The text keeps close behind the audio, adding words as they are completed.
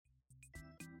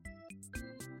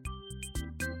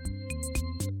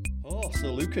Oh,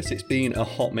 so Lucas, it's been a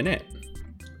hot minute.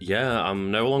 Yeah,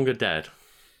 I'm no longer dead.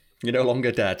 You're no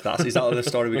longer dead. Is that the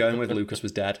story we're going with? Lucas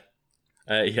was dead.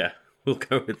 Yeah, we'll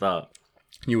go with that.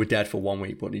 You were dead for 1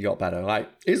 week, but you got better. Like,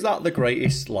 is that the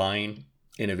greatest line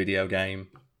in a video game?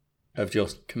 Of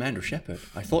just, Commander Shepard,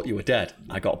 I thought you were dead.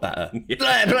 I got better. Yeah.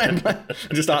 Blah, blah, blah,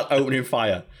 and just start opening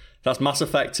fire. That's Mass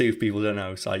Effect 2, if people don't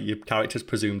know. It's like your character's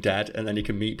presumed dead, and then you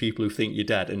can meet people who think you're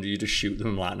dead, and you just shoot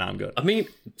them like, nah, I'm good. I mean,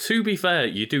 to be fair,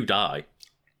 you do die.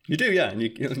 You do, yeah. And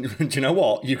do you know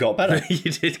what? You got better. You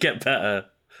did get better.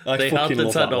 They had the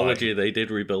technology, they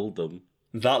did rebuild them.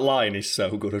 That line is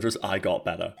so good. I got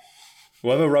better.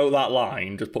 Whoever wrote that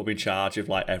line just put me in charge of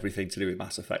like everything to do with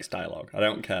Mass Effect's dialogue. I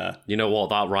don't care. You know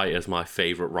what? That writer's my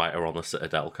favourite writer on the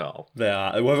Citadel, Carl. They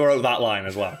are. Whoever wrote that line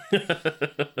as well.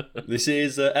 This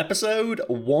is episode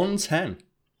 110.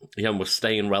 Yeah, and we're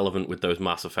staying relevant with those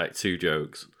Mass Effect 2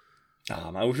 jokes.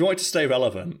 Man, if you wanted to stay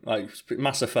relevant, like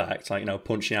Mass Effect, like,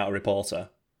 punching out a reporter.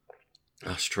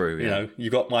 That's true, yeah.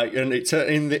 You got like, and it's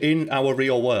in our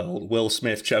real world, Will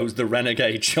Smith chose the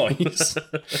Renegade choice.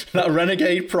 That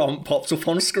Renegade prompt popped up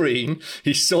on screen.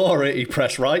 He saw it, he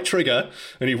pressed right trigger,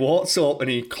 and he walked up and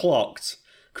he clocked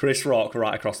Chris Rock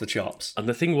right across the chops. And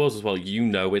the thing was as well,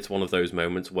 it's one of those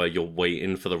moments where you're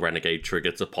waiting for the Renegade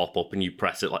trigger to pop up and you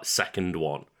press it like second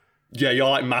one. Yeah, you're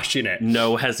like mashing it.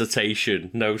 No hesitation,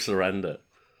 no surrender.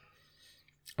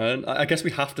 And I guess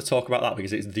we have to talk about that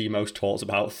because it's the most talked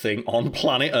about thing on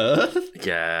planet Earth.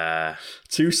 Yeah.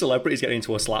 2 celebrities getting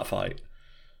into a slap fight.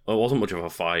 Well, it wasn't much of a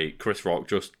fight. Chris Rock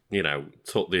just,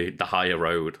 took the higher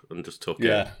road and just took it.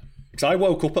 Yeah. Because I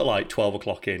woke up at like 12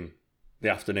 o'clock in the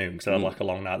afternoon because I had like a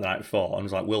long night the night before. And it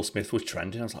was like, Will Smith was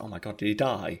trending. I was like, oh my God, did he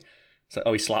die? It's like,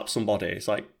 oh, he slapped somebody. It's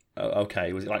like, oh,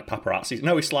 okay. Was it like paparazzi?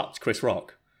 No, he slapped Chris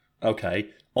Rock. Okay.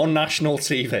 On national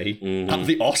TV at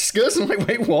the Oscars? I'm like,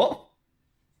 wait, what?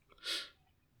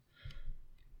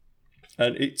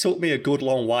 And it took me a good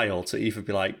long while to even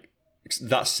be like,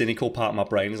 that cynical part of my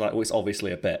brain is like, oh, it's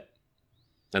obviously a bit.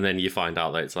 And then you find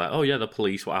out that it's like, oh yeah, the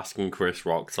police were asking Chris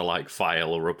Rock to like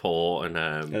file a report, and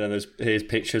then here's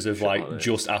pictures of like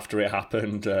just after it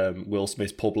happened, Will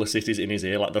Smith's publicity's in his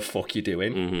ear, like, the fuck you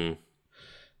doing? Mm-hmm.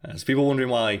 So people wondering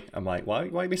why, I'm like, why are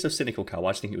you being so cynical, Carl?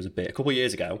 Why do you think it was a bit? A couple of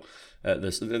years ago, the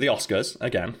Oscars,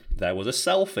 again, there was a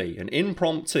selfie, an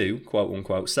impromptu,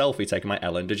 quote-unquote, selfie taken by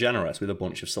Ellen DeGeneres with a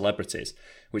bunch of celebrities,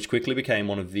 which quickly became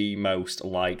one of the most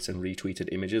liked and retweeted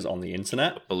images on the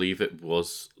internet. I believe it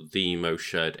was the most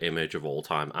shared image of all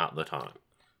time at the time.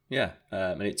 Yeah,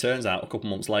 and it turns out a couple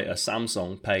months later,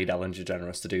 Samsung paid Ellen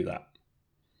DeGeneres to do that.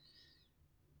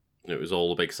 It was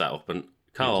all a big setup. And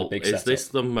Carl, is this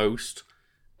the most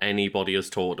anybody has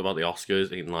talked about the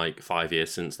Oscars in like 5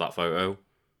 years since that photo?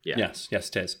 Yeah. Yes,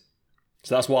 it is.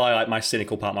 So that's why like my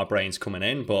cynical part of my brain's coming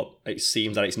in, but it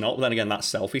seems that it's not. But then again, that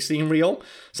selfie seemed real.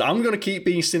 So I'm going to keep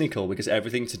being cynical because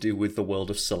everything to do with the world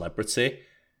of celebrity.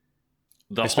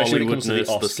 The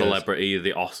Hollywoodness, the celebrity,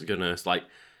 the Oscarness, like,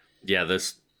 yeah,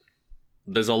 there's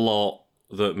a lot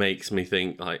that makes me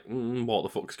think like, what the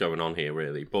fuck's going on here,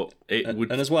 really? But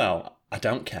and as well, I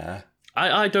don't care.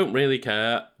 I don't really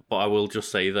care. But I will just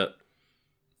say that,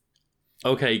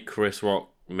 okay, Chris Rock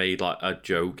made like a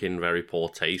joke in very poor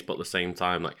taste, but at the same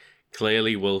time, like,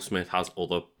 clearly Will Smith has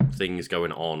other things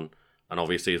going on, and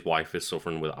obviously his wife is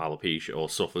suffering with alopecia or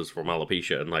suffers from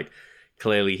alopecia, and like,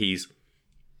 clearly he's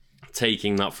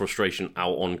taking that frustration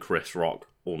out on Chris Rock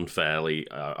unfairly,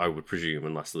 I would presume,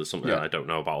 unless there's something I don't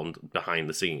know about behind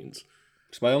the scenes.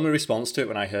 So my only response to it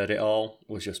when I heard it all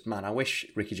was just, man, I wish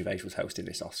Ricky Gervais was hosting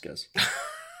this Oscars.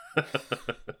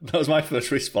 That was my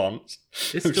first response.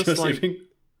 It's just like,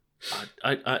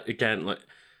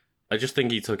 I just think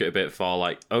he took it a bit far.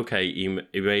 Like, okay, he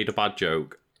made a bad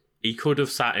joke. He could have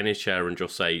sat in his chair and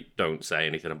just say, "Don't say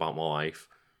anything about my wife."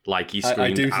 Like he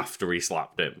screamed after he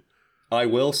slapped him. I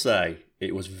will say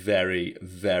it was very,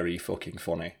 very fucking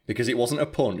funny because it wasn't a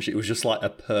punch; it was just like a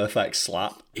perfect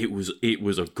slap. It was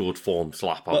a good form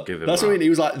slap. I'll give him. That's what I mean. He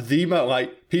was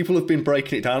like people have been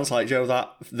breaking it down. It's like, Joe,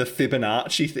 that the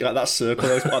Fibonacci thing, like that circle,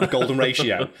 like the golden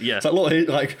ratio. Yeah. It's like, look,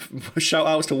 like shout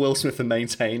outs to Will Smith for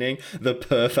maintaining the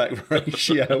perfect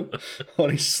ratio on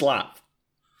his slap.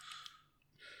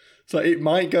 So it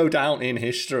might go down in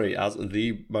history as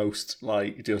the most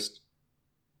like just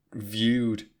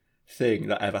viewed thing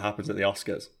that ever happens at the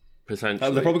Oscars.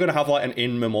 Potentially. They're probably going to have like an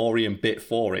in memoriam bit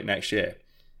for it next year.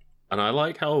 And I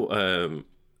like how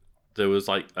there was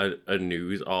like a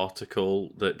news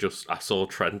article that I saw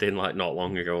trending like not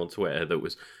long ago on Twitter that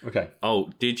was, okay,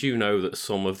 oh, did you know that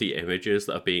some of the images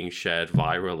that are being shared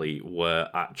virally were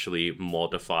actually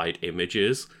modified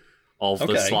images of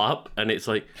the slap? And it's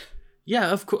like,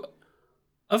 yeah, of course.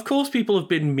 Of course, people have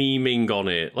been memeing on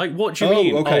it. Like, what do you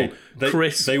mean? Okay.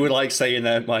 Chris. They were like saying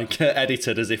they're like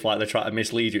edited as if like they're trying to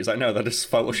mislead you. It's like, no, they're just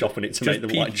photoshopping it to make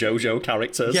them like JoJo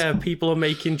characters. Yeah, people are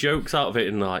making jokes out of it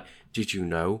and like, did you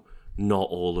know not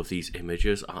all of these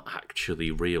images are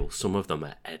actually real? Some of them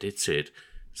are edited.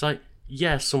 It's like,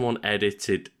 yeah, someone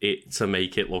edited it to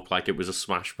make it look like it was a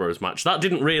Smash Bros. Match. That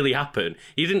didn't really happen.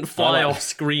 He didn't fly off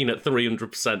screen at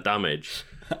 300% damage.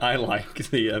 I like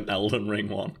the Elden Ring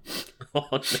one. Oh,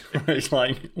 no. It's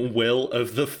like Will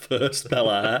of the first Bel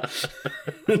Air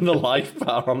and the life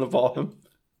bar on the bottom.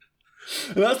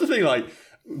 And that's the thing, like,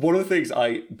 one of the things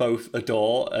I both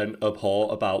adore and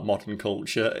abhor about modern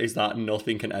culture is that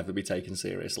nothing can ever be taken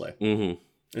seriously. Mm-hmm.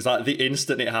 It's like the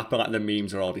instant it happened, like the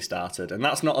memes are already started. And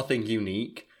that's not a thing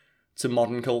unique to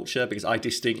modern culture, because I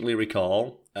distinctly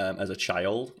recall as a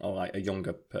child, or like a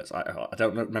younger person, I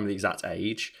don't remember the exact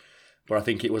age, but I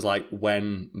think it was like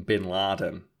when Bin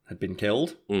Laden had been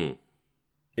killed.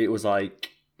 It was like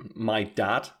my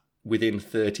dad, within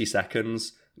 30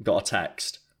 seconds, got a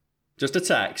text. Just a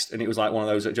text, and it was like one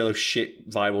of those shit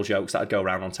viral jokes that would go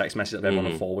around on text messages that everyone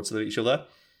would forward to each other.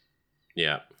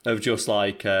 Yeah. Of just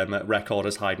like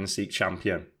Recorders Hide and Seek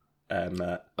champion.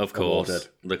 Of course. Awarded.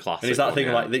 The classic. And it's that one, thing,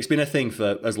 yeah. like, it's been a thing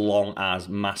for as long as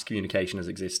mass communication has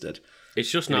existed. It's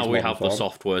just now we have the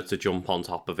software to jump on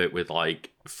top of it with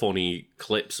like funny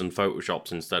clips and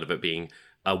photoshops instead of it being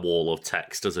a wall of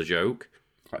text as a joke.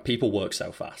 Right, people work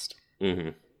so fast.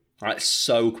 Mm-hmm. Right,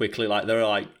 so quickly. Like, there are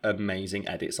like amazing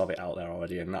edits of it out there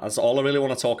already, and that's all I really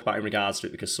want to talk about in regards to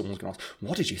it, because someone's going to ask,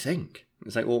 what did you think?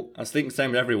 It's like, well, I think the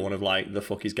same with everyone of like, the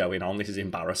fuck is going on? This is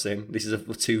embarrassing. This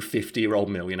is two 50-year-old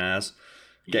millionaires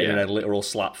getting in a literal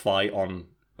slap fight on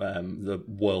the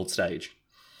world stage.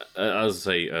 As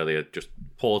I say earlier, just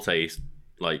poor taste.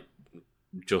 Like,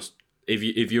 just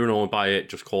if you're annoyed by it,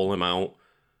 just call him out.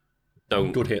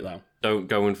 Good hit though. Don't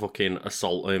go and fucking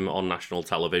assault him on national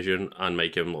television and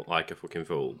make him look like a fucking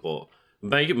fool. But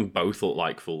make them both look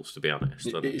like fools, to be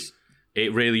honest.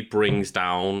 It really brings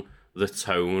down the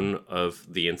tone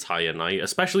of the entire night,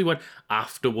 especially when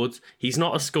afterwards he's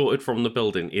not escorted from the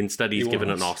building. Instead, he's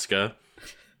given an Oscar.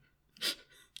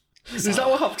 Is that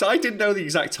what happened? I didn't know the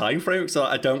exact time frame, so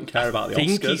I don't care about the Oscars.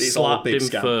 I think he slapped him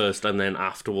scam. first, and then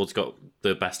afterwards got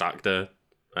the best actor.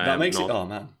 That makes it. Oh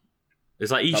man,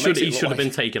 it's like he should have been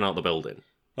taken out the building.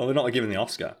 Well, they're not giving the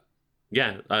Oscar.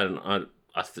 Yeah, and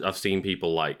I've seen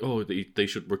people like, oh, they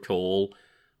should recall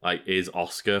like his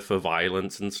Oscar for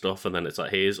violence and stuff, and then it's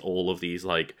like, here's all of these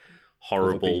like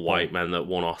horrible white men that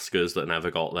won Oscars that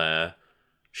never got their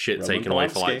shit taken away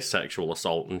for like sexual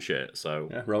assault and shit. So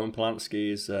yeah, Roman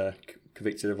Polanski is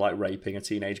convicted of like raping a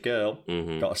teenage girl.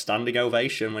 Mm-hmm. Got a standing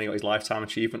ovation when he got his Lifetime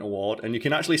Achievement Award, and you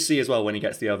can actually see as well when he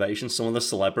gets the ovation, some of the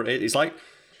celebrity. It's like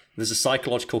there's a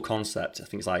psychological concept. I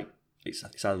think it's like it's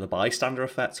either the bystander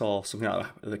effect or something like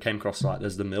that came across. Like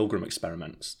there's the Milgram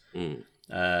experiments.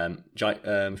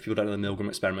 If people don't know the Milgram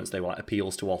experiments, they were like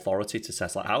appeals to authority to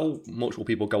test like how much will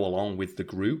people go along with the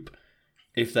group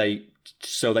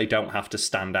so they don't have to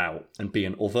stand out and be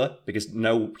an other, because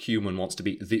no human wants to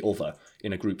be the other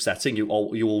in a group setting. You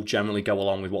will generally go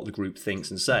along with what the group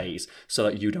thinks and says so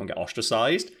that you don't get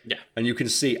ostracized. Yeah. And you can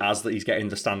see as that he's getting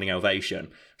the standing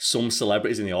ovation, some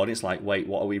celebrities in the audience like, wait,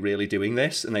 what, are we really doing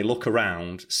this? And they look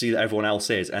around, see that everyone else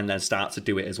is, and then start to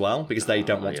do it as well, because they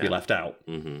don't want to be left out.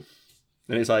 Mm-hmm.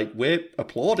 And it's like, we're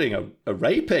applauding a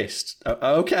rapist.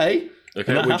 Okay.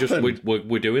 Okay,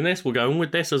 we're doing this. We're going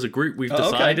with this as a group. We've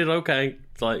decided. Okay.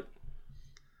 It's like,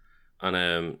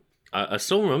 and I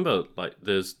still remember like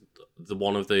there's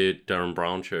one of the Darren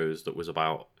Brown shows that was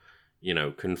about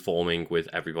conforming with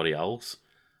everybody else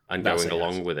and going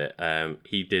along with it.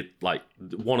 He did like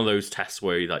one of those tests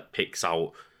where he like picks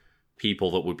out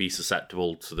people that would be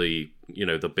susceptible to the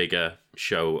the bigger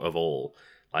show of all.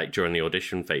 Like during the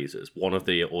audition phases, one of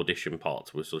the audition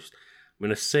parts was just, I'm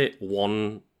going to sit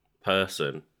one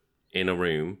person in a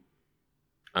room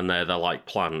and they're like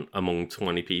plant among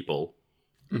 20 people,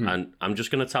 and I'm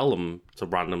just going to tell them to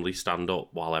randomly stand up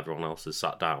while everyone else is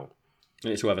sat down.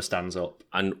 And it's whoever stands up.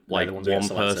 And like one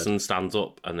person stands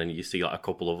up and then you see like a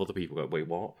couple of other people go, wait,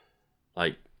 what?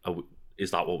 Like,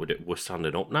 is that what we're doing? We're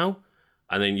standing up now?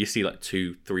 And then you see like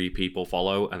 2-3 people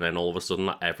follow, and then all of a sudden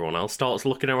like everyone else starts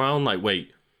looking around like,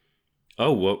 wait,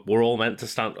 oh, we're all meant to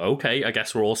stand. Okay, I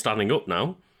guess we're all standing up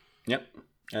now. Yep.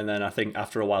 And then I think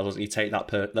after a while, doesn't he take that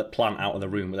plant out of the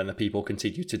room, but then the people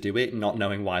continue to do it, not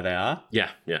knowing why they are? Yeah.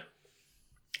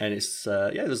 And it's,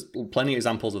 there's plenty of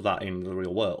examples of that in the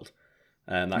real world.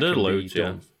 That there can loads, be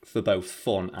done for both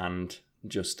fun and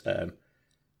just,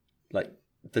 like,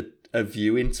 a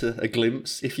view into a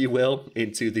glimpse, if you will,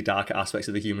 into the darker aspects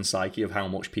of the human psyche of how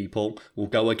much people will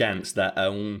go against their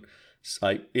own,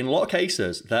 like in a lot of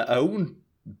cases, their own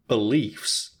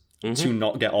beliefs to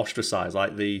not get ostracized.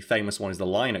 Like the famous one is the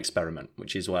line experiment,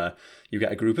 which is where you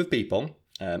get a group of people,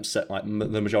 set like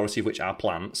the majority of which are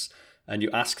plants, and you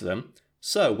ask them,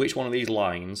 so which one of these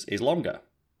lines is longer?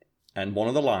 And one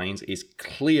of the lines is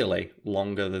clearly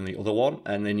longer than the other one,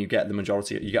 and then you get the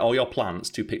majority, you get all your plants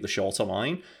to pick the shorter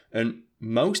line, and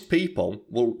most people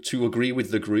will, to agree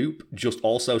with the group, just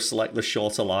also select the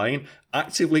shorter line,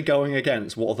 actively going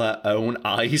against what their own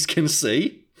eyes can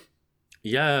see.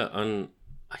 Yeah, and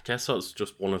I guess that's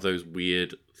just one of those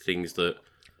weird things that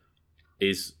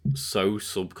is so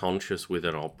subconscious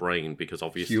within our brain, because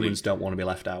obviously humans don't want to be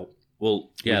left out.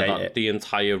 Well, yeah, the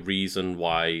entire reason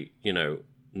why,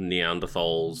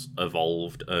 Neanderthals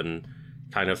evolved and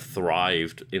kind of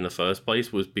thrived in the first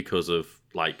place was because of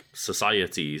like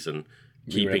societies and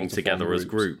keeping together as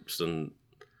groups, and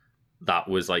that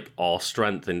was like our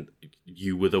strength, and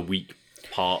you were the weak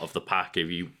part of the pack if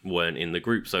you weren't in the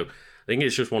group. So I think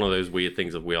it's just one of those weird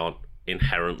things that we are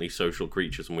inherently social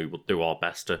creatures, and we will do our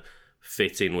best to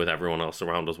fit in with everyone else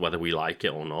around us, whether we like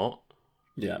it or not.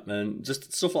 Yeah, and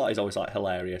just stuff like that is always like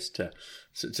hilarious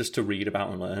to read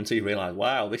about and learn until you realise,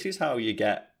 wow, this is how you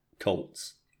get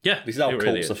cults. Yeah, this is how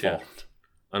cults are formed. Yeah.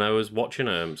 And I was watching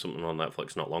something on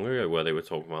Netflix not long ago where they were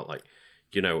talking about like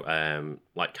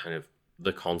kind of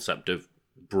the concept of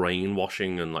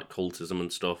brainwashing and like cultism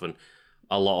and stuff, and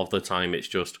a lot of the time it's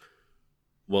just,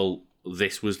 well,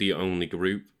 this was the only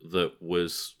group that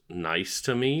was nice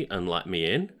to me and let me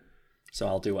in. So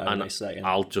I'll do whatever they say. And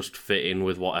I'll just fit in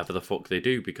with whatever the fuck they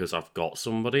do because I've got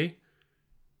somebody.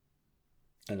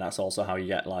 And that's also how you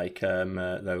get like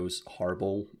those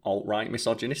horrible alt-right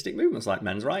misogynistic movements, like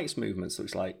men's rights movements. So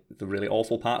it's like the really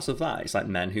awful parts of that. It's like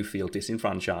men who feel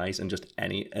disenfranchised and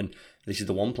and this is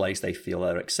the one place they feel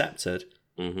they're accepted.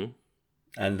 Mm-hmm.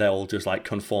 And they'll just like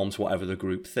conform to whatever the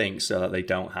group thinks so that they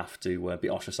don't have to be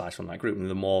ostracized from that group. And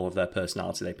the more of their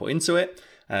personality they put into it,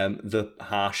 the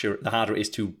harder it is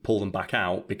to pull them back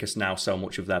out, because now so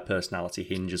much of their personality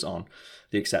hinges on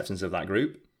the acceptance of that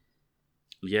group.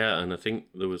 Yeah, and I think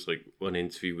there was like an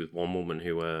interview with one woman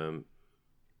who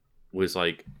was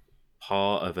like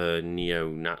part of a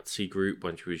neo-Nazi group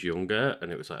when she was younger,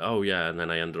 and it was like, oh yeah, and then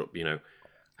I ended up,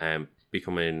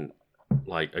 becoming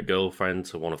like a girlfriend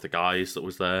to one of the guys that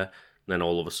was there. And then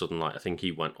all of a sudden, like I think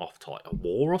he went off to like a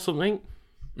war or something,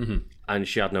 and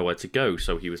she had nowhere to go.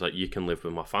 So he was like, "You can live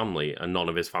with my family," and none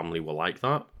of his family were like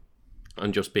that.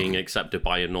 And just being accepted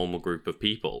by a normal group of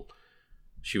people,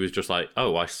 she was just like,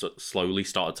 "Oh, I slowly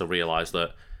started to realize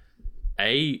that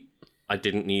I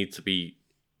didn't need to be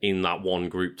in that one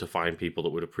group to find people that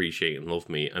would appreciate and love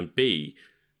me, and B,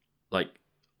 like,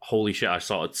 holy shit, I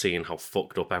started seeing how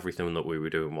fucked up everything that we were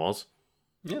doing was."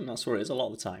 Yeah, and that's what it is a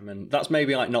lot of the time. And that's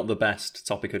maybe like not the best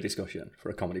topic of discussion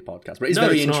for a comedy podcast, but it's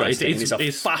very interesting. It's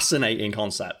a fascinating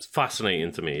concept.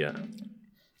 Fascinating to me, yeah.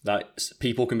 That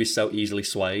people can be so easily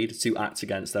swayed to act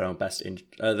against their own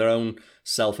their own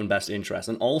self and best interest,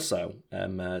 and also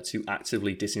to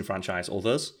actively disenfranchise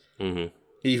others. Mm-hmm.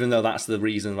 Even though that's the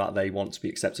reason that they want to be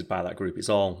accepted by that group. It's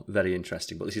all very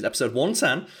interesting. But this is episode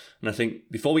 110, and I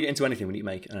think before we get into anything, we need to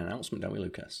make an announcement, don't we,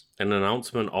 Lucas? An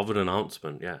announcement of an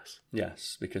announcement, yes.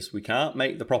 Yes, because we can't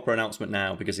make the proper announcement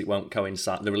now because it won't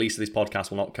coincide. The release of this podcast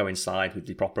will not coincide with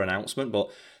the proper announcement. But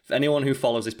for anyone who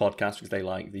follows this podcast because they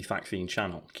like the Fact Fiend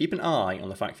channel, keep an eye on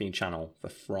the Fact Fiend channel for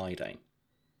Friday.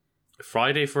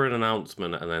 Friday for an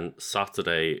announcement, and then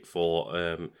Saturday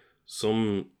for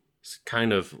some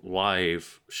kind of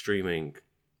live streaming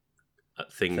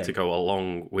thing to go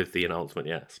along with the announcement,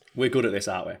 yes. We're good at this,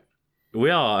 aren't we?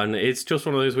 We are, and it's just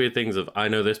one of those weird things of, I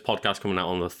know this podcast coming out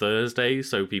on the Thursday,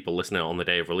 so people listening on the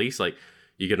day of release, like,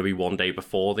 you're going to be one day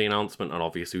before the announcement, and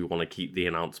obviously we want to keep the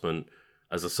announcement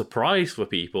as a surprise for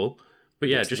people. But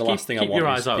yeah, just keep your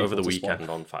eyes out over the weekend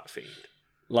on Fact Fiend.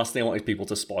 Last thing I want is people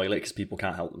to spoil it, because people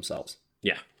can't help themselves.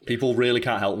 Yeah. People really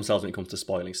can't help themselves when it comes to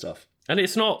spoiling stuff. And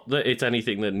it's not that it's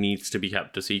anything that needs to be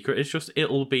kept a secret. It's just,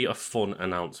 it'll be a fun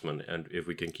announcement, and if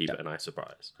we can keep it a nice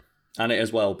surprise. And it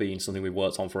as well being something we've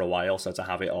worked on for a while, so to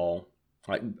have it all,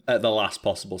 like, at the last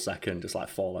possible second, just, like,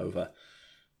 fall over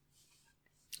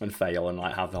and fail and,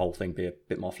 like, have the whole thing be a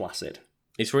bit more flaccid.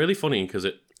 It's really funny, because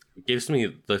it gives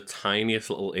me the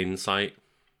tiniest little insight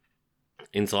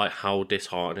into, like, how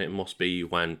disheartening it must be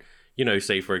when,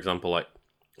 say, for example, like,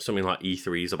 something like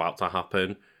E3 is about to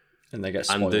happen, and they get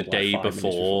spoiled, and the day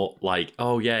before, like,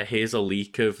 oh yeah, here's a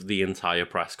leak of the entire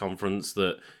press conference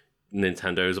that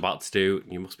Nintendo is about to do.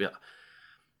 You must be.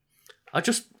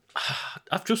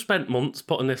 I've just spent months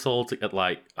putting this all together,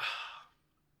 like,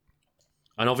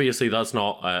 and obviously that's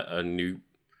not a new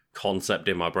concept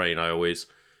in my brain. I always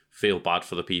feel bad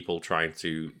for the people trying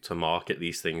to market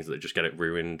these things that just get it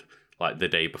ruined, like the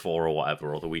day before or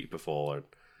whatever, or the week before. And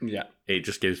Yeah. it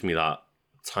just gives me that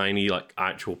tiny, like,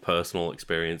 actual personal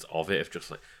experience of it, of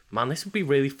just like, man, this would be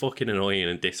really fucking annoying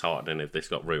and disheartening if this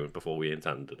got ruined before we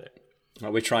intended it.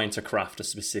 Like, we're trying to craft a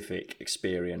specific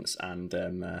experience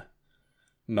and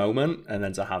moment, and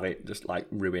then to have it just like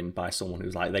ruined by someone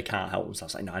who's like, they can't help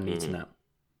themselves. Like, no, I need to know.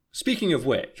 Speaking of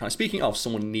which, right, speaking of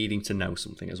someone needing to know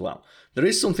something as well, there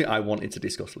is something I wanted to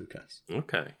discuss, Lucas.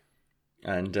 Okay.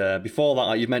 And before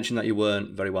that, you mentioned that you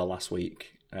weren't very well last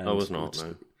week. And I was not,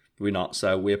 no. We're not.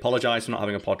 So we apologise for not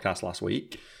having a podcast last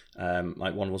week.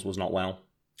 Like, one of us was not well.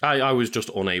 I was just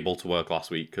unable to work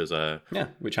last week because... yeah,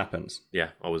 which happens. Yeah,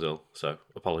 I was ill, so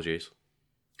apologies.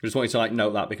 I just wanted to like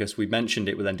note that because we mentioned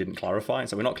it but then didn't clarify.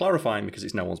 So we're not clarifying because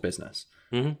it's no one's business.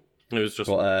 Mm-hmm. It was just...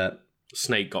 But,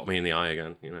 snake got me in the eye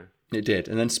again, you know. It did.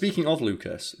 And then speaking of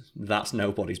Lucas, that's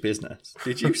nobody's business.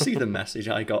 Did you see the message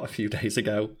I got a few days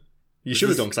ago? You should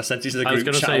have done because I sent it to the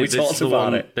group chat. We talked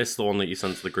about it. This is the one that you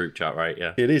sent to the group chat, right?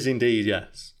 Yeah. It is indeed,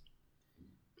 yes.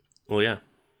 Well, yeah.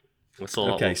 I saw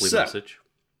that lovely message.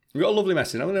 We've got a lovely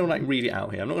message. I'm going to like read it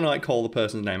out here. I'm not going to like call the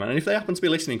person's name out. And if they happen to be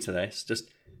listening to this, just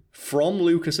from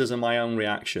Lucas's and my own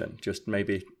reaction, just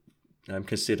maybe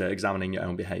consider examining your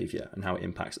own behaviour and how it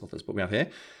impacts others. But we have here,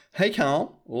 hey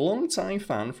Carl, long-time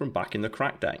fan from back in the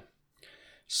crack day.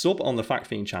 Sub on the Fact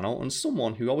Fiend channel and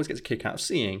someone who always gets a kick out of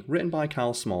seeing, written by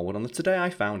Carl Smallwood on the Today I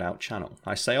Found Out channel.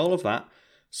 I say all of that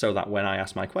so that when I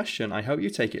ask my question, I hope you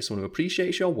take it as someone who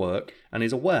appreciates your work and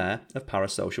is aware of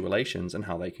parasocial relations and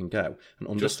how they can go. And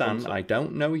understand I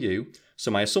don't know you,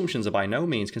 so my assumptions are by no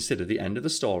means considered the end of the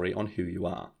story on who you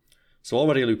are. So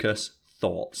already, Lucas,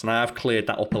 thoughts? And I have cleared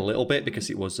that up a little bit because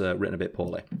it was written a bit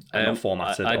poorly. Not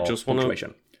formatted I or just want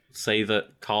punctuation. to say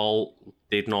that Carl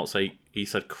did not say, he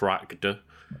said cracked.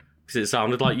 Because it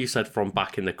sounded like you said from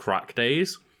back in the crack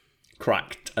days.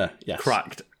 Cracked, yes.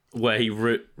 Cracked, where he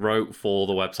wrote for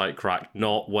the website Cracked,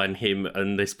 not when him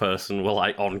and this person were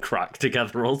like on crack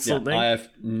together or something. I have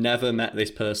never met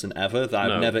this person ever.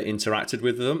 I've never interacted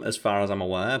with them as far as I'm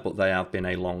aware, but they have been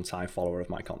a long-time follower of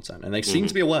my content. And they seem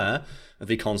to be aware of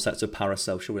the concept of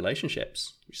parasocial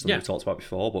relationships, which is something we've talked about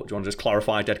before, but do you want to just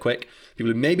clarify dead quick?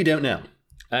 People who maybe don't know.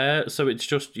 So it's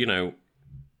just, you know,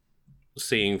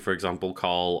 seeing, for example,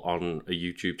 Carl on a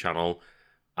YouTube channel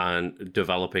and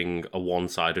developing a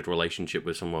one-sided relationship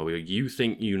with someone where you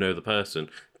think you know the person,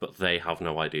 but they have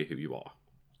no idea who you are.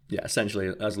 Yeah,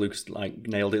 essentially, as Lucas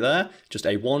nailed it there, just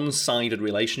a one-sided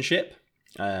relationship,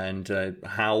 and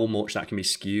how much that can be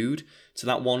skewed to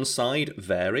that one side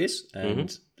varies,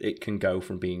 and it can go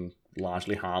from being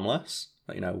largely harmless.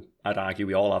 Like, you know, I'd argue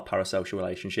we all have parasocial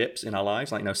relationships in our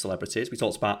lives, like, you know, celebrities. We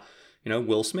talked about, you know,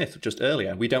 Will Smith just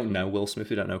earlier. We don't know Will Smith,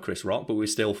 we don't know Chris Rock, but we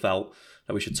still felt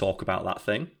that we should talk about that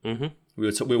thing. We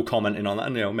were commenting on that,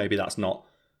 and, you know, maybe that's not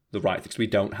the right thing, because we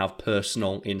don't have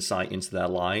personal insight into their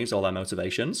lives or their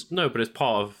motivations. No, but it's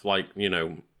part of, like, you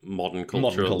know, modern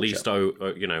culture, at least,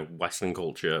 you know, Western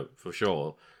culture for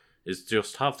sure, is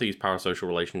just have these parasocial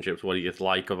relationships, whether you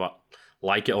like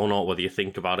it or not, whether you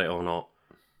think about it or not.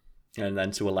 And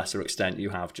then to a lesser extent,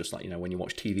 you have just like, you know, when you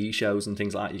watch TV shows and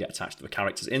things like that, you get attached to the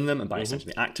characters in them and by extension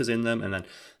the actors in them. And then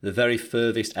the very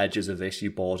furthest edges of this,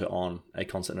 you border on a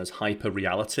concept known as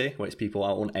hyper-reality, where it's people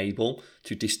are unable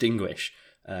to distinguish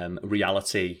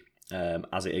reality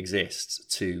as it exists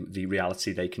to the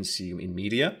reality they consume in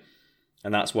media.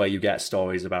 And that's where you get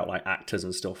stories about like actors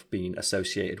and stuff being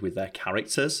associated with their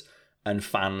characters and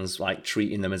fans like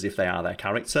treating them as if they are their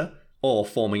character, or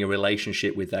forming a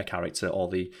relationship with their character or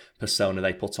the persona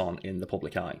they put on in the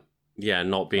public eye. Yeah,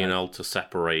 not being able to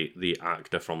separate the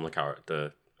actor from the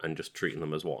character and just treating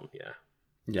them as one,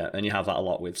 Yeah, and you have that a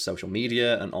lot with social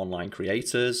media and online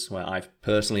creators, where I've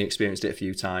personally experienced it a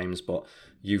few times, but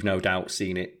you've no doubt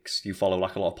seen it. You follow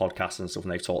like a lot of podcasts and stuff,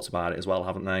 and they've talked about it as well,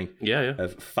 haven't they? Yeah.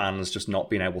 Of fans just not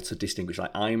being able to distinguish,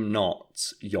 like, I'm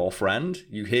not your friend.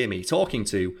 You hear me talking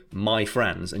to my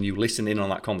friends, and you listen in on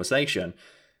that conversation,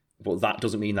 but that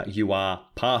doesn't mean that you are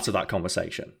part of that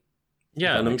conversation.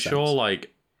 Yeah, and I'm sure,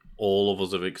 like, all of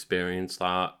us have experienced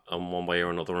that in one way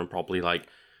or another, and probably, like,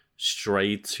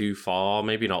 strayed too far,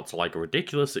 maybe not to, like, a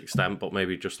ridiculous extent, but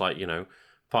maybe just, like, you know,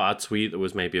 put a tweet that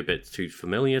was maybe a bit too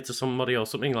familiar to somebody or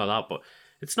something like that. But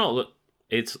it's not that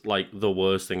it's, like, the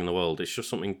worst thing in the world. It's just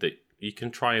something that you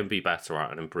can try and be better at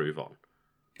and improve on.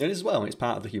 It is, well, it's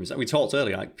part of the humans. We talked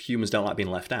earlier, like, humans don't like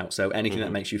being left out. So anything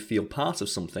that makes you feel part of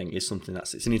something is something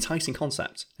it's an enticing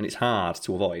concept, and it's hard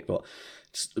to avoid. But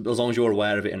as long as you're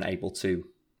aware of it and able to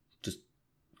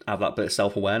have that bit of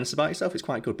self-awareness about yourself, it's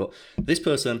quite good. But this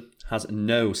person has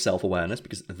no self-awareness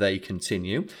because they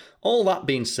continue. All that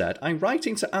being said, I'm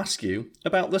writing to ask you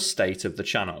about the state of the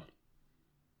channel.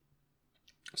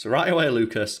 So right away,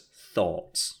 Lucas,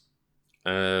 thoughts?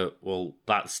 Well,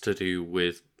 that's to do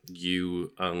with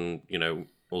you and,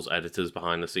 us editors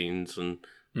behind the scenes, and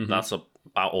that's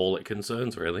about all it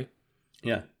concerns, really.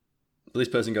 Yeah. This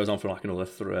person goes on for like another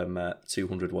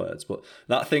 200 words, but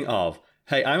that thing of,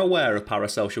 hey, I'm aware of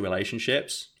parasocial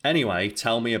relationships. Anyway,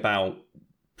 tell me about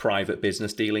private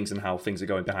business dealings and how things are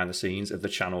going behind the scenes of the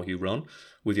channel you run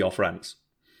with your friends.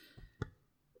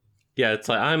 Yeah, it's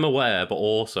like, I'm aware, but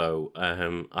also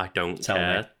I don't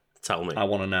care. Tell me. I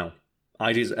want to know.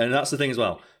 And that's the thing as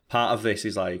well. Part of this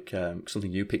is like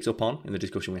something you picked up on in the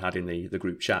discussion we had in the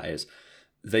group chat is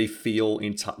they feel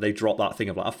they drop that thing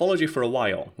of like, I followed you for a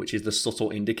while, which is the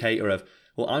subtle indicator of,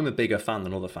 well, I'm a bigger fan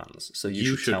than other fans, so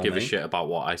you should tell give me. A shit about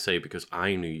what I say because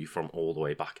I knew you from all the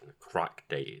way back in the crack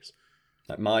days.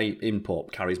 Like my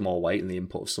input carries more weight than the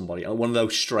input of somebody, one of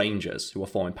those strangers who are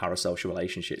forming parasocial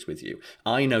relationships with you.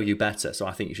 I know you better, so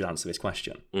I think you should answer this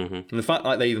question. Mm-hmm. And the fact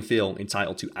that they even feel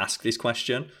entitled to ask this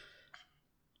question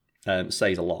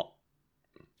says a lot.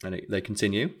 And they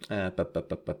continue,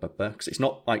 because it's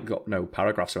not like got no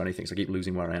paragraphs or anything, so I keep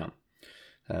losing where I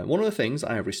am. One of the things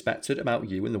I have respected about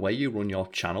you and the way you run your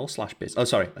channel /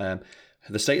 business...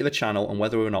 the state of the channel and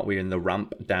whether or not we're in the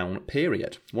ramp down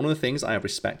period. One of the things I have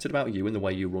respected about you and the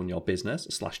way you run your business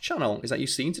 / channel is that you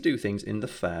seem to do things in the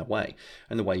fair way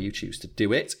and the way you choose to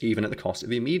do it, even at the cost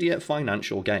of immediate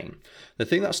financial gain. The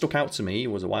thing that stuck out to me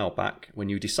was a while back when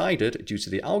you decided, due to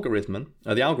the algorithm,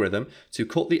 to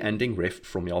cut the ending riff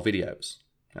from your videos.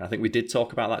 And I think we did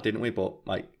talk about that, didn't we? But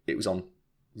like, it was on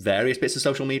various bits of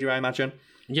social media, I imagine.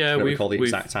 Yeah, we recall the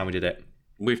exact time we did it.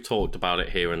 We've talked about it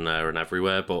here and there and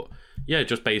everywhere, but yeah,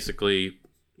 just basically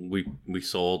we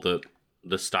saw that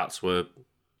the stats were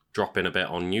dropping a bit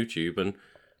on YouTube, and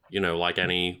like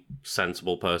any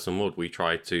sensible person would, we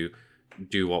try to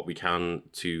do what we can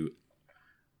to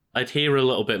adhere a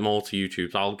little bit more to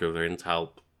YouTube's algorithm to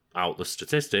help out the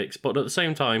statistics, but at the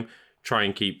same time try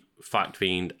and keep Fact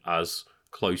Fiend as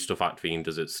close to Fact Fiend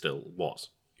as it still was.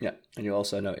 Yeah, and you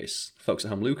also notice, folks at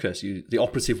home, Lucas, the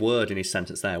operative word in his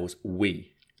sentence there was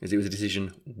we. It was a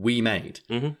decision we made.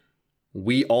 Mm-hmm.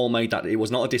 We all made that. It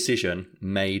was not a decision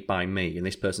made by me, and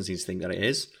this person seems to think that it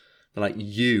is. They're like,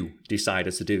 you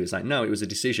decided to do this. Like, no, it was a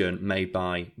decision made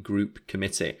by group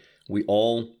committee. We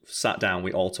all sat down,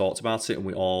 we all talked about it, and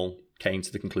we all came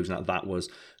to the conclusion that that was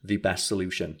the best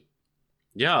solution.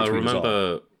 Yeah, I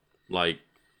remember,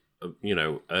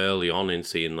 early on in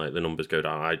seeing like the numbers go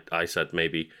down, I said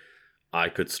maybe I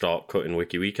could start cutting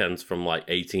Wiki Weekends from like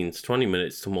 18 to 20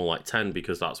 minutes to more like 10,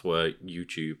 because that's where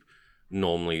YouTube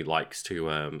normally likes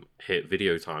to hit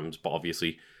video times. But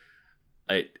obviously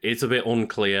it's a bit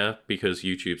unclear because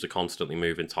YouTube's a constantly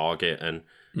moving target, and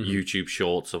YouTube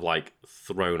Shorts have like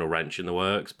thrown a wrench in the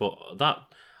works. But that,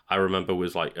 I remember,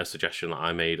 was like a suggestion that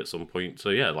I made at some point. So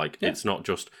yeah, it's not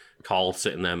just Carl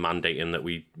sitting there mandating that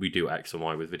we do X and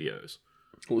Y with videos.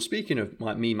 Well, speaking of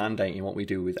like me mandating what we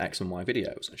do with X and Y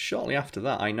videos, shortly after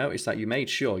that, I noticed that you made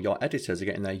sure your editors are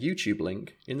getting their YouTube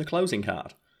link in the closing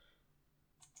card.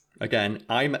 Again,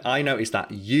 I noticed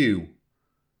that you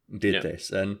did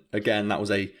this, and again, that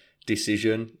was a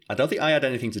decision I don't think I had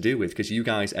anything to do with, because you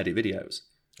guys edit videos.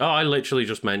 Oh, I literally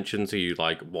just mentioned to you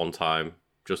like one time,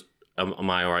 just am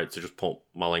I alright to just put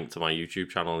my link to my YouTube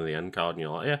channel in the end card? And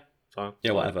you're like, yeah. So,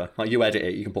 yeah, whatever. Like, you edit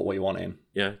it, you can put what you want in.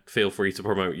 Yeah, feel free to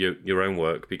promote your own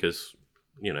work, because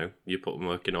you put them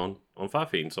working on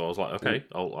Fact Fiend. So I was like, okay,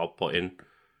 I'll put in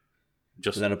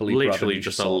just literally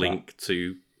just a link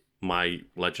to my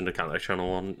Legend of Canada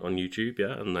channel on YouTube.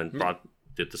 Yeah, and then Brad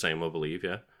did the same, I believe.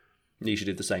 Yeah, Nisha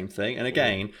did the same thing. And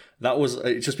again, that was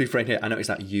just be frank here. I noticed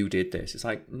that you did this. It's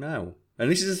like, no, and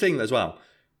this is the thing as well.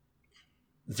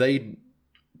 They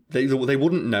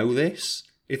wouldn't know this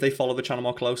if they follow the channel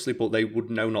more closely, but they would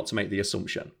know not to make the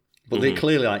assumption. But they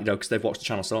clearly, because they've watched the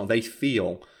channel so long, they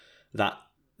feel that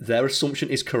their assumption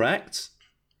is correct.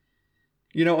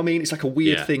 You know what I mean? It's like a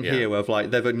weird thing here where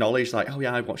they've acknowledged like, oh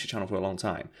yeah, I've watched your channel for a long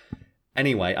time.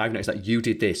 Anyway, I've noticed that you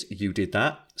did this, you did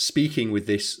that, speaking with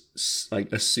this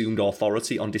like assumed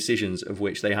authority on decisions of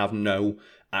which they have no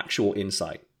actual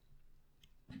insight.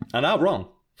 And I'm wrong.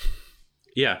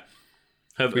 Yeah.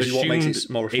 Which is what makes it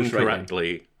more frustrating.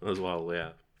 Incorrectly as well, yeah.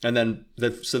 And then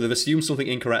they've assumed something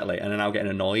incorrectly and are now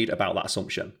getting annoyed about that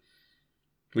assumption.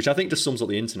 Which I think just sums up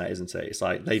the internet, isn't it? It's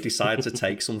like they decide to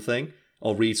take something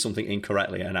or read something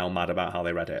incorrectly and are now mad about how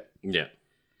they read it. Yeah.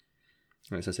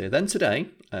 And it says here, then today,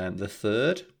 the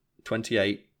 3rd,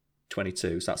 28,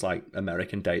 22, so that's like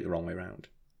American date the wrong way around.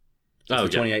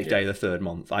 the 28th day of the third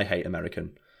month. I hate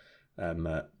American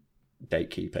date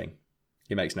keeping.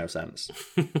 It makes no sense.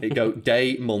 It go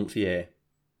day, month, year.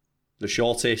 The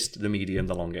shortest, the medium,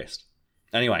 the longest.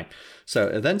 Anyway,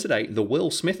 so then today, the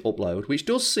Will Smith upload, which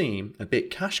does seem a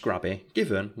bit cash grabby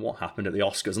given what happened at the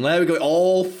Oscars. And there we go, it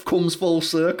all comes full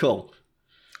circle.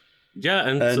 Yeah,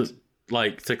 and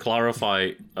to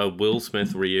clarify, a Will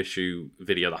Smith reissue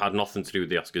video that had nothing to do with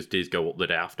the Oscars did go up the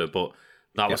day after, but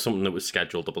that was something that was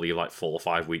scheduled, I believe, like 4 or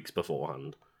 5 weeks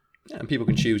beforehand. Yeah, and people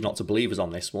can choose not to believe us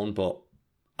on this one, but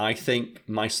I think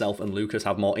myself and Lucas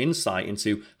have more insight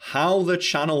into how the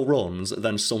channel runs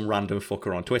than some random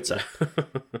fucker on Twitter.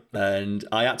 And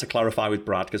I had to clarify with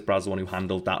Brad, because Brad's the one who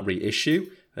handled that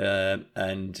reissue.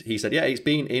 And he said, yeah, it's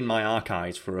been in my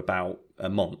archives for about a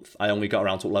month. I only got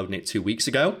around to uploading it 2 weeks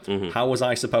ago. How was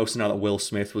I supposed to know that Will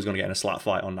Smith was going to get in a slap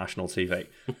fight on national TV?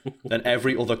 And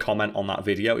every other comment on that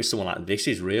video is someone like, this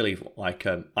is really like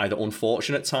either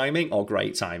unfortunate timing or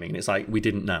great timing. And it's like, we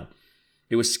didn't know.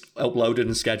 It was uploaded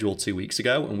and scheduled 2 weeks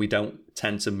ago, and we don't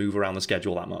tend to move around the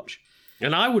schedule that much.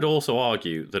 And I would also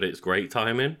argue that it's great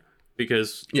timing,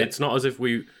 because it's not as if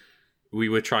we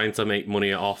were trying to make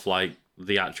money off like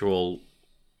the actual,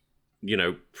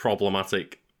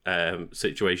 problematic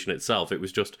situation itself. It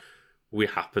was just we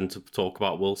happened to talk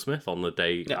about Will Smith on the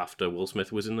day after Will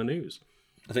Smith was in the news.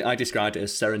 I think I described it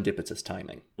as serendipitous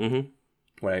timing,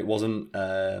 where it wasn't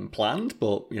planned,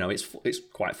 but it's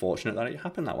quite fortunate that it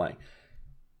happened that way.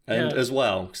 And as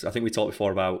well, because I think we talked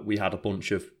before about, we had a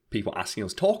bunch of people asking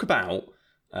us, talk about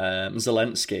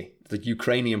Zelensky, the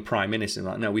Ukrainian prime minister.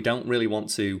 Like, no, we don't really want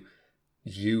to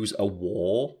use a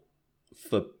war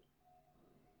for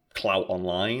clout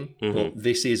online, but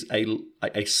this is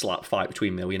a slap fight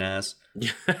between millionaires.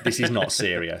 This is not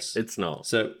serious. It's not.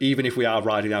 So even if we are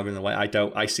riding the algorithm away,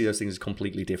 I see those things as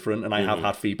completely different. And I have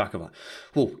had feedback of like,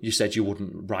 well, you said you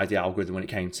wouldn't ride the algorithm when it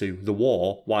came to the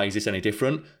war. Why is this any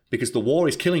different? Because the war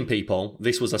is killing people.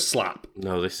 This was a slap.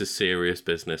 No, this is serious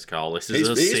business, Carl. This is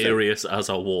as serious as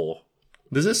a war.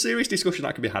 There's a serious discussion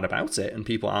that can be had about it, and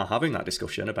people are having that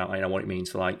discussion about what it means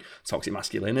for like toxic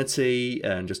masculinity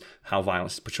and just how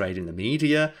violence is portrayed in the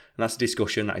media. And that's a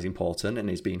discussion that is important and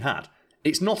is being had.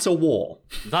 It's not a war.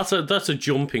 That's a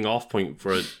jumping off point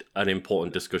for an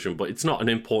important discussion, but it's not an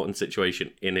important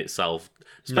situation in itself,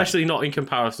 especially not in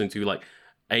comparison to like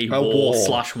a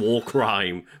war/war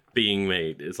crime being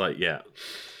made. It's like, yeah.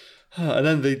 And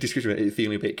then the discussion about it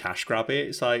feeling a bit cash grabby.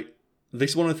 It's like,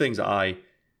 this is one of the things that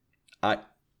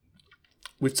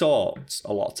we've talked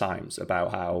a lot of times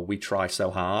about how we try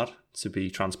so hard to be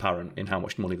transparent in how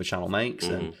much money the channel makes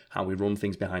and how we run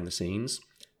things behind the scenes.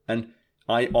 And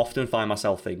I often find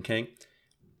myself thinking,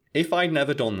 if I'd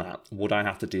never done that, would I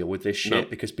have to deal with this shit?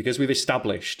 No. Because we've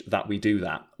established that we do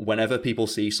that. Whenever people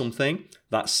see something,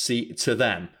 that to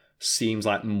them seems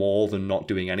like more than not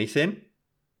doing anything.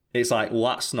 It's like, well,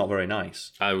 that's not very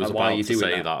nice. I was about to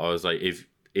say that. I was like,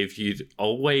 if you'd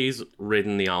always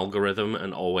ridden the algorithm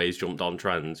and always jumped on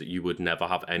trends, you would never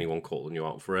have anyone calling you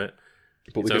out for it.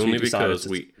 But it's only because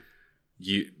we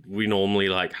normally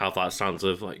like have that stance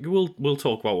of like, we'll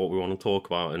talk about what we want to talk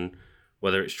about, and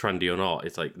whether it's trendy or not,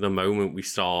 it's like the moment we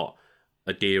start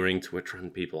adhering to a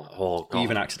trend, people are like, oh God,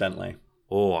 even accidentally.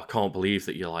 Oh, I can't believe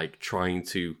that you're like trying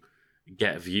to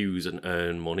get views and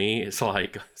earn money. It's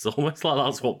like, it's almost like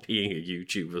that's what being a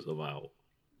YouTuber is about.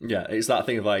 Yeah, it's that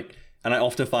thing of like, and I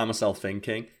often find myself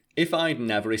thinking, if I'd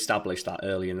never established that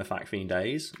early in the Fact Fiend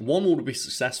days, one would be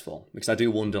successful, because I do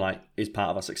wonder, like, is part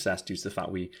of our success due to the fact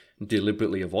we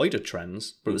deliberately avoided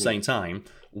trends, but at the same time,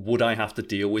 would I have to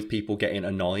deal with people getting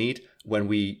annoyed when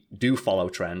we do follow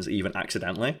trends, even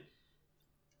accidentally?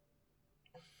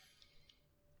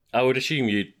 I would assume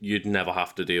you'd never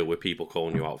have to deal with people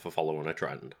calling you out for following a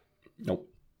trend. Nope.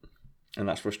 And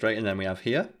that's frustrating. Then we have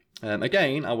here.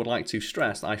 Again, I would like to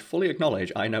stress that I fully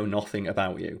acknowledge I know nothing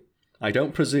about you. I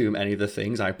don't presume any of the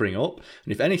things I bring up,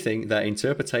 and if anything, they're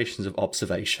interpretations of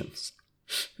observations.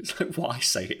 It's like, why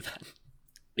say it then?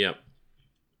 Yeah.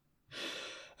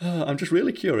 I'm just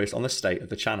really curious on the state of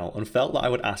the channel and felt that I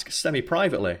would ask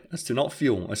semi-privately as to not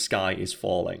fuel a sky is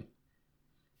falling.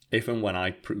 If and when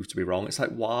I prove to be wrong, it's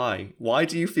like, why? Why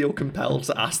do you feel compelled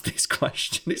to ask this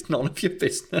question? It's none of your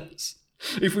business.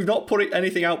 If we've not put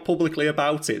anything out publicly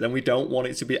about it, then we don't want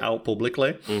it to be out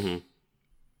publicly. Mm-hmm.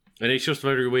 And it's just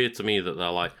very weird to me that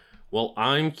they're like, well,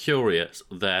 I'm curious,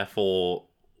 therefore,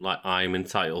 like, I'm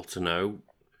entitled to know.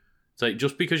 It's like,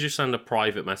 just because you send a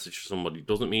private message to somebody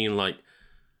doesn't mean, like,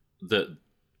 that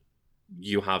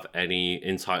you have any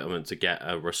entitlement to get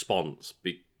a response.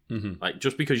 Like,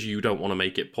 just because you don't want to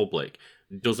make it public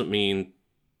doesn't mean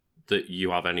that you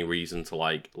have any reason to,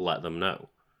 like, let them know.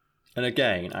 And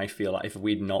again, I feel like if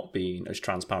we'd not been as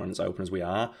transparent and as open as we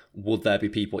are, would there be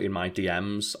people in my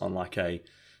DMs on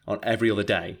on every other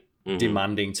day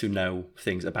demanding to know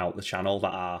things about the channel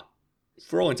that are,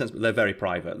 for all intents, they're very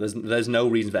private. There's no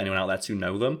reason for anyone out there to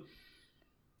know them.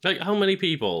 Like, how many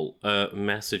people are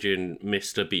messaging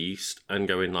Mr. Beast and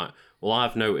going like, well,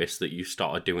 I've noticed that you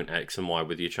started doing X and Y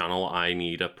with your channel. I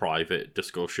need a private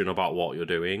discussion about what you're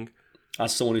doing.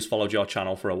 As someone who's followed your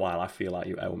channel for a while, I feel like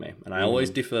you owe me. And I always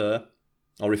refer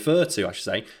to, I should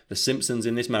say, The Simpsons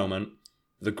in this moment.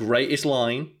 The greatest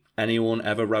line anyone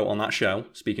ever wrote on that show,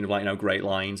 speaking of great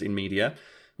lines in media,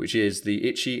 which is the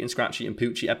Itchy and Scratchy and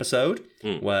Poochie episode,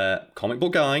 where Comic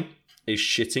Book Guy is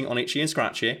shitting on Itchy and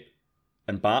Scratchy,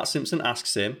 and Bart Simpson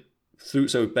asks him,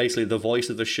 so basically the voice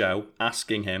of the show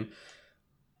asking him,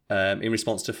 in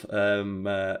response to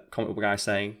Comic Book Guy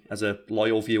saying, as a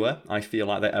loyal viewer, I feel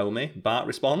like they owe me. Bart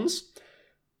responds,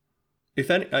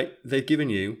 they've given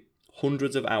you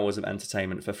hundreds of hours of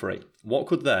entertainment for free. What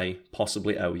could they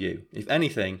possibly owe you? If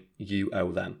anything, you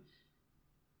owe them.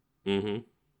 Mm-hmm.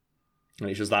 And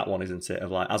it's just that one, isn't it? Of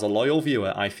like, as a loyal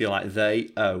viewer, I feel like they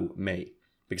owe me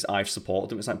because I've supported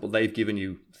them. It's like, but they've given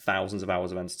you thousands of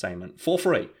hours of entertainment for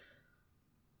free.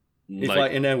 And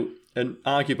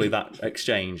arguably that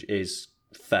exchange is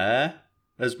fair,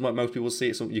 as most people see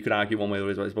it. So you could argue one way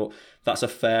or the other, but that's a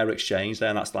fair exchange there,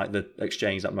 and that's like the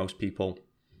exchange that most people.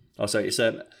 Also, it's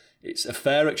a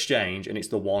fair exchange, and it's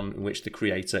the one in which the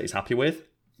creator is happy with.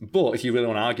 But if you really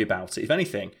want to argue about it, if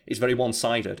anything, it's very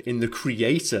one-sided in the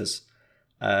creator's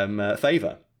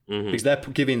favor, because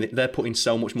they're putting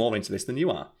so much more into this than you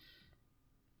are.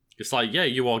 It's like, yeah,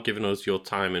 you are giving us your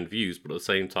time and views, but at the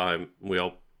same time, we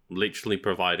are literally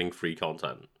providing free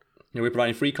content. We're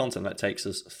providing free content that takes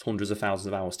us hundreds of thousands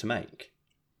of hours to make.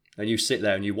 And you sit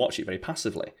there and you watch it very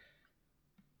passively.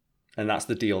 And that's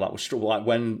the deal that was struggle.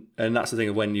 And that's the thing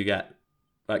of when you get,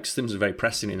 like, Simpsons are very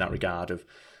pressing in that regard of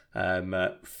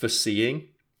foreseeing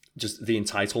just the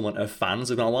entitlement of fans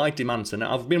of, well, I demand to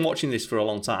know. I've been watching this for a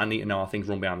long time. I need to know how things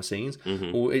run behind the scenes.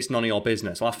 Well, it's none of your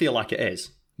business. Well, I feel like it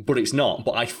is, but it's not.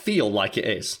 But I feel like it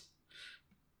is.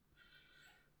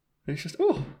 And it's just,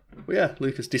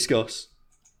 Lucas, discuss.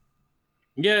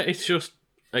 Yeah, it's just,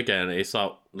 again, it's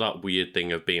that weird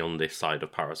thing of being on this side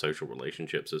of parasocial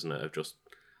relationships, isn't it? Of just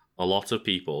a lot of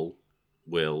people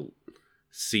will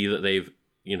see that they've,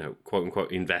 quote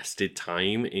unquote, invested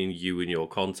time in you and your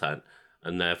content,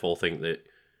 and therefore think that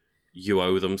you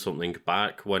owe them something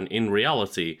back, when in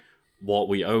reality, what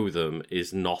we owe them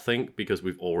is nothing, because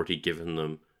we've already given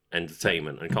them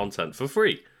entertainment and content for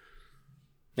free.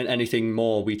 And anything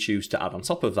more we choose to add on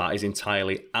top of that is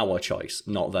entirely our choice,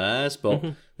 not theirs. But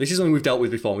this is something we've dealt with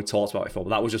before, we've talked about it before,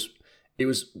 but it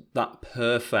was that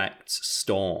perfect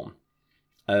storm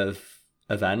of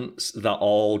events that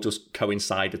all just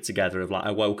coincided together. Of like,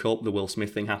 I woke up, the Will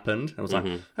Smith thing happened, and I was like,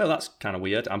 oh, that's kind of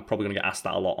weird. I'm probably going to get asked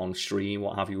that a lot on stream,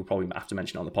 what have you. We'll probably have to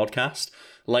mention it on the podcast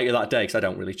later that day, because I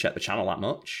don't really check the channel that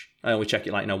much. I only check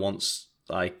it once,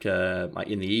 like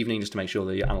in the evening, just to make sure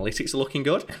the analytics are looking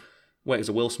good. Wait, there's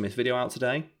a Will Smith video out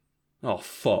today? Oh,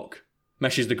 fuck.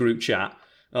 Meshes the group chat.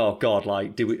 Oh, God,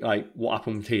 what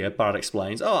happened here? Barrett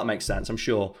explains. Oh, that makes sense. I'm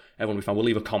sure everyone will be fine. We'll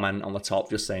leave a comment on the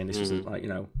top just saying this was,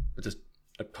 just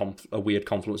a weird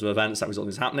confluence of events that resulted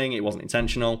in this happening. It wasn't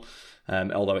intentional,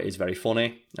 although it is very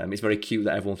funny. It's very cute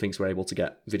that everyone thinks we're able to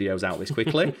get videos out this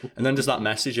quickly. And then just that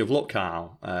message of, look,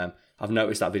 Carl, I've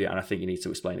noticed that video and I think you need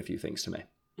to explain a few things to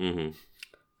me.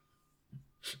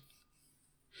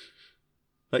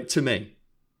 Like, to me,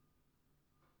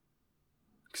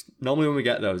 normally when we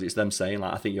get those, it's them saying,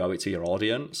 like, I think you owe it to your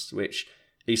audience, which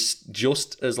is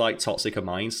just as, like, toxic a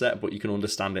mindset, but you can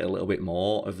understand it a little bit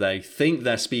more of they think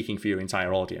they're speaking for your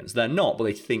entire audience. They're not, but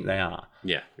they think they are.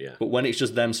 Yeah. But when it's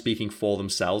just them speaking for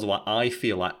themselves, like, I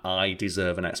feel like I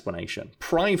deserve an explanation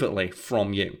privately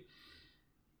from you.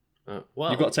 You've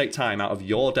got to take time out of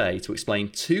your day to explain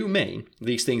to me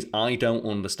these things I don't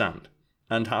understand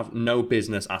and have no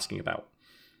business asking about.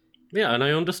 Yeah, and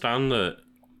I understand that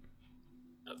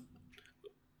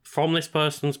from this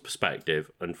person's perspective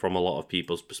and from a lot of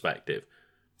people's perspective,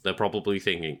 they're probably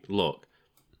thinking, look,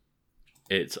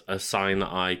 it's a sign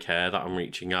that I care, that I'm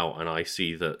reaching out, and I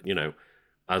see that,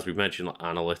 as we mentioned, like,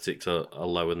 analytics are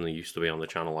lower than they used to be on the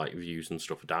channel, like views and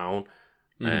stuff are down.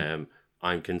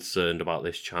 I'm concerned about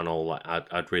this channel. Like,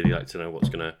 I'd really like to know what's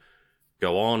going to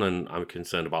go on, and I'm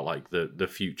concerned about like the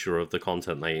future of the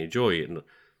content they enjoy. And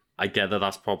I get that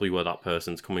that's probably where that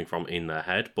person's coming from in their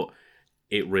head, but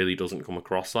it really doesn't come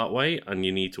across that way. And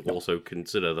you need to also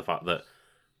consider the fact that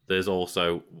there's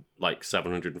also like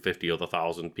 750 other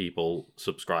thousand people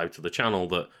subscribed to the channel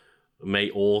that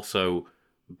may also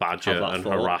badger and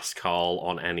harass Carl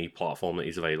on any platform that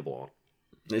he's available on.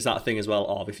 It's that thing as well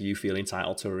of if you feel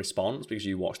entitled to a response because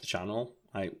you watch the channel,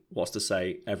 like what's to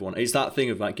say everyone. It's that thing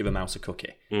of like give a mouse a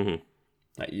cookie. Mm-hmm.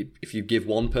 Like if you give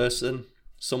one person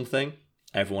something,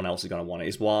 everyone else is going to want it.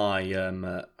 It's why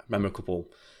I remember a couple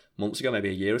months ago, maybe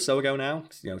a year or so ago now.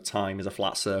 Time is a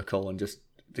flat circle and just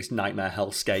this nightmare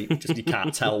hellscape. Just you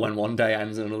can't tell when one day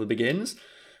ends and another begins.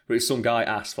 But if some guy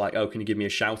asked like, "Oh, can you give me a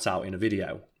shout out in a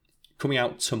video coming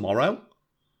out tomorrow?"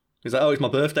 He's like, "Oh, it's my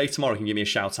birthday tomorrow. Can you give me a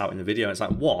shout out in the video?" And it's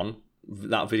like, one,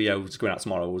 that video that's going out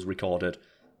tomorrow was recorded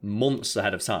months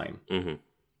ahead of time,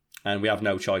 and we have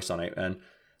no choice on it, and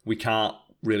we can't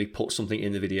really put something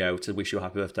in the video to wish you a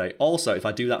happy birthday. Also, if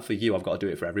I do that for you, I've got to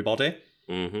do it for everybody.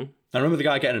 Mm-hmm. I remember the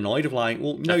guy getting annoyed of like,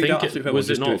 well, no, you don't have to do it for everyone,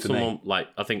 just do it for someone, me. like,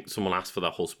 I think someone asked for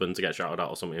their husband to get shouted out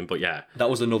or something, but yeah. That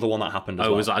was another one that happened as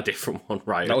well. Was that a different one?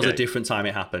 Right, That was a different time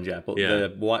it happened, yeah. But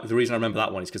the reason I remember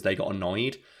that one is because they got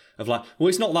annoyed of like, well,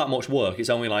 it's not that much work. It's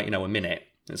only like, a minute.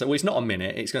 It's like, well, it's not a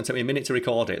minute. It's going to take me a minute to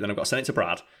record it. Then I've got to send it to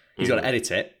Brad. He's got to edit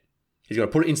it. He's got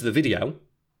to put it into the video.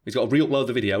 He's got to re-upload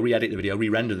the video, re-edit the video,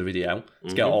 re-render the video.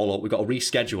 Let's get it all up. We've got to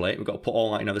reschedule it. We've got to put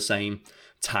all the same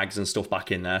tags and stuff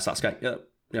back in there. So that's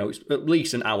it's at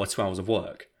least an hour, 2 hours of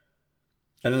work.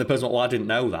 And then the person went, well, I didn't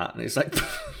know that. And it's like,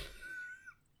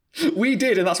 we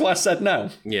did, and that's why I said no.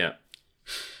 Yeah.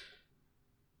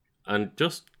 And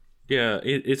just,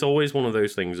 it's always one of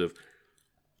those things of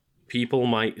people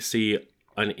might see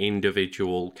an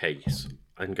individual case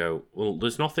and go, well,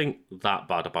 there's nothing that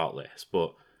bad about this,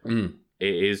 but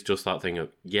it is just that thing of,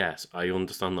 yes, I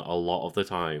understand that a lot of the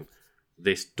time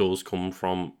this does come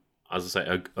from, as I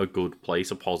say, a good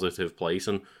place, a positive place,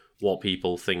 and what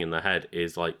people think in their head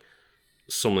is like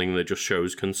something that just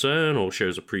shows concern or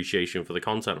shows appreciation for the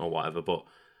content or whatever, but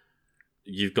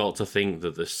you've got to think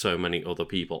that there's so many other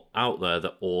people out there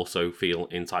that also feel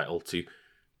entitled to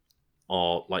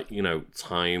our,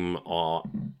 time,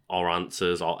 our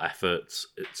answers, our efforts.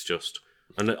 It's just...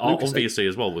 And obviously,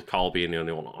 as well, with Carl being the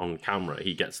only one on camera,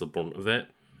 he gets the brunt of it.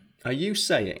 Are you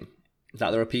saying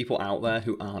that there are people out there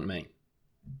who aren't me?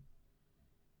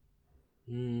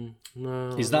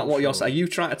 No. Is that what you're saying? Are you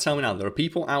trying to tell me now there are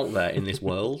people out there in this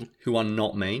world who are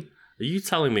not me? Are you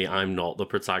telling me I'm not the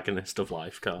protagonist of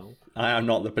life, Carl? I am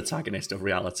not the protagonist of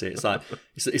reality. It's like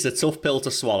it's a tough pill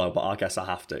to swallow, but I guess I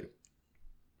have to.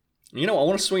 You know what? I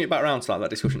want to swing it back around to that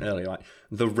discussion earlier, like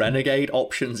the renegade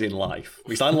options in life.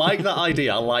 Because I like that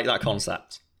idea. I like that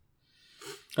concept.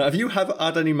 Have you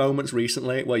had any moments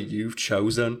recently where you've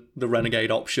chosen the renegade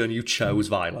option? You chose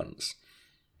violence?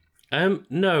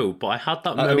 No, but I had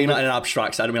that moment. I mean, like in an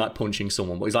abstract sense, I don't mean like punching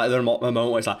someone, but it's like there a moment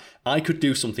where it's like, I could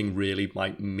do something really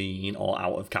like mean or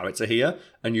out of character here,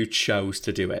 and you chose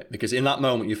to do it. Because in that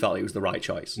moment, you felt it was the right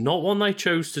choice. Not one I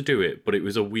chose to do it, but it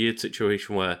was a weird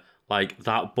situation where like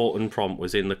that button prompt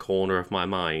was in the corner of my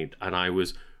mind and I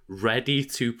was ready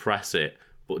to press it,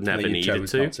 but never needed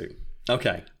to.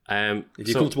 Okay. If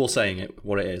you're comfortable saying it,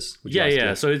 what it is.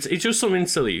 Yeah. So it's just something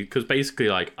silly because basically,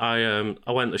 like I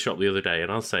went to the shop the other day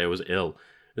and I'll say I was ill.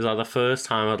 It was like the first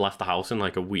time I'd left the house in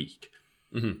like a week,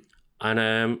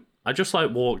 and I just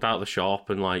like walked out of the shop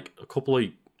and like a couple of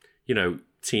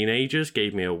teenagers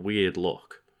gave me a weird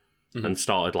look and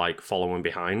started like following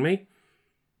behind me.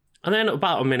 And then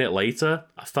about a minute later,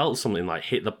 I felt something like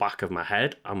hit the back of my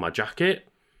head and my jacket.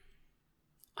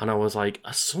 And I was like,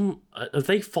 have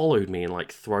they followed me and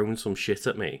like thrown some shit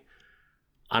at me?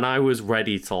 And I was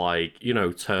ready to like,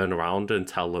 turn around and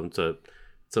tell them to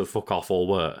fuck off or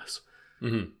worse.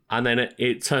 And then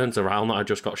it turns around that I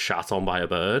just got shat on by a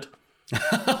bird.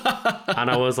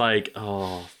 And I was like,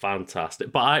 oh,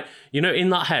 fantastic. But in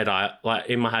that head,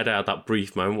 in my head, I had that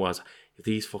brief moment where I was like, if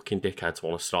these fucking dickheads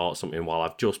want to start something while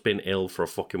I've just been ill for a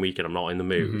fucking week and I'm not in the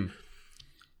mood.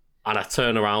 And I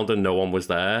turn around and no one was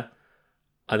there.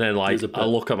 And then I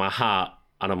look at my hat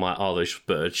and I'm like, oh, there's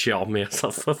bird shit on me. I was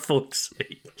like, for fuck's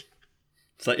sake.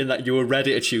 It's like in that you were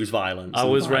ready to choose violence. I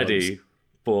was ready,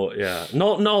 but yeah.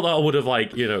 Not that I would have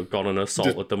gone and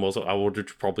assaulted them. I would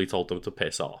have probably told them to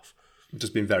piss off.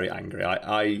 Just been very angry.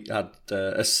 I had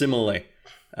a similar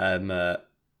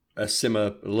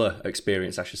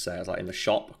experience, I should say. I was like in the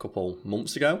shop a couple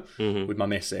months ago with my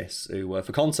missus, who,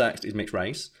 for context, is mixed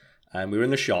race. And we were in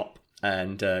the shop,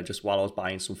 and just while I was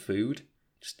buying some food,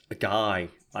 just a guy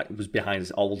was behind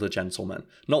this older gentleman,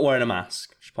 not wearing a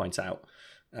mask, I should point out.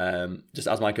 Just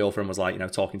as my girlfriend was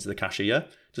talking to the cashier,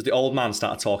 just the old man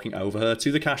started talking over her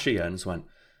to the cashier and just went,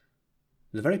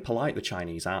 they're very polite, the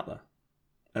Chinese, aren't they?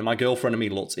 And my girlfriend and me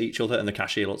looked at each other, and the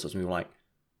cashier looked at us, and we were like,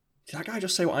 did that guy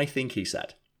just say what I think he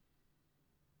said?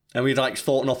 And we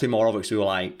thought nothing more of it, because we were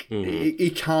like, he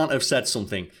can't have said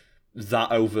something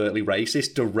that overtly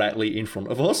racist directly in front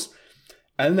of us.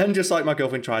 And then just like my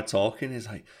girlfriend tried talking, it's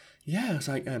like, yeah, it's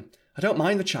like, I don't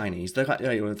mind the Chinese. They're like,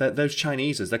 those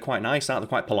Chineses, they're quite nice, aren't they? They're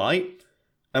quite polite.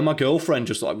 And my girlfriend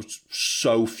just like was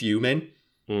so fuming.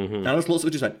 And I just looked at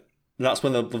her just like, that's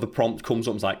when the prompt comes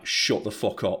up and it's like, shut the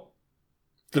fuck up.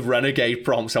 The renegade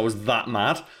prompts, I was that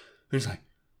mad. And he's like,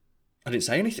 I didn't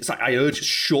say anything. It's like, I urged,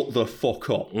 shut the fuck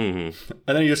up. And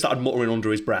then he just started muttering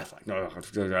under his breath, like, no.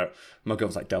 My girl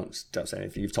was like, don't say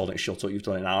anything. You've told it to shut up. You've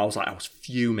done it now. I was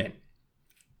fuming.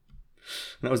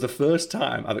 And that was the first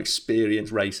time I've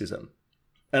experienced racism.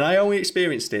 And I only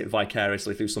experienced it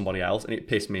vicariously through somebody else, and it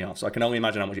pissed me off. So I can only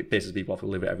imagine how much it pisses people off who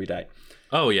live it every day.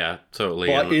 Oh, yeah, totally.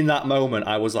 But in that moment,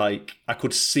 I was like, I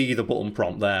could see the button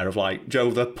prompt there of like,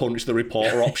 Joe, the punch the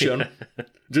reporter option.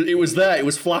 It was there. It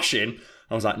was flashing.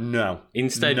 I was like, no.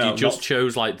 Instead, you just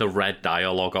chose like the red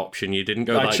dialogue option. You didn't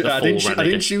go like the full renegade.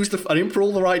 I didn't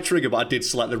pull the right trigger, but I did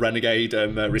select the renegade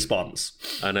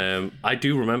response. And I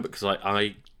do remember because like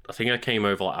I think I came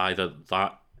over like either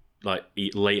that like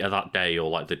later that day or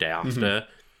like the day after,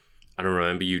 and I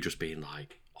remember you just being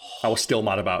like, I was still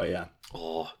mad about it. Yeah.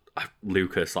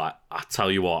 Lucas, like I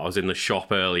tell you what, I was in the shop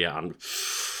earlier and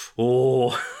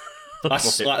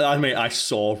I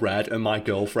saw red, and my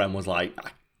girlfriend was like,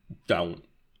 don't.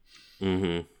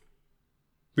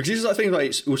 Because it's like things like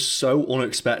it was so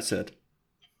unexpected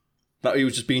that he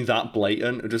was just being that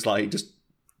blatant, just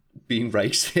being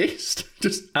racist,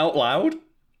 just out loud,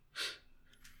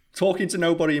 talking to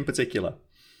nobody in particular.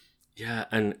 Yeah,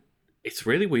 and it's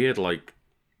really weird. Like,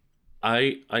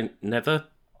 I never.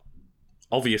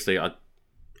 Obviously,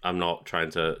 I'm not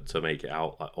trying to make it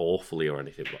out like awfully or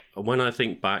anything, but when I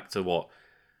think back to what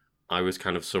I was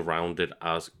kind of surrounded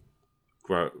by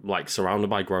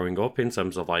growing up in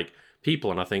terms of like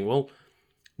people, and I think, well,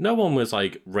 no one was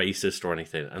like racist or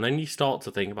anything, and then you start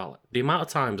to think about like, the amount of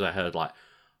times I heard like,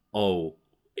 oh,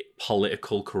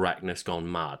 political correctness gone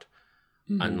mad,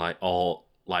 and like, or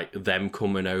like them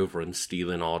coming over and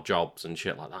stealing our jobs and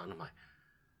shit like that, and I'm like,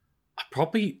 I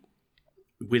probably,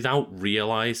 without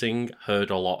realizing,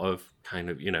 heard a lot of kind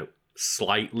of,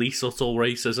 slightly subtle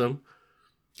racism.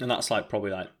 And that's like probably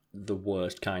like the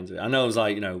worst kinds of it. I know it's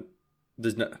like,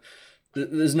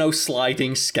 there's no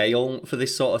sliding scale for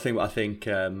this sort of thing, but I think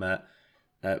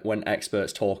when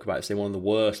experts talk about it, say one of the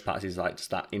worst parts is like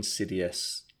just that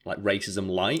insidious like racism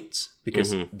light,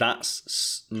 because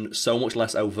that's so much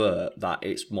less overt that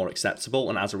it's more acceptable,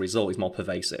 and as a result it's more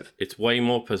pervasive. It's way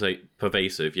more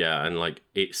pervasive, yeah, and like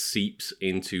it seeps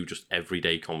into just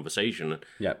everyday conversation.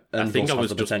 Yeah, and I think it has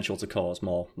the potential to cause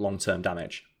more long-term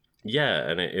damage. Yeah,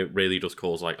 and it really does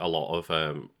cause like a lot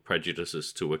of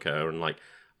prejudices to occur, and like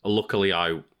luckily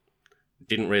I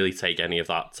didn't really take any of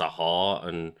that to heart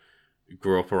and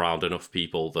grew up around enough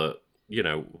people that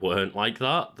weren't like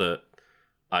that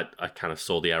I kind of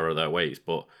saw the error of their ways.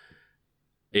 But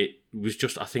it was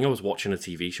just, I think I was watching a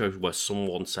TV show where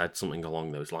someone said something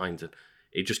along those lines, and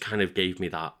it just kind of gave me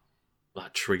that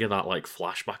trigger, that like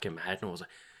flashback in my head, and I was like,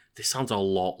 this sounds a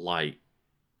lot like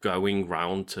going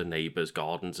round to neighbours'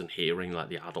 gardens and hearing like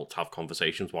the adults have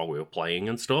conversations while we were playing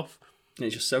and stuff. And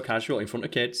it's just so casual in front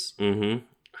of kids. And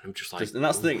I'm just like... and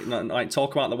that's the thing, like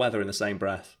talk about the weather in the same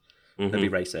breath. They'd be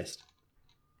racist.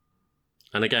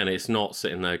 And again, it's not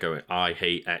sitting there going, I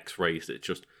hate X race. It's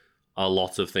just a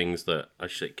lot of things that I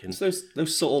can... It's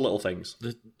those subtle little things.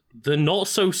 The not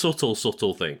so subtle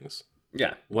things.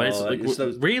 Yeah. Where it's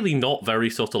really not very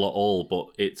subtle at all, but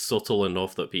it's subtle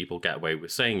enough that people get away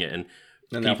with saying it. And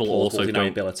people also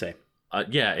don't...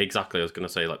 yeah, exactly. I was going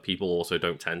to say, like, people also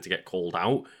don't tend to get called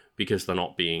out because they're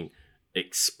not being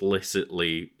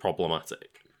explicitly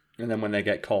problematic. And then when they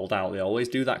get called out, they always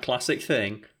do that classic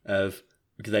thing of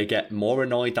they get more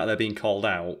annoyed that they're being called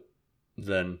out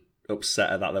than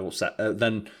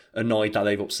than annoyed that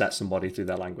they've upset somebody through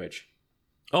their language.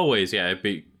 Always, yeah.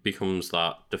 It becomes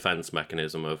that defense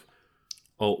mechanism of,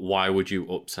 oh, why would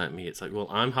you upset me? It's like, well,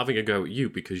 I'm having a go at you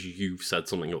because you've said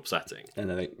something upsetting. And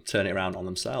then they turn it around on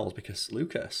themselves because,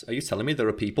 Lucas, are you telling me there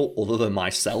are people other than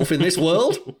myself in this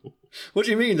world? What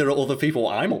do you mean there are other people?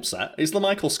 I'm upset. It's the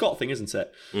Michael Scott thing, isn't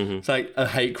it? It's like a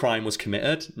hate crime was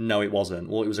committed. No, it wasn't.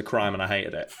 Well, it was a crime and I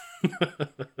hated it.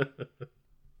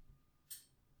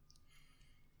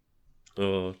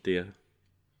 Oh, dear.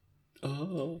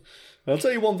 Oh, I'll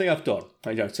tell you one thing I've done.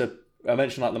 I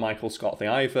mentioned like the Michael Scott thing.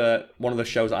 I've one of the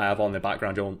shows that I have on the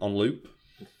background on loop.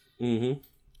 I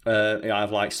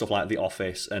have like stuff like The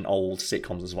Office and old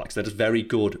sitcoms as well, because they're just very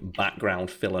good background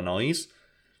filler noise.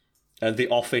 And The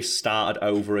Office started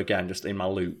over again just in my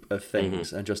loop of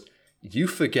things, and just you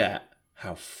forget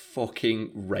how fucking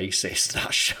racist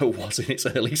that show was in its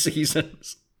early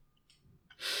seasons.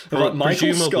 Like Michael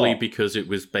Presumably Scott, because it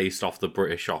was based off the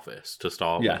British Office to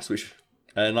start yes, which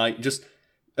and like just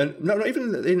and no, not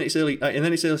even in its early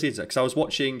seasons, because I was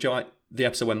watching the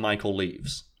episode when Michael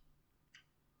leaves.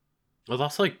 Well,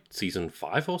 that's like season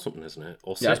 5 or something, isn't it?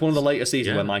 Or 6? Yeah, it's one of the later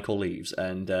seasons where Michael leaves,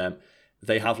 and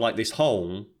they have like this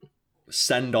whole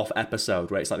send-off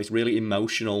episode where it's like this really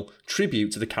emotional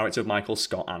tribute to the character of Michael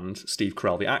Scott and Steve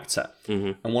Carell, the actor.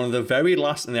 And one of the very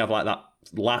last, and they have like that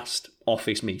last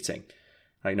office meeting.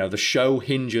 Like, the show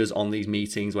hinges on these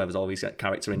meetings where there's all these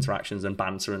character interactions and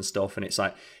banter and stuff, and it's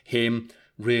like him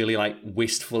really like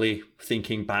wistfully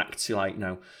thinking back to like,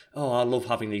 oh, I love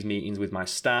having these meetings with my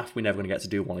staff. We're never going to get to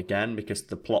do one again because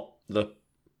the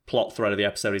plot thread of the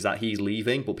episode is that he's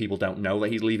leaving, but people don't know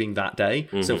that he's leaving that day.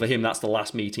 So for him, that's the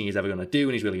last meeting he's ever going to do,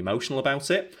 and he's really emotional about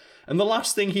it. And the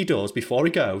last thing he does before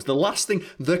he goes, the last thing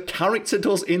the character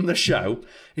does in the show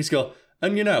is go,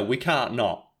 and we can't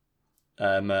not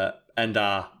end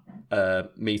our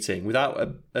meeting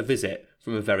without a visit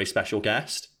from a very special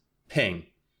guest, Ping,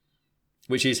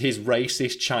 which is his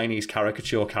racist Chinese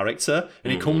caricature character.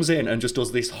 And he comes in and just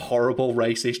does this horrible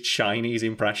racist Chinese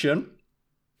impression.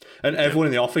 And everyone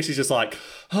in the office is just like,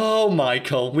 oh,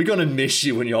 Michael, we're going to miss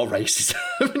you when you're racist.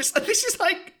 This is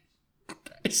like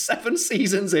 7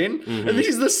 seasons in, and this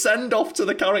is the send-off to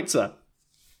the character.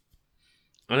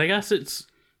 And I guess it's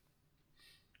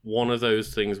one of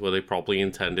those things where they probably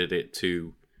intended it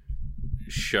to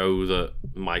show that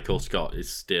Michael Scott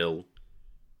is still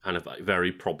kind of like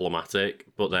very problematic,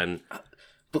 but then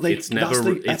it's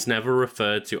never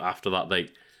referred to after that.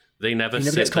 They never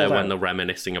sit there when they're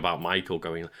reminiscing about Michael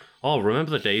going, oh,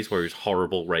 remember the days where he was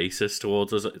horrible racist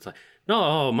towards us? It's like,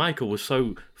 no, Michael was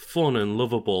so fun and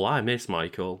lovable. I miss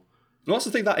Michael. I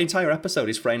also think that entire episode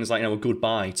is framed as like, a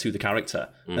goodbye to the character.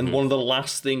 And one of the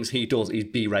last things he does is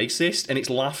be racist, and it's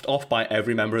laughed off by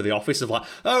every member of the office of like,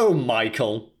 oh,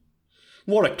 Michael,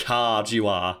 what a card you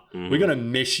are. We're going to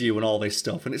miss you and all this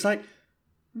stuff. And it's like,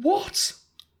 what?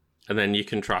 And then you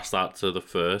contrast that to the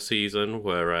first season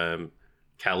where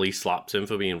Kelly slaps him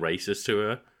for being racist to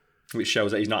her. Which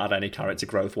shows that he's not had any character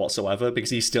growth whatsoever,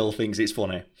 because he still thinks it's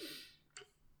funny.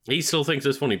 He still thinks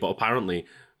it's funny, but apparently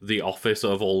the office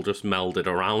have all just melded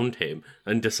around him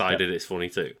and decided it's funny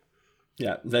too.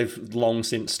 Yeah, they've long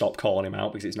since stopped calling him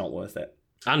out because it's not worth it.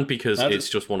 And because it's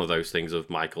just one of those things of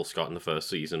Michael Scott in the first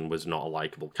season was not a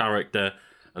likable character,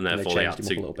 and therefore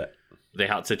they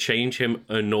had to change him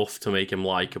enough to make him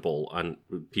likable and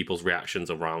people's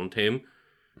reactions around him,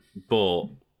 but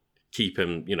keep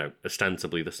him,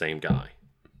 ostensibly the same guy.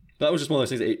 But that was just one of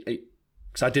those things.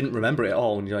 Because I didn't remember it at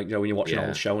all. And when you're watching all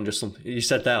the show and just something you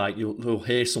said there, like you'll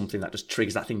hear something that just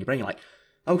triggers that thing in your brain. You're like,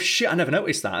 oh shit, I never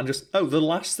noticed that. And just the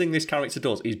last thing this character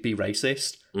does is be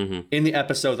racist in the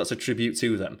episode that's a tribute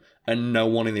to them, and no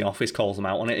one in the office calls them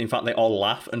out on it. In fact, they all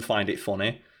laugh and find it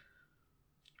funny,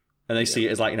 and they see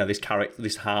it as like this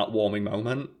heartwarming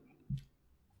moment.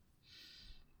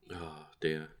 Oh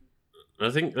dear. I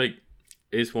think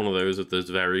it's one of those that there's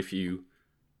very few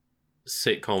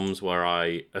sitcoms where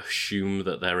I assume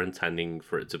that they're intending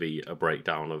for it to be a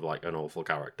breakdown of like an awful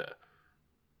character.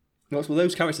 Well,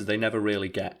 those characters, they never really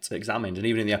get examined, and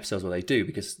even in the episodes where they do,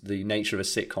 because the nature of a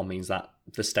sitcom means that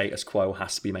the status quo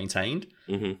has to be maintained.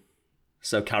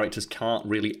 So characters can't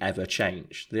really ever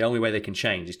change. The only way they can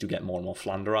change is to get more and more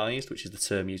flanderized, which is the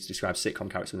term used to describe sitcom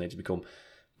characters when they just become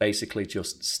basically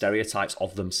just stereotypes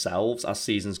of themselves as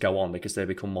seasons go on, because they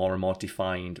become more and more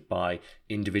defined by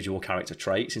individual character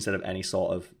traits instead of any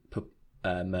sort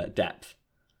of depth.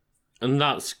 And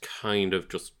that's kind of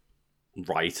just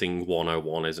writing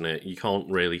 101, isn't it? You can't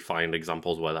really find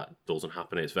examples where that doesn't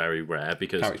happen. It's very rare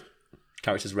because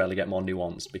characters rarely get more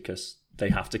nuanced because they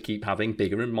have to keep having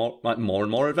bigger and more and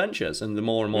more adventures, and the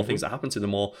more and more things that happen to them,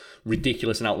 the more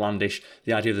ridiculous and outlandish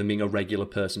the idea of them being a regular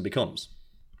person becomes.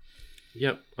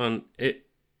 Yep, and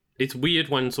it's weird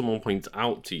when someone points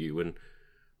out to you, and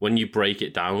when you break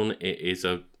it down, it is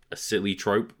a silly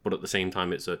trope, but at the same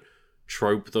time, it's a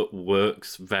trope that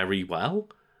works very well.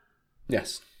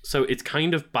 Yes. So it's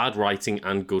kind of bad writing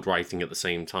and good writing at the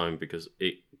same time, because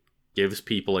it gives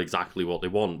people exactly what they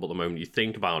want, but the moment you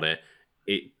think about it,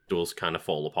 it does kind of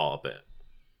fall apart a bit.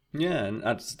 Yeah, and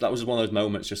that was one of those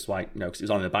moments, just like, because it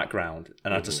was on in the background,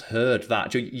 and I just heard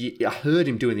that. I heard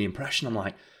him doing the impression. I'm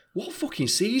like, what fucking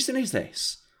season is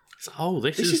this?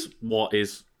 This is what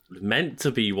is meant to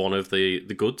be one of the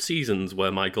good seasons where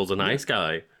Michael's a nice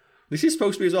guy. This is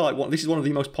supposed to be as well. This is one of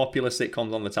the most popular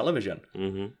sitcoms on the television.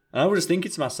 And I was just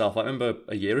thinking to myself, I remember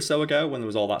a year or so ago when there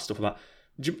was all that stuff about,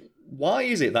 why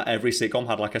is it that every sitcom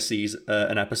had like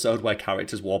an episode where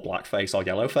characters wore blackface or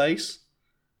yellowface?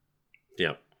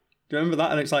 Yeah. Do you remember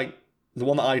that? And it's like, the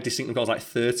one that I distinctly got was like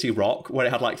 30 Rock, where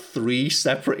it had like 3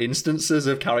 separate instances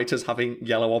of characters having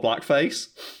yellow or black face.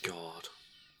 God.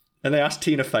 And they asked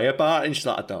Tina Fey about it, and she's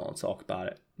like, I don't want to talk about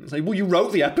it. It's like, well, you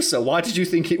wrote the episode. Why did you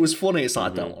think it was funny? It's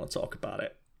like, I don't want to talk about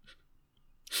it.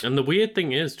 And the weird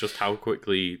thing is just how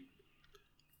quickly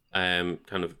kind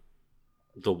of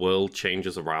the world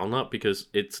changes around that, because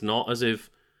it's not as if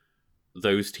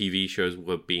those TV shows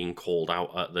were being called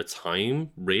out at the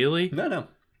time, really. No.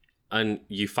 And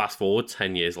you fast forward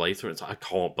 10 years later, it's like, I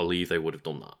can't believe they would have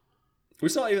done that.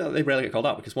 It's not even that they rarely get called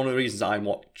out, because one of the reasons I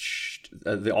watched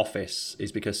The Office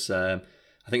is because I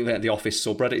think that The Office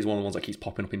subreddit is one of the ones that keeps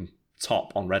popping up in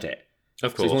top on Reddit.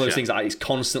 Of course, so it's one of those things that it's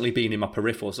constantly been in my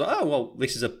peripheral. So, oh, well,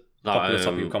 this is a popular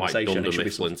topic of conversation. Like Dunder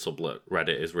Mifflin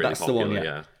subreddit is really That's popular, the one,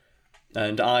 yeah.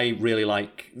 And I really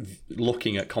like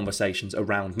looking at conversations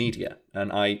around media.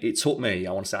 And it took me,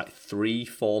 I want to say, like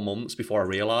 3-4 months before I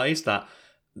realised that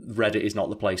Reddit is not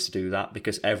the place to do that,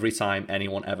 because every time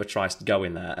anyone ever tries to go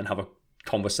in there and have a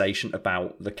conversation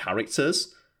about the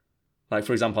characters, like,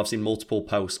 for example, I've seen multiple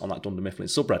posts on that Dunder Mifflin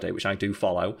subreddit, which I do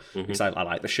follow, because I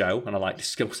like the show and I like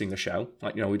discussing the show,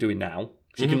 like, we're doing now.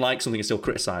 You can like something and still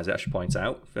criticise it, I should point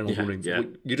out. If anyone's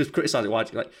wondering, you just criticise it. Why?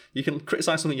 Like, you can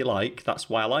criticise something you like. That's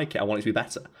why I like it. I want it to be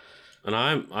better. And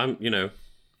I'm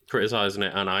criticising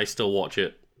it, and I still watch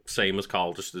it. Same as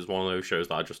Carl, just as one of those shows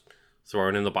that I just throw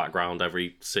in the background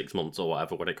every 6 months or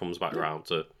whatever when it comes back around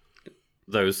to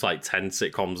those like 10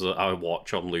 sitcoms that I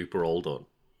watch on loop are all done.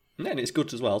 Yeah, and it's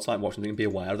good as well to like watch something and be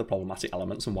aware of the problematic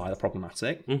elements and why they're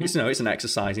problematic. It's, it's an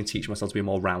exercise in teaching myself to be a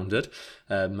more rounded,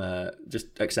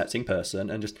 just accepting person.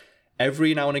 And just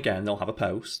every now and again, they'll have a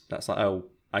post that's like, oh,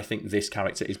 I think this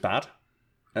character is bad.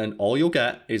 And all you'll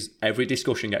get is every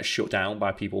discussion gets shut down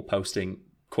by people posting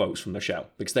quotes from the show,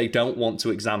 because they don't want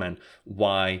to examine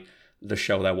why the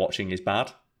show they're watching is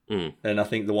bad. And I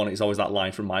think the one is always that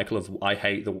line from Michael of I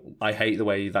hate the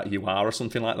way that you are, or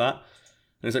something like that.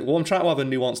 And it's like, well, I'm trying to have a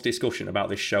nuanced discussion about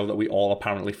this show that we all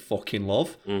apparently fucking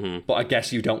love, but I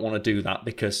guess you don't want to do that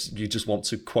because you just want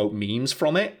to quote memes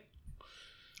from it.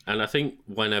 And I think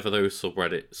whenever those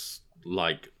subreddits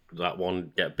like that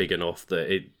one get big enough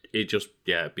that it just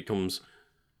it becomes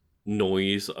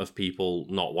noise of people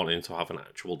not wanting to have an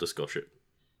actual discussion.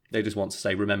 They just want to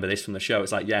say, remember this from the show.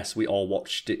 It's like, yes, we all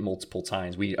watched it multiple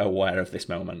times. We are aware of this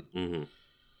moment.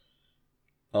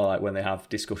 Or like when they have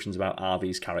discussions about, are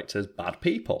these characters bad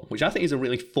people? Which I think is a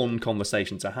really fun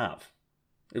conversation to have.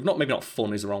 If not, maybe not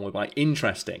fun is the wrong word, but like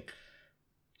interesting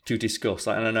to discuss.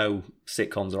 Like, and I know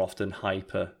sitcoms are often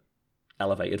hyper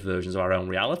elevated versions of our own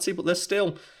reality, but they're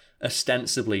still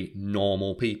ostensibly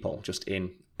normal people, just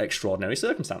in extraordinary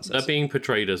circumstances. They're being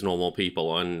portrayed as normal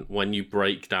people, and when you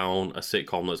break down a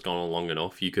sitcom that's gone on long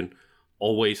enough, you can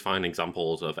always find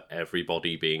examples of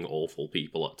everybody being awful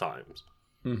people at times.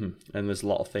 And there's a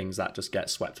lot of things that just get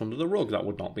swept under the rug that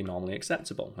would not be normally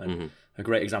acceptable. And a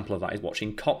great example of that is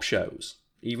watching cop shows,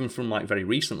 even from like very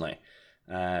recently.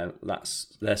 There's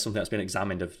something that's been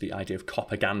examined of the idea of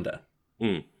copaganda,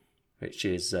 which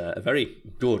is a very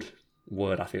good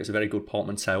word. I think it's a very good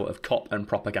portmanteau of cop and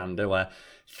propaganda, where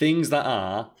things that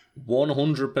are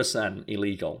 100%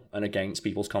 illegal and against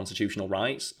people's constitutional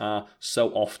rights are so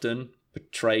often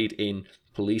portrayed in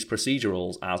police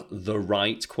procedurals as the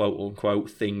right quote-unquote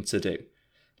thing to do.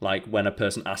 Like when a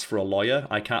person asks for a lawyer,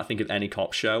 I can't think of any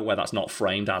cop show where that's not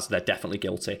framed as they're definitely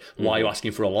guilty. Why are you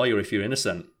asking for a lawyer if you're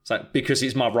innocent? It's like, because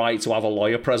it's my right to have a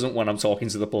lawyer present when I'm talking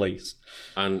to the police.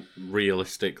 And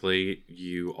realistically,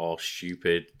 you are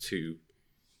stupid to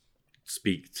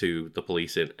speak to the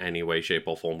police in any way, shape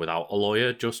or form without a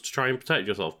lawyer, just to try and protect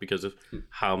yourself because of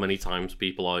how many times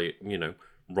people are,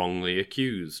 wrongly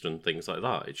accused and things like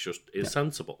that. It's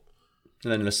sensible.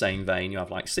 And then in the same vein, you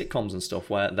have like sitcoms and stuff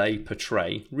where they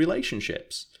portray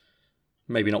relationships.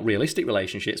 Maybe not realistic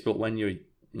relationships, but when you're,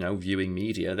 viewing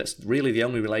media, that's really the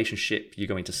only relationship you're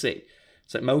going to see.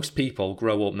 So most people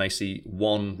grow up and they see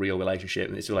one real relationship,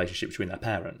 and it's a relationship between their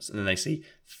parents. And then they see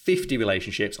 50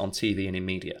 relationships on TV and in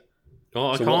media.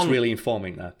 So what's really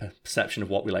informing their perception of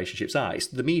what relationships are? It's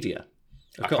the media.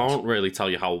 I can't really tell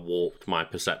you how warped my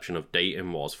perception of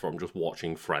dating was from just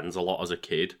watching Friends a lot as a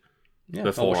kid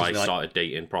before I started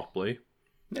dating properly.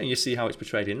 Yeah, you see how it's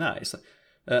portrayed in that. It's like,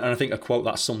 and I think a quote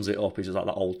that sums it up is just like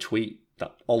that old tweet,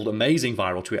 that old amazing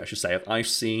viral tweet, I should say, of I've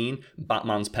seen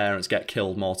Batman's parents get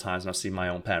killed more times than I've seen my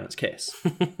own parents kiss.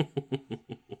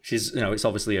 Which is, it's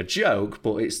obviously a joke,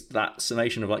 but it's that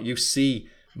summation of like, you see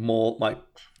more like,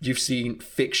 you've seen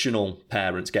fictional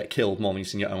parents get killed more than you've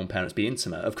seen your own parents be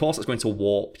intimate. Of course, that's going to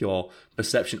warp your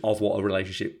perception of what a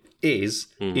relationship is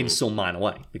in some minor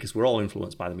way, because we're all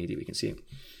influenced by the media we consume.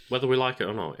 Whether we like it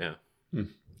or not, yeah.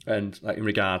 And like in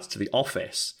regards to The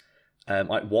Office,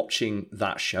 like watching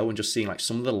that show and just seeing like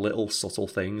some of the little subtle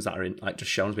things that are in, like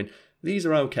just shown, been these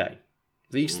are okay.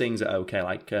 These things are okay.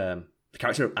 Like the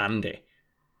character of Andy.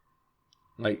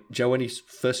 Like Joe, when he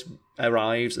first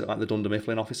arrives at like the Dunder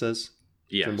Mifflin offices.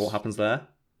 Yes. Remember what happens there?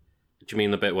 Do you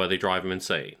mean the bit where they drive him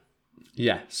insane?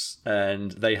 Yes,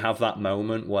 and they have that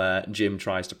moment where Jim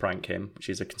tries to prank him, which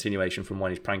is a continuation from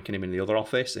when he's pranking him in the other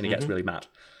office, and he gets really mad.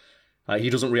 He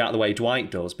doesn't react the way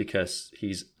Dwight does because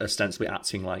he's ostensibly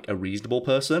acting like a reasonable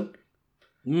person,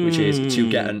 which is to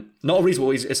get not a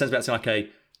reasonable. He's ostensibly acting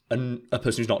like a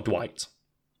person who's not Dwight.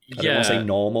 I don't want to say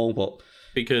normal, but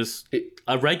because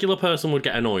a regular person would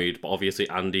get annoyed, but obviously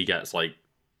Andy gets like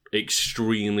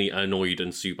extremely annoyed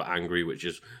and super angry, which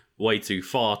is way too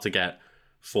far to get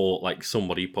for like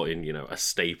somebody putting, you know, a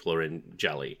stapler in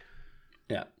jelly.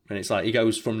 Yeah, and it's like he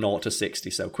goes from 0 to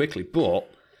 60 so quickly,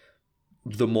 but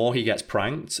the more he gets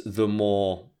pranked, the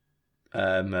more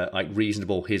like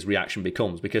reasonable his reaction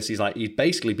becomes, because he's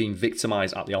basically being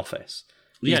victimized at the office.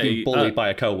 He's being bullied by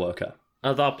a coworker.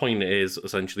 At that point, it is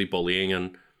essentially bullying,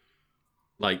 and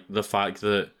like the fact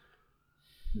that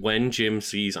when Jim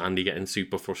sees Andy getting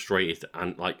super frustrated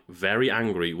and like very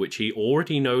angry, which he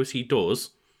already knows he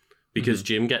does, because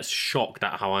Jim gets shocked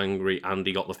at how angry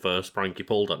Andy got the first prank he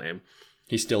pulled on him.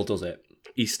 He still does it.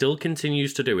 He still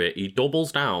continues to do it. He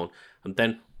doubles down, and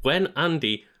then when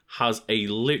Andy has a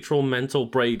literal mental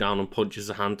breakdown and punches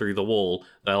a hand through the wall,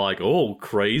 they're like, "Oh,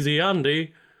 crazy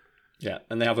Andy." Yeah,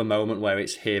 and they have a moment where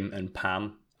it's him and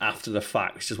Pam after the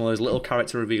fact. It's just one of those little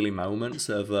character revealing moments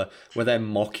of where they're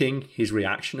mocking his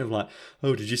reaction of like,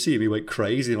 "Oh, did you see him? He went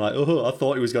crazy." And like, "Oh, I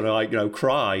thought he was gonna like, you know,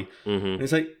 cry." And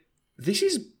it's like, this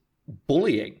is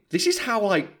bullying. This is how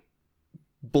like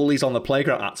bullies on the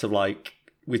playground act of like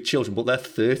with children, but they're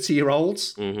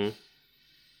 30-year-olds.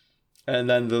 And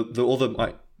then the other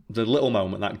like the little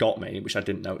moment that got me, which I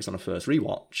didn't notice on a first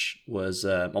rewatch, was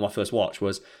on my first watch,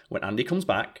 was when Andy comes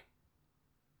back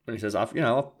and he says, I've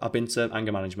been to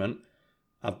anger management.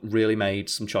 I've really made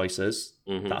some choices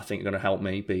that I think are going to help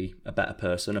me be a better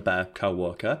person, a better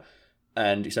co-worker.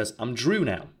 And he says, I'm Drew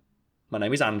now. My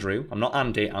name is Andrew. I'm not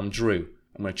Andy, I'm Drew.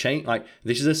 I'm going to change, like,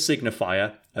 this is a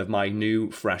signifier of my new,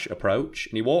 fresh approach.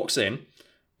 And he walks in,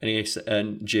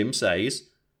 and Jim says,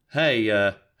 hey,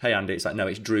 Andy. It's like, no,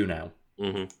 it's Drew now.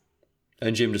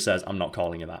 And Jim just says, I'm not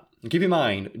calling you that. And keep in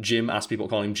mind, Jim asks people to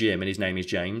call him Jim, and his name is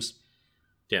James.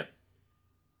 Yeah.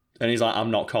 And he's like,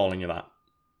 I'm not calling you that.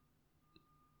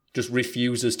 Just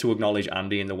refuses to acknowledge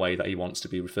Andy in the way that he wants to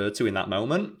be referred to in that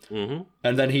moment.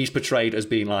 And then he's portrayed as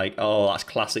being like, oh, that's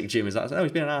classic Jim. Is that? No,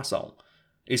 he's been an arsehole.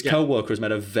 His co-worker has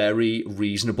made a very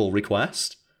reasonable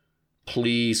request.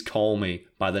 Please call me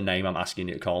by the name I'm asking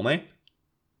you to call me.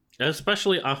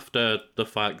 Especially after the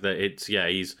fact that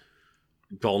he's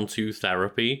gone to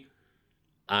therapy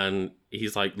and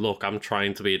he's like, look, I'm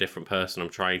trying to be a different person. I'm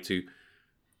trying to,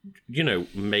 you know,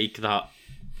 make that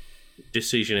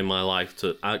decision in my life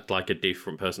to act like a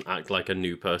different person, act like a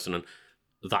new person. And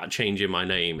that change in my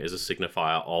name is a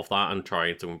signifier of that and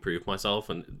trying to improve myself.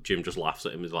 And Jim just laughs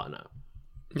at him. He's like, no.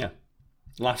 Yeah.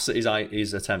 Laughs at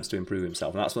his attempts to improve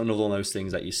himself. And that's another one of those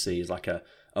things that you see is like a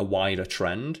wider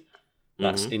trend.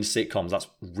 That's in sitcoms. That's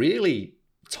really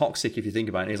toxic if you think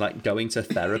about it. It's like going to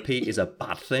therapy is a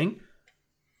bad thing.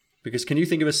 Because can you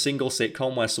think of a single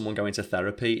sitcom where someone going to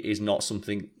therapy is not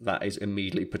something that is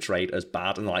immediately portrayed as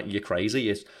bad and like you're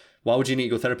crazy? Why would you need to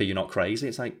go to therapy? You're not crazy.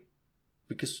 It's like,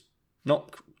 because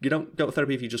you don't go to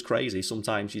therapy if you're just crazy.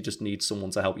 Sometimes you just need someone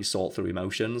to help you sort through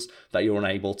emotions that you're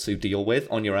unable to deal with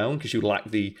on your own because you lack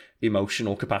the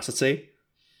emotional capacity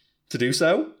to do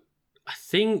so. I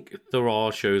think there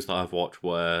are shows that I've watched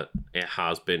where it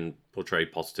has been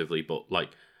portrayed positively, but like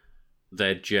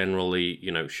they're generally,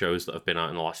 you know, shows that have been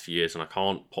out in the last few years, and I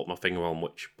can't put my finger on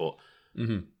which, but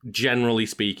generally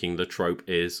speaking, the trope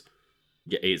is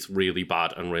it's really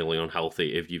bad and really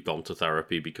unhealthy if you've gone to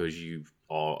therapy because you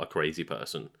are a crazy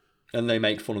person. And they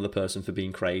make fun of the person for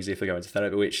being crazy if they go into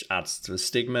therapy, which adds to the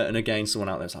stigma. And again, someone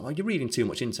out there's like, well, you're reading too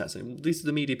much into it. Well, this is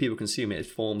the media people consume. It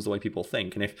forms the way people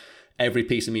think. And if every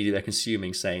piece of media they're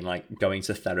consuming saying like going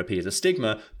to therapy is a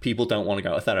stigma, people don't want to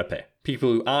go to therapy.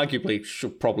 People who arguably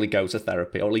should probably go to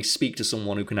therapy or at least speak to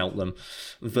someone who can help them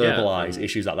verbalize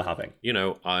issues that they're having. You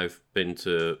know, I've been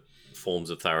to forms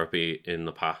of therapy in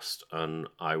the past, and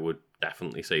I would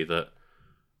definitely say that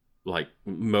like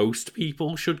most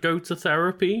people should go to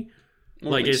therapy.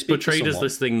 Well, like it's portrayed as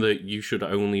this thing that you should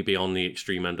only be on the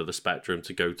extreme end of the spectrum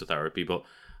to go to therapy, but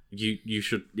you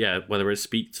should, whether it's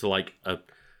speak to like a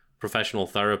professional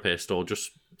therapist or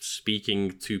just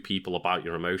speaking to people about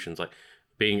your emotions, like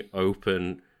being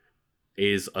open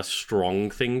is a strong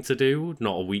thing to do,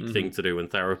 not a weak thing to do,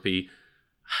 and therapy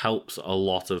helps a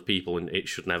lot of people, and it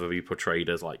should never be portrayed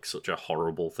as like such a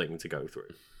horrible thing to go through.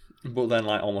 But then,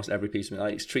 like, almost every piece of it,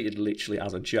 like, it's treated literally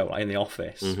as a joke. Like in The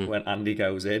Office, when Andy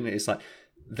goes in, it's like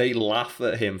they laugh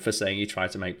at him for saying he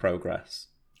tried to make progress.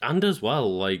 And as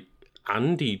well, like,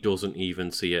 Andy doesn't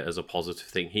even see it as a positive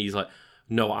thing. He's like,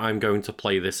 no, I'm going to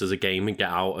play this as a game and get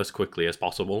out as quickly as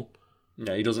possible.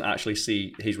 Yeah, he doesn't actually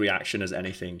see his reaction as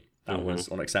anything that was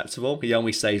unacceptable. He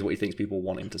only says what he thinks people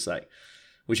want him to say,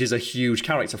 which is a huge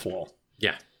character flaw.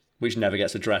 Yeah. Which never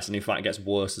gets addressed, and in fact gets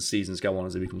worse as seasons go on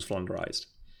as he becomes flanderized.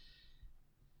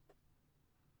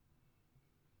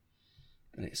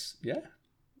 And it's, yeah.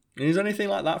 And is there anything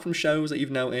like that from shows that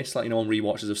you've noticed, like, you know, on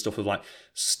rewatches of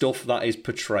stuff that is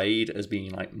portrayed as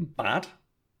being, like, bad?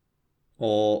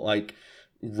 Or, like,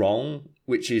 wrong,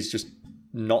 which is just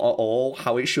not at all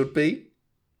how it should be?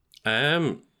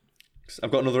 I've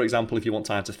got another example if you want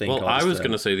time to think. Well, I was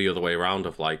going to say the other way around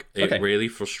of, like, it really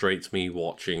frustrates me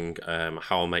watching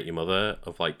How I Met Your Mother,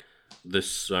 of, like, there's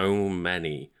so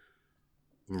many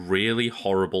really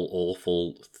horrible,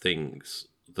 awful things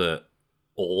that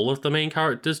all of the main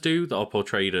characters do that are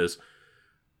portrayed as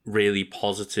really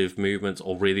positive movements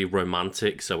or really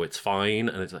romantic, so it's fine.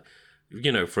 And it's like,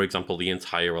 you know, for example, the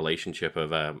entire relationship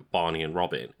of Barney and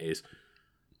Robin is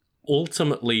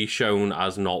ultimately shown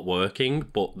as not working,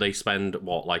 but they spend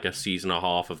like a season and a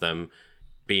half of them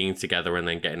being together and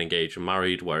then getting engaged and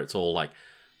married, where it's all like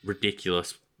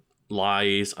ridiculous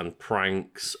lies and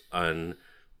pranks and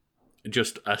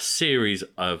just a series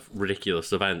of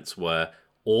ridiculous events where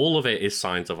all of it is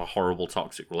signs of a horrible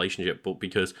toxic relationship, but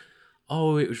because,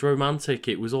 oh, it was romantic,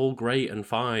 it was all great and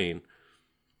fine.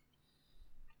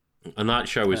 And that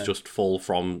show is just full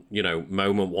from, you know,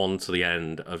 moment one to the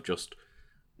end of just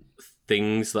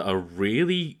things that are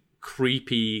really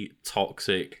creepy,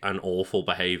 toxic, and awful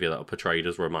behaviour that are portrayed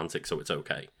as romantic, so it's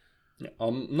okay. Yeah,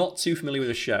 I'm not too familiar with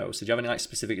the show, so do you have any like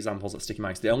specific examples that stick in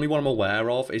mind? The only one I'm aware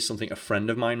of is something a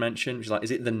friend of mine mentioned, which is like, is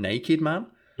it The Naked Man?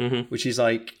 Mm-hmm. Which is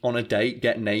like, on a date,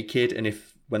 get naked, and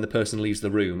when the person leaves the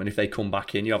room, and if they come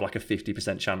back in, you have like a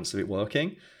 50% chance of it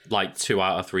working. Like 2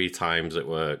 out of 3 times it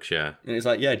works, yeah. And it's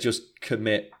like, yeah, just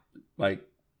commit like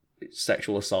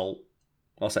sexual assault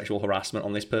or sexual harassment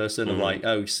on this person, of like,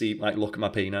 oh, see, like, look at my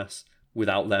penis,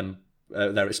 without them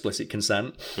their explicit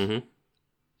consent. Mm-hmm.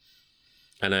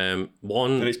 And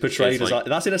and it's portrayed as like,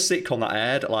 that's in a sitcom that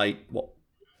aired at like what,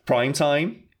 prime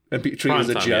time, and treated as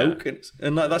a joke, yeah.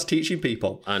 And that's teaching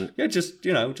people. And yeah, just,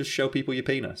 you know, just show people your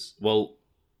penis. Well,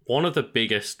 one of the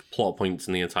biggest plot points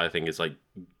in the entire thing is like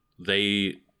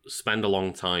they spend a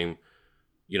long time,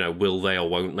 you know, will they or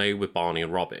won't they, with Barney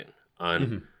and Robin,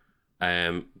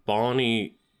 and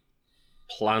Barney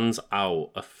plans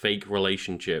out a fake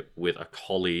relationship with a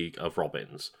colleague of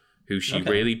Robin's who she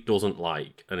really doesn't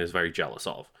like and is very jealous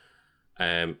of.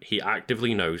 He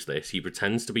actively knows this. He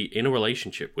pretends to be in a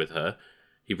relationship with her.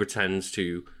 He pretends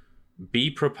to be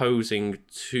proposing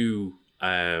to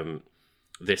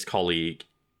this colleague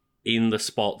in the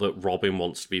spot that Robin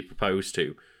wants to be proposed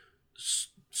to,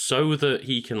 so that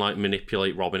he can like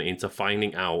manipulate Robin into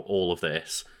finding out all of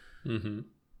this.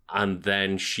 And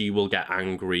then she will get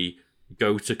angry,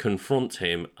 go to confront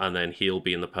him, and then he'll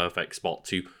be in the perfect spot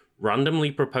to randomly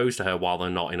propose to her while they're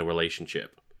not in a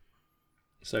relationship.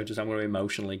 So just, I'm going to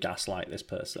emotionally gaslight this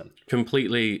person.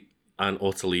 Completely and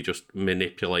utterly just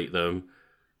manipulate them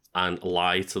and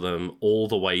lie to them, all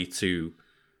the way to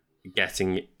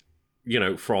getting, you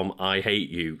know, from I hate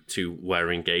you to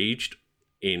we're engaged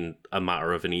in a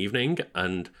matter of an evening.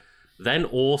 And then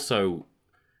also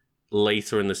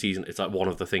later in the season, it's like one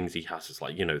of the things he has is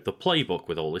like, you know, the playbook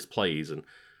with all his plays, and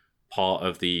part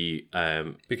of the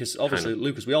because obviously,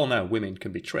 Lucas, we all know women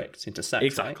can be tricked into sex.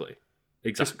 Exactly. Right?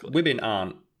 Exactly. Women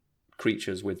aren't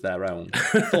creatures with their own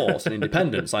thoughts and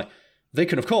independence. Like, they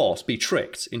can, of course, be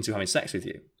tricked into having sex with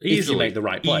you easily, if you make the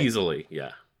right play. Easily,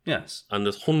 yeah. Yes. And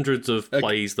there's hundreds of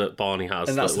plays that Barney has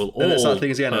and that will all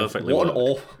perfectly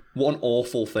work. What an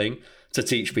awful thing to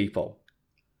teach people.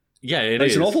 Yeah,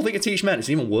 it's an awful thing to teach men. It's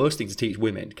an even worse thing to teach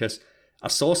women, because I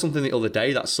saw something the other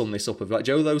day that summed this up. Of like,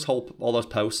 Joe, all those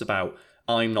posts about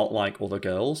I'm not like other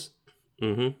girls.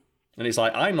 Mm-hmm. And it's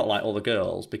like, I'm not like other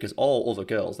girls because all other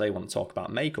girls, they want to talk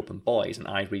about makeup and boys, and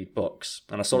I read books.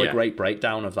 And I saw a great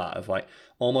breakdown of that, of like,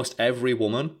 almost every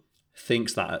woman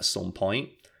thinks that at some point.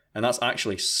 And that's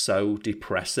actually so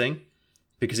depressing,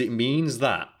 because it means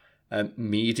that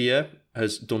media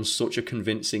has done such a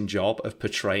convincing job of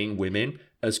portraying women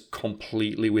as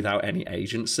completely without any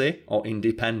agency or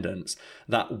independence,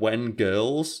 that when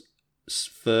girls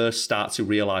first start to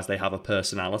realize they have a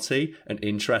personality and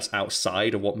interest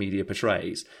outside of what media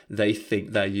portrays, they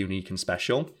think they're unique and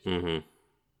special. Mm-hmm.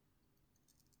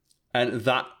 And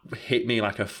that hit me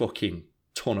like a fucking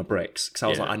ton of bricks, because I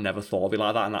was Yeah. like, I never thought of it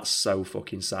like that, and that's so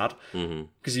fucking sad. Mm-hmm.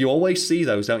 Because you always see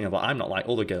those, don't you? But I'm not like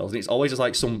other girls, and it's always just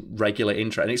like some regular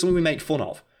interest, and it's something we make fun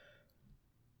of.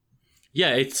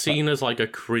 Yeah, it's seen as like a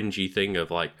cringy thing of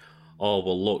like, oh,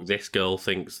 well, look, this girl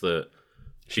thinks that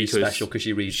She's special because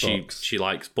she reads she books. she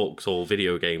likes books or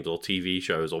video games or TV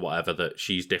shows or whatever, that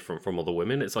she's different from other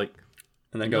women. It's like,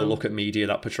 And then go look at media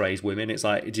that portrays women. It's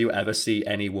like, do you ever see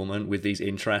any woman with these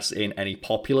interests in any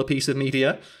popular piece of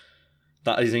media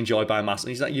that is enjoyed by a mass? And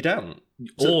he's like, you don't.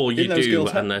 So or you in those do,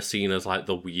 girls' and they're seen as like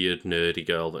the weird nerdy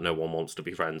girl that no one wants to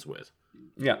be friends with.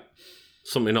 Yeah.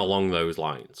 Something along those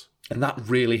lines. And that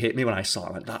really hit me when I saw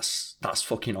it. Like, that's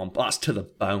fucking on. That's to the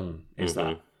bone, is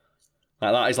that?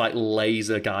 Like, that is like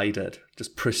laser guided,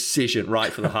 just precision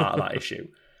right for the heart of that issue.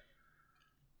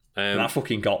 And that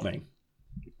fucking got me.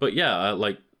 But yeah,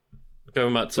 like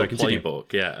going back to the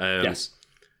playbook, yes.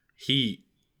 He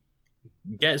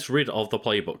gets rid of the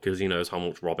playbook because he knows how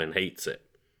much Robin hates it.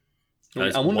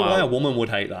 I wonder why a woman would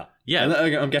hate that. Yeah.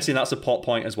 And I'm guessing that's a plot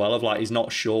point as well, of like, he's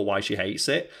not sure why she hates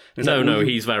it. No,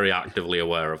 he's very actively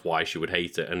aware of why she would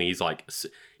hate it. And he's like,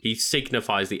 he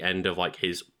signifies the end of like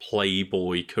his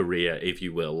Playboy career, if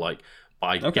you will, like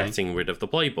by getting rid of the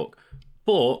playbook.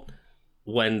 But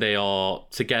when they are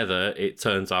together, it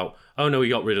turns out, oh no, he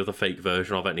got rid of the fake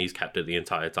version of it and he's kept it the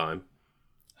entire time.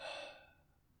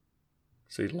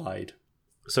 So he lied.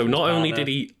 So not only did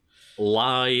he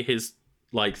lie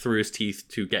through his teeth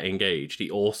to get engaged, he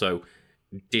also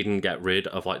didn't get rid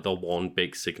of like the one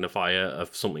big signifier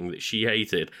of something that she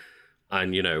hated,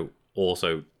 and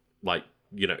also like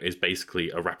is basically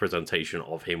a representation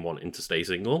of him wanting to stay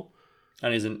single,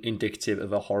 and is indicative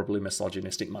of a horribly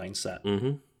misogynistic mindset.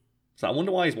 Mm-hmm. So I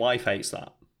wonder why his wife hates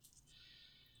that.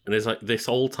 And it's like this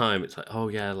whole time, it's like, oh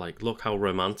yeah, like look how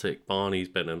romantic Barney's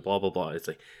been and blah blah blah. It's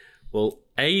like, well,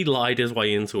 A, he lied his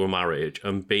way into a marriage,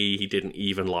 and B, he didn't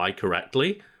even lie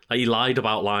correctly. Like, he lied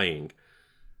about lying.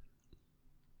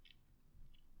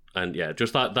 And yeah,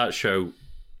 just that show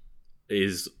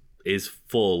is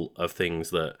full of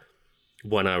things that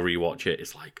when I rewatch it,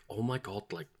 it's like, oh my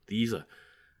god, like these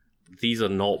are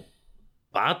not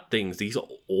bad things. These are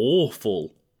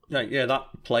awful. Yeah, that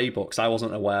playbook, 'cause I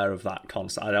wasn't aware of that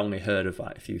concept. I'd only heard of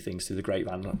like a few things through the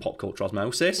grapevine, like pop culture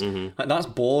osmosis. Mm-hmm. Like, that's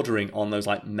bordering on those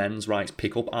like men's rights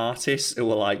pickup artists who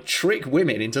will like trick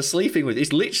women into sleeping with.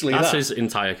 It's literally that's that. his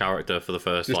entire character for the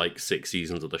first like 6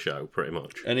 seasons of the show, pretty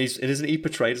much. And isn't he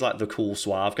portrayed as like the cool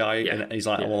suave guy? Yeah. And he's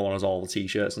like one of all the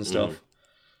t-shirts and stuff.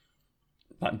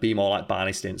 Like, be more like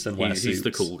Barney Stinson. He's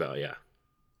the cool guy, yeah.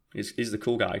 He's the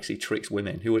cool guy because he tricks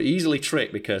women who would easily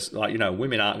trick, because like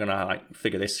women aren't gonna like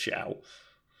figure this shit out.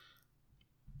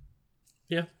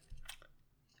 Yeah,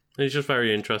 it's just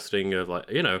very interesting. Of like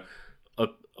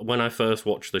when I first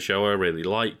watched the show, I really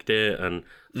liked it, and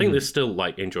I think there's still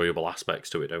like enjoyable aspects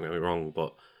to it. Don't get me wrong,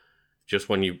 but just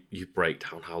when you break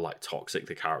down how like toxic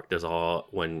the characters are,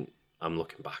 when I'm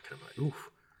looking back and I'm like, oof.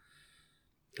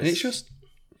 And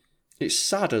it's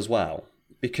sad as well,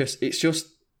 because it's just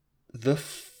the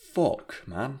fuck,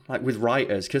 man. Like with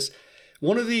writers, because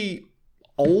one of the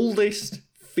oldest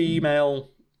female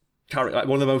character, like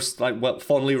one of the most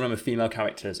fondly remembered female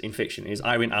characters in fiction is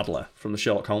Irene Adler from the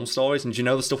Sherlock Holmes stories. And do you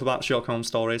know the stuff about Sherlock Holmes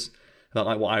stories? About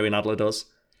like what Irene Adler does?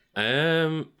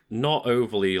 Not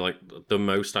overly. Like the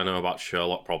most I know about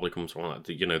Sherlock probably comes from like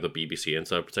the BBC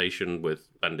interpretation with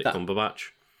Benedict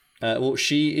Cumberbatch. Well,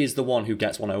 she is the one who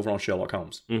gets one over on Sherlock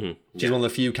Holmes. Mm-hmm. She's one of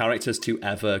the few characters to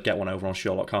ever get one over on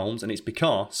Sherlock Holmes, and it's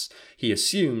because he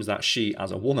assumes that she,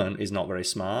 as a woman, is not very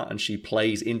smart, and she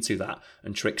plays into that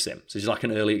and tricks him. So she's like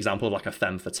an early example of like a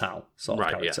femme fatale sort of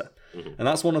character. Yeah. Mm-hmm. And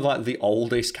that's one of like the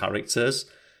oldest characters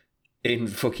in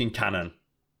fucking canon.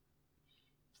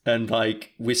 And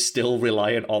like we're still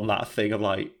reliant on that thing of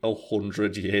like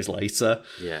 100 years later.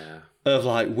 Yeah. Of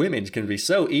like women can be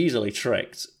so easily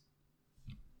tricked.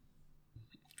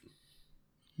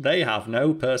 They have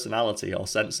no personality or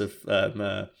sense of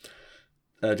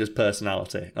just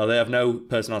personality. Or they have no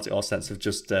personality or sense of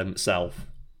just self.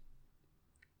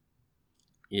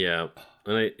 Yeah,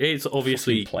 and it's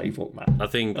obviously playbook, man. I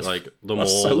think like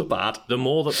the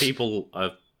more that people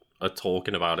are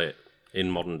talking about it in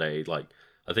modern day, like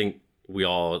I think we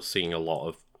are seeing a lot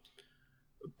of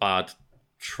bad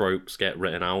tropes get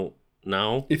written out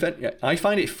now. I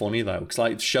find it funny though, because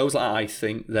like shows like that, I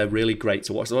think they're really great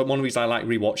to watch. So one of the reasons I like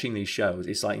rewatching these shows,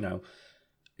 it's like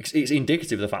it's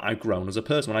indicative of the fact I've grown as a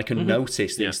person when I can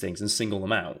notice these things and single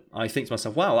them out. I think to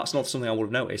myself, wow, that's not something I would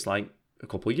have noticed like a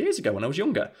couple of years ago when I was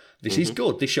younger. This is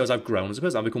good. This shows I've grown as a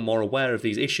person. I've become more aware of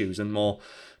these issues and more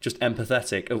just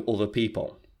empathetic of other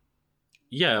people.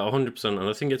 Yeah, 100%. And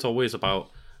I think it's always about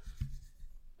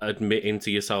admitting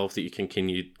to yourself that you can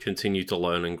continue to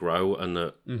learn and grow, and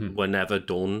that we're never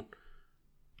done.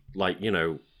 Like, you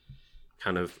know,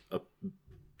 kind of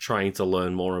trying to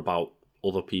learn more about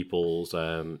other people's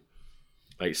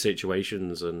like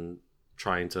situations and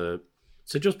trying to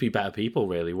just be better people.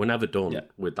 Really, we're never done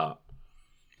with that.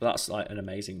 That's like an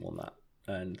amazing one. That,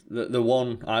 and the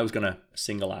one I was gonna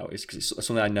single out is because it's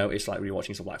something I noticed like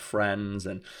rewatching stuff like Friends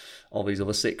and all these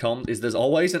other sitcoms. Is there's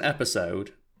always an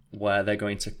episode where they're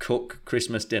going to cook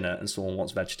Christmas dinner and someone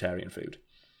wants vegetarian food.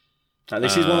 Like,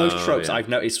 this is one of those tropes I've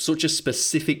noticed. It's such a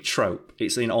specific trope.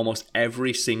 It's in almost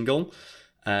every single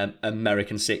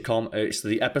American sitcom. It's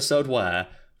the episode where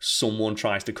someone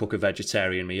tries to cook a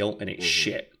vegetarian meal and it's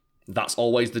shit. That's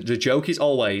always the joke. Is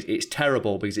always it's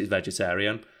terrible because it's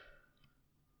vegetarian.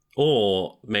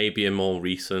 Or maybe in more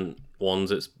recent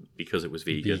ones, it's because it was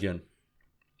vegan.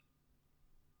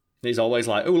 It's always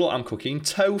like, oh look, I'm cooking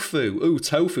tofu. Ooh,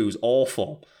 tofu's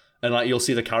awful. And like you'll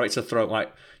see the character throw,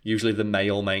 like usually the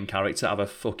male main character have a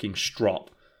fucking strop,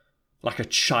 like a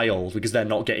child, because they're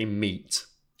not getting meat.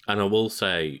 And I will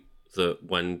say that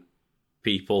when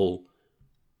people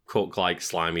cook like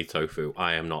slimy tofu,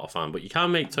 I am not a fan. But you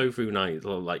can make tofu nice,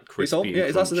 like crispy.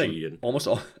 That's the thing.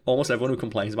 Almost everyone who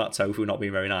complains about tofu not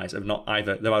being very nice have not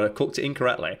they've either cooked it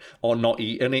incorrectly or not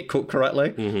eaten it cooked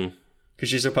correctly.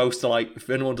 Because you're supposed to, like, if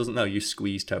anyone doesn't know, you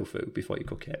squeeze tofu before you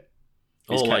cook it.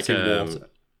 It's kept in water.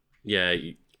 Yeah,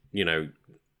 you know,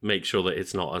 make sure that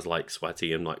it's not as like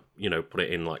sweaty and like, you know, put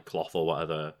it in like cloth or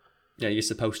whatever. Yeah, you're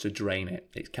supposed to drain it.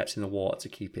 It's kept in the water to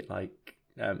keep it like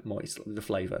moist, the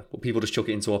flavour. But people just chuck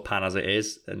it into a pan as it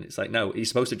is, and it's like, no, you're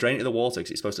supposed to drain it in the water because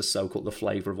it's supposed to soak up the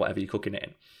flavour of whatever you're cooking it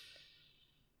in.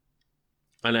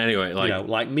 And anyway, like, you know,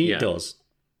 like meat does.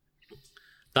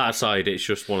 That aside, it's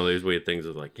just one of those weird things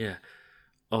of like,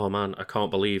 oh man, I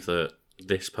can't believe that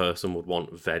this person would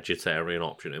want vegetarian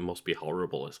option. It must be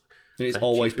horrible. It's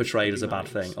always portrayed as a bad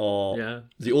thing. Or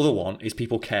the other one is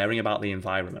people caring about the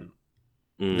environment.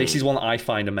 This is one that I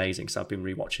find amazing because I've been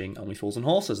rewatching Only Fools and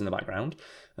Horses in the background.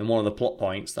 And one of the plot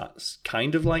points that's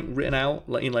kind of like written out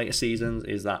in later seasons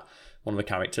is that one of the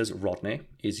characters, Rodney,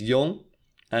 is young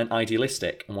and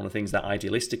idealistic. And one of the things that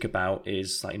idealistic about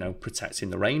is, like, you know, protecting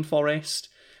the rainforest.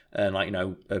 And, like, you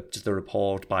know, just they're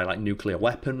appalled by, like, nuclear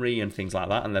weaponry and things like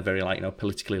that. And they're very, like, you know,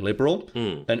 politically liberal.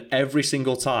 And every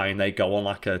single time they go on,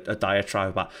 like, a diatribe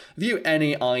about, have you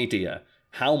any idea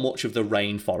how much of the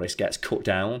rainforest gets cut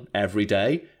down every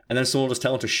day? And then someone just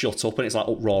tell them to shut up and it's, like,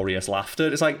 uproarious laughter.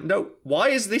 It's like, no, why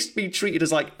is this being treated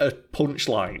as, like, a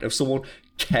punchline of someone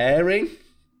caring?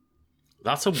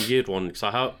 That's a weird one because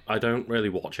I don't really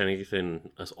watch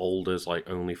anything as old as like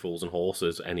Only Fools and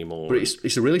Horses anymore. But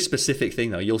it's a really specific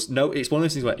thing though. It's one of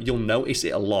those things where you'll notice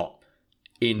it a lot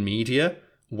in media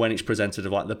when it's presented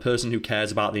of like the person who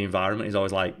cares about the environment is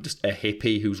always like just a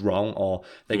hippie who's wrong, or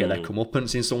they get their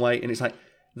comeuppance in some way, and it's like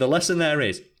the lesson there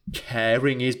is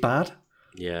caring is bad.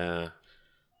 Yeah.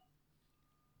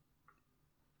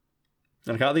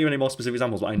 And I can't think of any more specific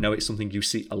examples, but I know it's something you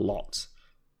see a lot.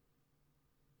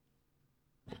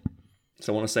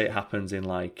 So I want to say it happens in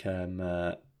like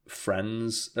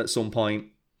Friends at some point.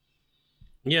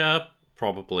 Yeah,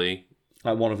 probably.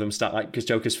 Like one of them start like because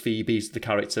Joker's Phoebe's the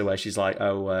character where she's like,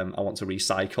 I want to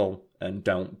recycle and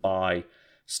don't buy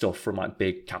stuff from like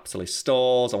big capitalist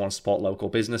stores. I want to support local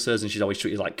businesses, and she's always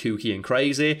treated like kooky and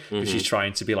crazy because she's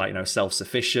trying to be like, you know,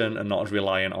 self-sufficient and not as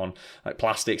reliant on like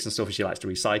plastics and stuff. And she likes to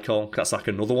recycle. That's like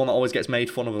another one that always gets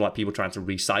made fun of like people trying to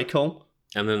recycle.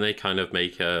 And then they kind of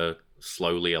make her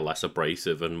slowly a less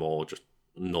abrasive and more just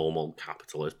normal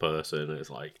capitalist person.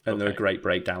 It's like, and there are great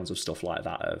breakdowns of stuff like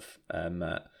that of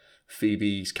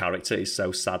Phoebe's character is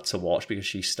so sad to watch because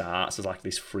she starts as like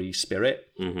this free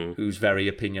spirit who's very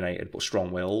opinionated but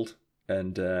strong-willed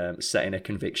and set in her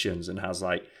convictions and has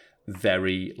like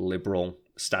very liberal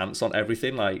stance on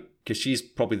everything, like because she's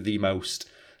probably the most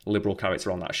liberal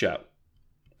character on that show.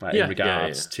 Like, in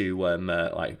regards to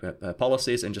like her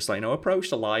policies and just like, you know, approach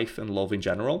to life and love in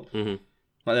general. Like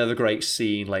there's a great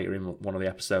scene later in one of the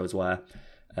episodes where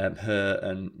her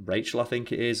and Rachel, I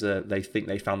think it is, they think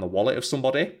they found the wallet of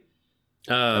somebody.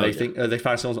 And they think they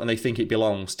find someone and they think it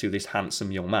belongs to this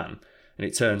handsome young man. And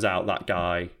it turns out that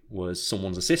guy was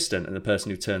someone's assistant, and the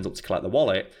person who turns up to collect the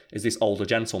wallet is this older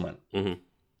gentleman.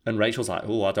 And Rachel's like,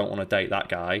 oh, I don't want to date that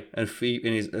guy. And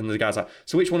Phoebe, and the guy's like,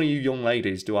 so which one of you young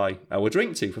ladies do I owe a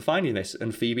drink to for finding this?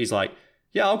 And Phoebe's like,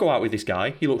 yeah, I'll go out with this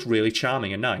guy. He looks really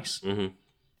charming and nice. And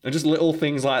just little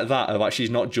things like that of like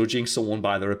she's not judging someone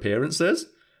by their appearances.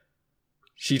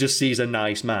 She just sees a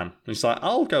nice man. And she's like,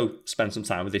 I'll go spend some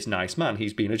time with this nice man.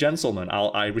 He's been a gentleman.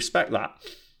 I respect that.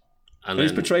 And then,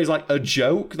 he's portrayed as like a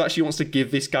joke that she wants to give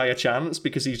this guy a chance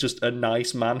because he's just a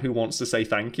nice man who wants to say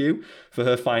thank you for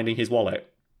her finding his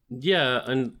wallet. Yeah,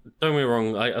 and don't get me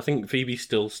wrong, I think Phoebe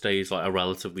still stays like a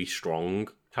relatively strong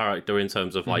character in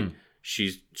terms of like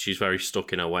she's very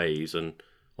stuck in her ways, and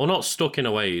well, not stuck in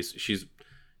her ways. She's,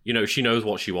 you know, she knows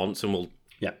what she wants and will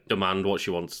demand what she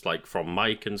wants, like from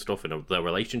Mike and stuff in their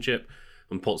relationship,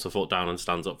 and puts her foot down and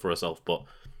stands up for herself. But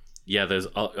yeah, there's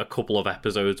a couple of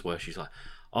episodes where she's like,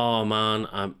 "Oh man,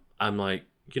 I'm like,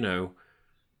 you know,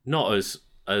 not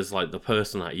as like the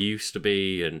person that I used to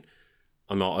be, and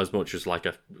I'm not as much as like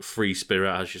a free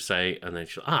spirit, as you say." And then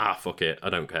she's like, fuck it,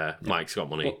 I don't care. Mike's got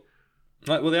money.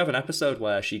 Well, they have an episode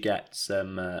where she gets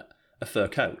a fur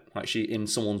coat. Like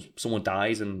someone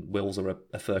dies and wills her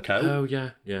a fur coat. Oh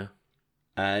yeah.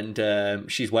 And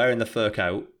she's wearing the fur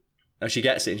coat, and she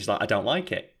gets it, and she's like, I don't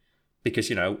like it. Because,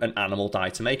 you know, an animal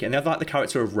died to make it. And they have like the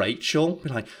character of Rachel, be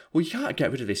like, well, you can't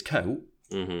get rid of this coat.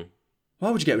 Mm-hmm.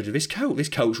 Why would you get rid of this coat? This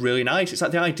coat's really nice. It's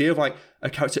like the idea of like a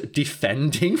character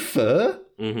defending fur.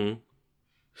 Mm-hmm.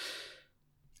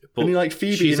 But I mean, like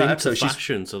Phoebe in that episode,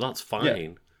 fashion, so that's fine. Yeah,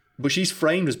 but she's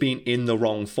framed as being in the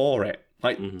wrong for it.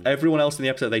 Like everyone else in the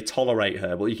episode, they tolerate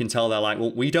her, but you can tell they're like,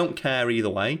 well, we don't care either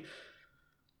way.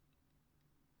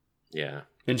 Yeah.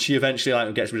 And she eventually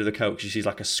like gets rid of the coat because she's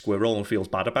like a squirrel and feels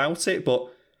bad about it. But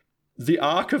the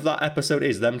arc of that episode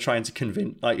is them trying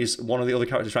to is one of the other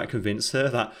characters trying to convince her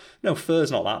that, no,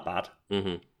 fur's not that bad.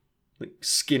 Mm-hmm. Like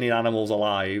skinning animals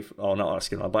alive, or not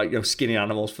skinning, but you know, skinning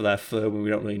animals for their fur when we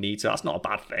don't really need to. That's not a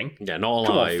bad thing. Yeah, not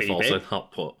alive, also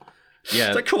not put. Yeah,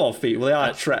 it's like, come on, Phoebe. Well,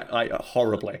 they are like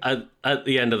horribly. At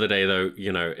the end of the day, though,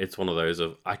 you know, it's one of those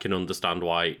of I can understand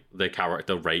why the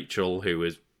character Rachel, who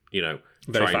is, you know,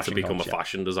 trying to become a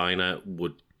fashion designer,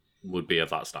 would be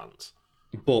of that stance.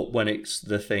 But when it's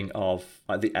the thing of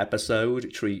like the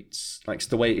episode treats like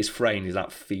the way it is framed is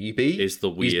that Phoebe is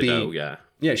the weirdo.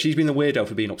 Yeah, she's been the weirdo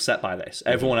for being upset by this.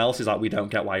 Everyone else is like, we don't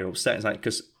get why you're upset. It's like,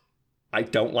 because I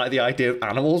don't like the idea of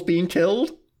animals being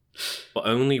killed. But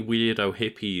only weirdo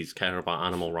hippies care about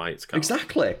animal rights, Carl.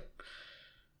 Exactly.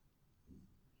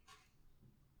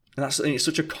 And it's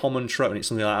such a common trope, and it's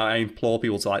something that I implore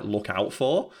people to like look out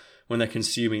for when they're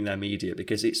consuming their media,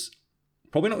 because it's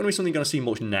probably not going to be something you're going to see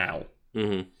much now.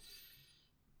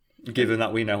 Mm-hmm. Given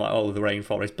that we know, like, oh, the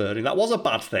rainforest burning, that was a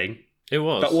bad thing. It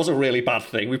was. That was a really bad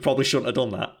thing. We probably shouldn't have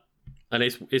done that. And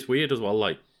it's weird as well,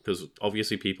 like, because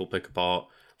obviously people pick apart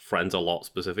Friends a lot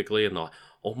specifically, and they're like,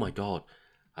 oh my god,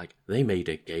 like, they made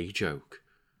a gay joke.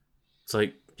 It's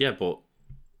like, yeah, but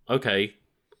okay,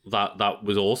 that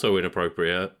was also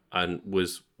inappropriate and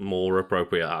was more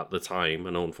appropriate at the time,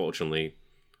 and unfortunately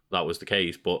that was the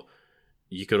case. But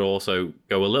you could also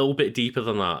go a little bit deeper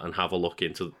than that and have a look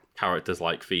into characters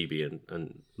like Phoebe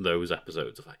and those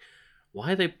episodes of like,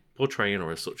 why are they portraying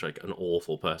her as such like an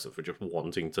awful person for just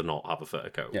wanting to not have a fur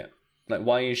coat? Yeah. Like,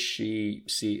 why is she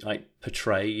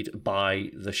portrayed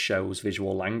by the show's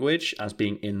visual language as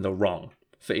being in the wrong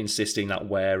for insisting that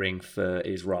wearing fur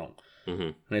is wrong? Mm-hmm.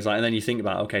 And it's like, and then you think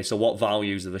about, okay, so what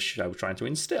values are the show trying to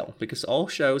instill? Because all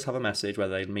shows have a message,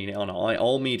 whether they mean it or not. Like,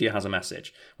 all media has a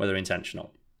message, whether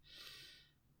intentional.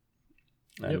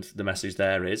 And the message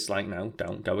there is like, no,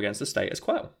 don't go against the status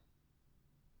quo.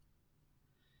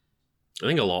 I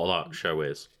think a lot of that show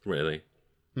is really.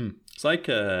 It's like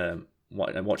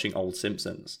watching old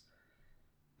Simpsons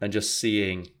and just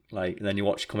seeing like, and then you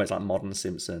watch comments like modern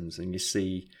Simpsons and you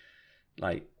see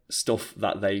like stuff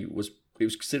that it was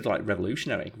considered like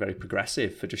revolutionary, very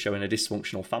progressive for just showing a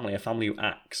dysfunctional family, a family who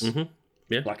acts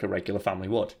like a regular family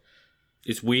would.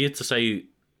 It's weird to say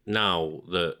now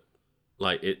that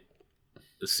like it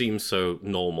seems so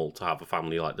normal to have a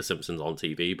family like the Simpsons on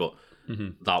TV, but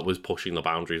that was pushing the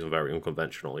boundaries and very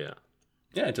unconventional.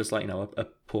 Yeah, just like, you know, a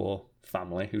poor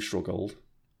family who struggled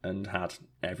and had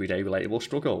everyday relatable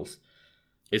struggles.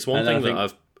 It's one thing that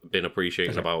I've been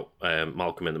appreciating about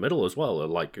Malcolm in the Middle as well.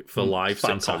 Like for live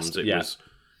sitcoms,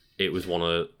 it was one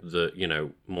of the, you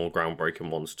know, more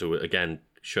groundbreaking ones to again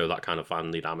show that kind of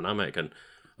family dynamic. And I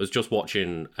was just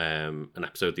watching an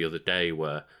episode the other day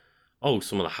where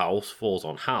some of the house falls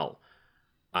on Hal,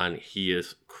 and he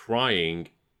is crying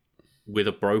with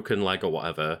a broken leg or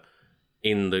whatever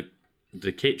in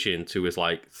the kitchen to his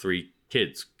like 3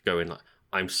 kids, going like,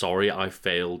 I'm sorry I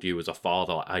failed you as a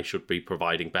father. I should be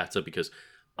providing better because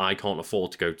I can't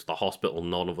afford to go to the hospital.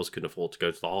 None of us can afford to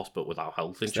go to the hospital without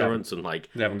health insurance. And like,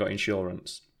 they haven't got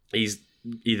insurance.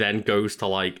 He then goes to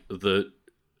like the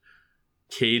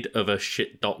kid of a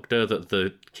shit doctor that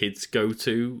the kids go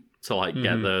to to like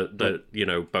get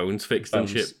the bones fixed and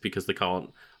shit because they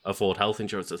can't afford health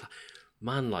insurance. It's,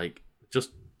 man, like,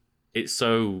 just it's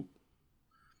so.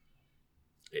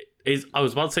 It is. I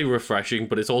was about to say refreshing,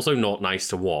 but it's also not nice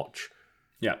to watch.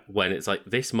 Yeah. When it's like,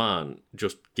 this man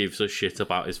just gives a shit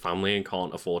about his family and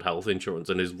can't afford health insurance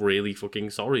and is really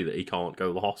fucking sorry that he can't go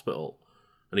to the hospital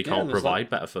and he can't provide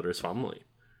better for his family.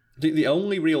 The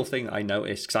only real thing I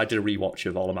noticed, because I did a rewatch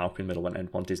of All of Malcolm in the Middle when it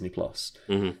ended on Disney Plus,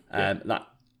 that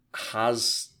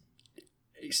has,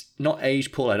 it's not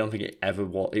aged poorly. I don't think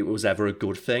it was ever a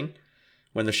good thing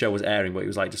when the show was airing, but it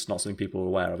was like just not something people were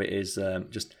aware of. It is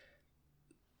just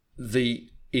the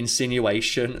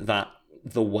insinuation that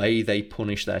the way they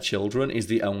punish their children is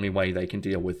the only way they can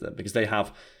deal with them, because they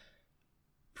have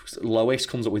Lois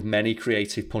comes up with many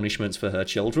creative punishments for her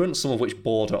children, some of which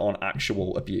border on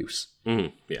actual abuse.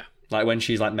 Yeah, like when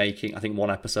she's like making, I think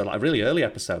one episode, like a really early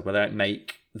episode, where they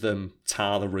make them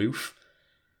tar the roof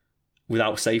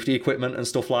without safety equipment and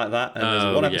stuff like that. And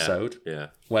there's one episode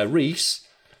where Reese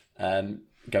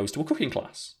goes to a cooking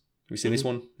class. Have you seen this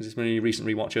one? Is this one of your recent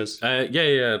rewatches?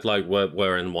 Yeah. Like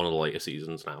we're in one of the later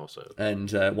seasons now. So.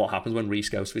 And what happens when Reese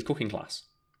goes to his cooking class?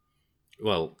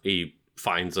 Well, he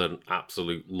finds an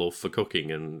absolute love for cooking,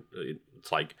 and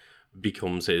it's like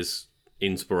becomes his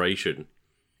inspiration.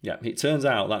 Yeah, it turns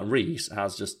out that Reese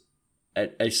has just a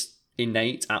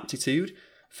innate aptitude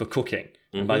for cooking.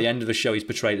 And by the end of the show, he's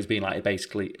portrayed as being like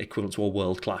basically equivalent to a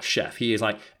world-class chef. He is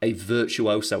like a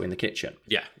virtuoso in the kitchen.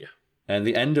 Yeah. And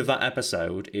the end of that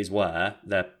episode is where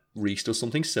Reese does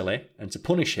something silly, and to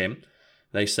punish him,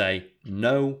 they say,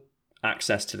 no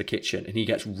access to the kitchen, and he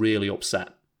gets really upset.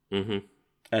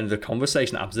 And the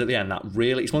conversation that happens at the end, that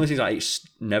really, it's one of those things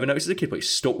I never noticed as a kid, but it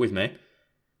stuck with me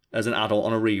as an adult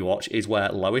on a rewatch, is where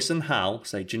Lois and Hal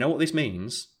say, do you know what this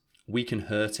means? We can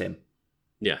hurt him.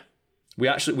 Yeah.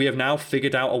 We have now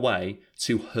figured out a way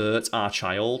to hurt our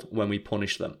child when we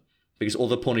punish them. Because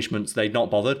other punishments, they'd not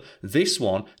bothered. This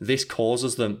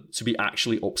causes them to be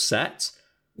actually upset.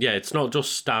 Yeah, it's not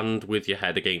just stand with your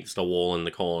head against a wall in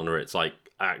the corner. It's like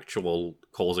actual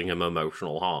causing him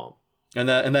emotional harm. And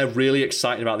they're really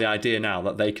excited about the idea now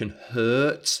that they can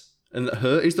hurt, and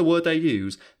hurt is the word they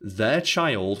use, their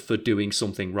child for doing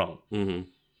something wrong.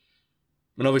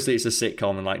 And obviously it's a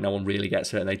sitcom and like no one really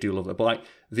gets hurt and they do love it. But like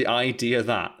the idea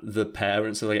that the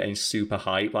parents are like getting super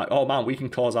hype, like, oh man, we can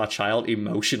cause our child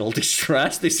emotional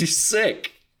distress. This is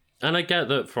sick. And I get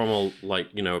that from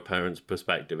a parent's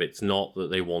perspective. It's not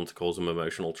that they want to cause them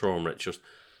emotional trauma. It's just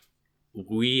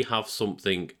we have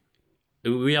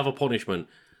a punishment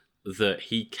that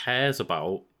he cares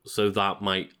about, so that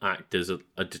might act as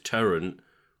a deterrent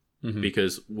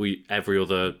because every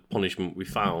other punishment we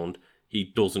found, he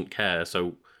doesn't care.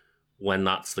 So when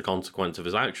that's the consequence of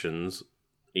his actions,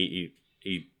 he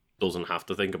doesn't have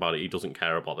to think about it. He doesn't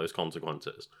care about those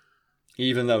consequences.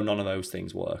 Even though none of those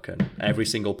things work, and every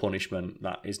single punishment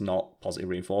that is not positive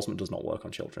reinforcement does not work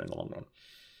on children in the long run.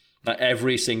 Like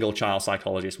every single child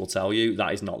psychologist will tell you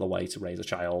that is not the way to raise a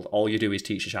child. All you do is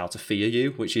teach a child to fear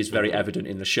you, which is very evident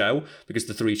in the show because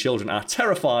the three children are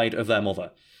terrified of their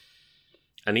mother.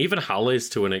 And even Hal is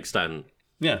to an extent.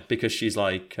 Yeah, because she's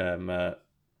like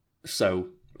so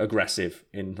aggressive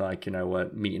in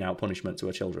meting out punishment to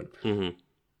her children.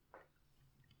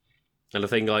 And I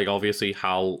think obviously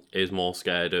Hal is more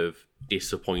scared of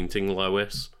disappointing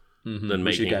Lois than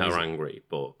making her angry,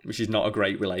 which is not a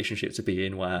great relationship to be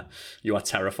in, where you are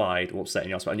terrified of upsetting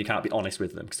your spouse and you can't be honest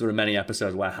with them, because there are many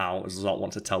episodes where Hal does not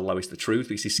want to tell Lois the truth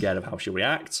because he's scared of how she'll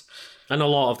react. And a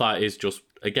lot of that is just,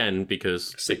 again,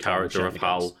 because the character of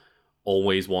Hal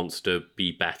always wants to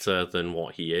be better than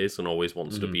what he is and always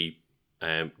wants to be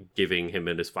giving him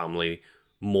and his family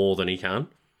more than he can.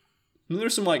 There are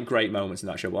some great moments in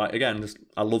that show. But again,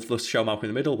 I love the show Malcolm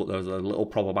in the Middle, but those are little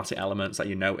problematic elements that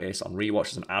you notice on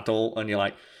rewatch as an adult, and you're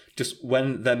like, just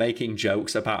when they're making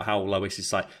jokes about how Lois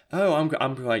is like, oh,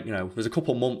 I'm like, there's a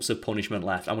couple months of punishment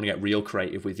left. I'm gonna get real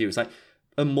creative with you. It's like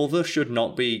a mother should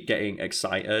not be getting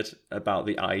excited about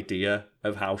the idea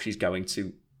of how she's going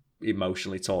to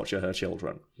emotionally torture her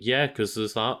children. Yeah, because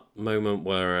there's that moment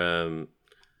where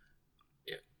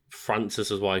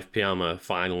Francis's wife Piama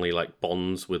finally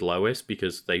bonds with Lois,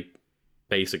 because they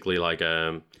basically I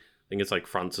think it's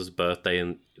Francis' birthday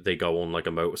and they go on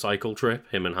a motorcycle trip,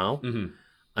 him and Hal,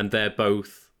 and they're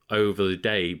both over the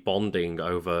day bonding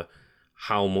over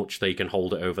how much they can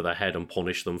hold it over their head and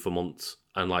punish them for months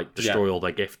and destroy all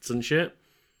their gifts and shit.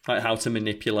 Like how to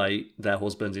manipulate their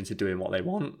husbands into doing what they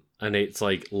want. And it's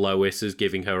Lois is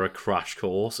giving her a crash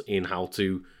course in how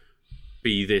to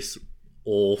be this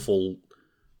awful,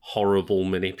 horrible,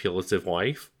 manipulative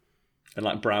wife. and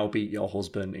like browbeat your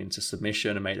husband into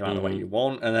submission and make them out the way you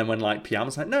want. And then when like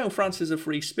Piam's like, no, Francis is a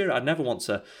free spirit. I'd never want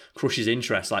to crush his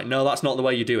interest. Like, no, that's not the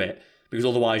way you do it. Because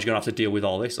otherwise you're going to have to deal with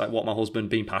all this. Like, what, my husband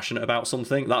being passionate about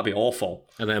something? That'd be awful.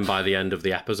 And then by the end of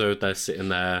the episode, they're sitting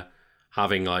there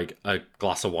having like a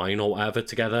glass of wine or whatever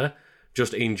together,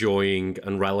 just enjoying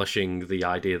and relishing the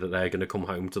idea that they're going to come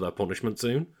home to their punishment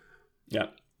soon. Yeah.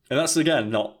 And that's, again,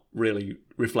 not really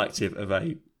reflective of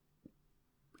a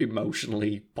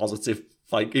emotionally positive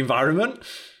like environment.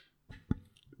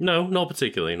 No, not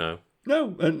particularly, no.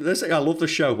 No, and this, I love the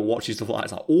show, but watching stuff like that,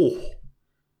 it's like, oh.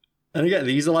 And again,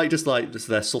 these are like just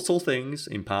they're subtle things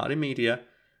imparted in media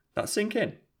that sink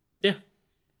in. Yeah.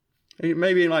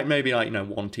 Maybe like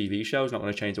one TV show is not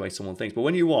going to change the way someone thinks, but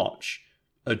when you watch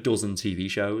a dozen TV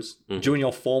shows during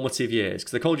your formative years,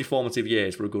 because they called you formative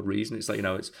years for a good reason. It's like,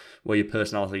 it's where your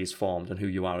personality is formed and who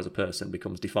you are as a person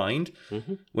becomes defined.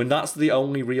 When that's the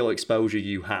only real exposure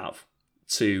you have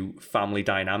to family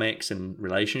dynamics and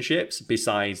relationships,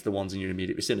 besides the ones in your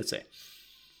immediate vicinity,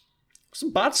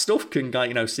 some bad stuff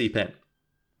can, seep in.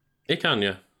 It can,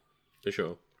 yeah, for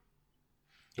sure.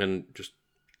 And just,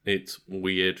 it's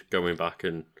weird going back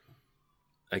and,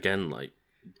 again, like,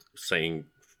 saying,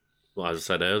 well, as I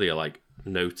said earlier, like,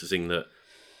 noticing that,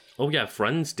 oh yeah,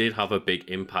 Friends did have a big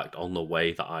impact on the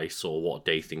way that I saw what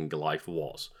dating life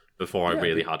was before I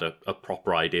really had a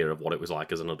proper idea of what it was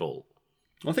like as an adult.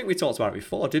 I think we talked about it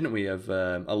before, didn't we? Of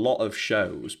a lot of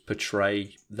shows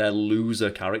portray their loser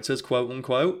characters, quote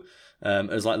unquote,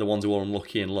 as like the ones who are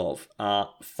unlucky in love, are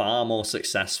far more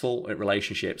successful at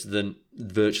relationships than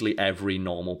virtually every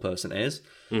normal person is.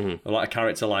 Like a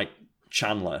character like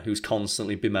Chandler, who's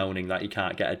constantly bemoaning that he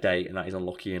can't get a date and that he's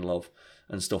unlucky in love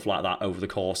and stuff like that over the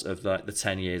course of the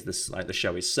 10 years the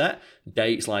show is set,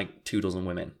 dates like 24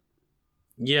 women.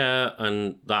 Yeah,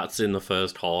 and that's in the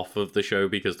first half of the show,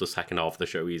 because the second half of the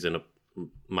show he's in a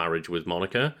marriage with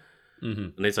Monica.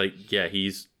 And it's like, yeah,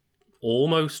 he's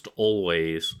almost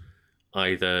always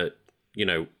either,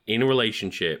 in a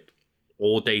relationship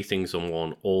or dating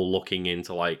someone or looking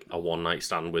into like a one-night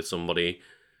stand with somebody,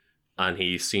 and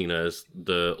he's seen as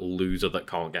the loser that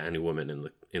can't get any women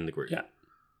in the group. Yeah.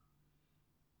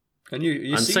 And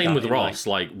you and see same that with Ross.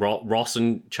 Like Ross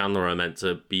and Chandler are meant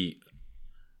to be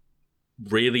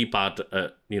really bad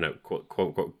at, quote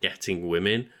unquote, getting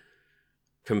women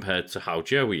compared to how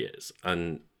Joey is.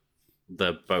 And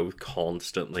they're both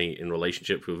constantly in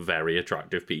relationships with very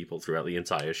attractive people throughout the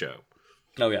entire show.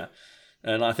 Oh, yeah.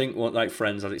 And I think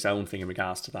Friends has its own thing in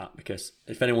regards to that, because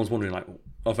if anyone's wondering,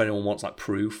 or if anyone wants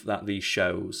proof that these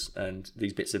shows and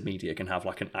these bits of media can have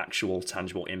an actual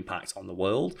tangible impact on the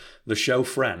world, the show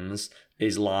Friends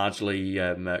is largely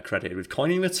credited with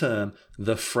coining the term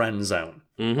the friend zone,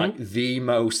 like the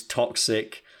most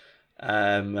toxic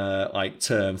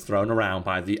term thrown around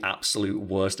by the absolute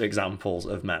worst examples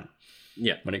of men.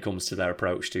 Yeah, when it comes to their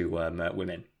approach to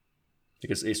women.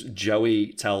 Because it's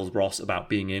Joey tells Ross about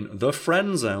being in the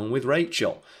friend zone with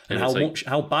Rachel and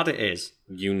how bad it is.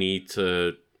 You need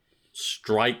to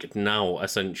strike now,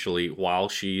 essentially, while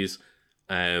she's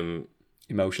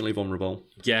emotionally vulnerable.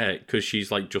 Yeah, because she's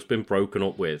just been broken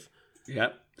up with.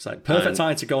 Yeah, it's perfect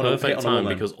time to go and hit on a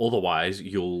woman. Because otherwise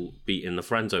you'll be in the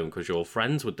friend zone because you're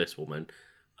friends with this woman,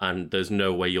 and there's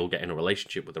no way you'll get in a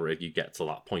relationship with her if you get to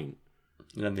that point.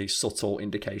 And then the subtle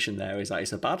indication there is that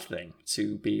it's a bad thing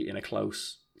to be in a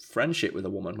close friendship with a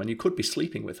woman when you could be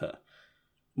sleeping with her.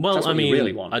 Well, I mean,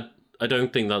 really want. I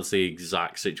don't think that's the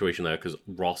exact situation there, because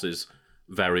Ross is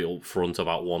very upfront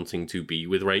about wanting to be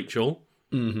with Rachel.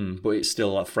 But it's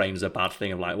still framed as a bad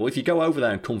thing of well, if you go over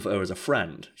there and comfort her as a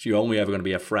friend, you're only ever going to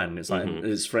be a friend. It's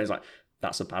it's friends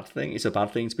that's a bad thing. It's a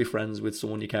bad thing to be friends with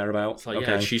someone you care about. It's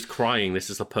yeah, she's crying. This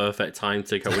is the perfect time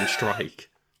to go and strike.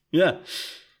 Yeah.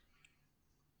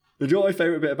 Do you know what my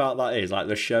favourite bit about that is?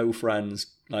 The show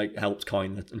Friends helped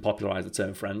coin and popularise the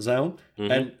term friend zone,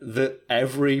 and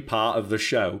every part of the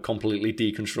show completely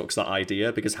deconstructs that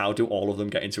idea, because how do all of them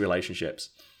get into relationships?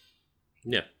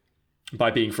 Yeah.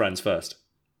 By being friends first.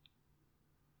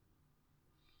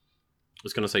 I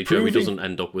was going to say, Joey doesn't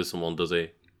end up with someone, does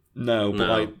he? No,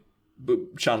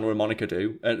 but Chandler and Monica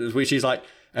do, which is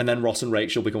and then Ross and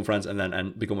Rachel become friends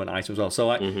and become an item as well.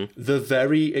 So the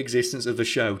very existence of the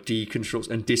show deconstructs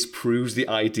and disproves the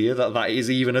idea that is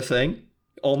even a thing.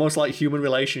 Almost like human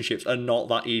relationships are not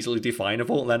that easily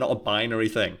definable. They're not a binary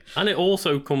thing. And it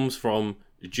also comes from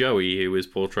Joey, who is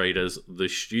portrayed as the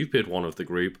stupid one of the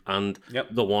group and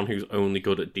the one who's only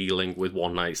good at dealing with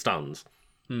one-night stands.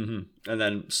 And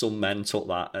then some men took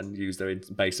that and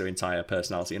based their entire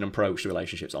personality and approach to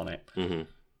relationships on it.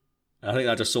 I think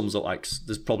that just sums up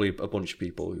there's probably a bunch of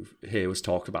people who hear us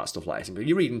talk about stuff like this and go,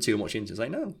 you're reading too much into it.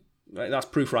 It's no, That's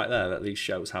proof right there that these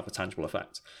shows have a tangible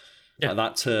effect. Yeah. Like,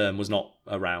 that term was not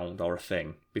around or a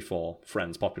thing before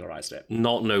Friends popularised it.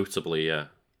 Not notably, yeah.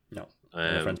 No.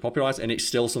 Friends popularised, and it's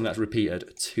still something that's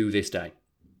repeated to this day.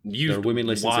 There are women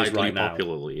listening to this right now.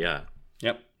 Popularly, yeah.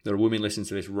 Yep. There are women listening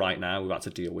to this right now who've had to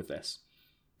deal with this.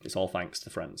 It's all thanks to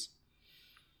Friends.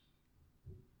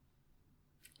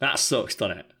 That sucks,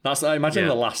 doesn't it? Imagine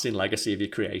the lasting legacy of your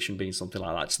creation being something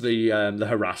like that. It's the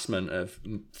harassment of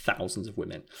thousands of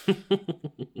women.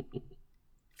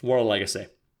 What a legacy.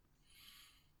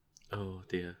 Oh,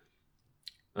 dear.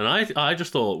 And I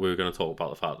just thought we were going to talk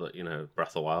about the fact that, Breath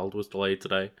of the Wild was delayed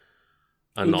today.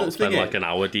 And not spend like an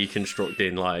hour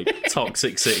deconstructing like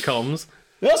toxic sitcoms.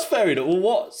 That's fair enough. Well,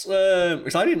 what's...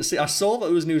 because I saw that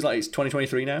there was news like it's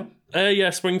 2023 now.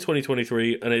 Yeah, spring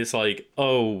 2023. And it's like,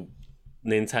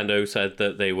 Nintendo said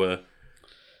that they were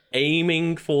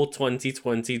aiming for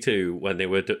 2022 when they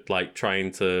were like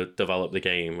trying to develop the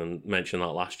game, and mentioned that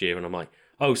last year. And I'm like,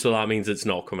 so that means it's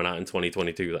not coming out in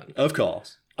 2022 then? Of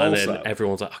course. And then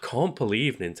everyone's like, I can't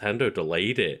believe Nintendo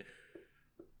delayed it.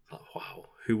 Like, wow,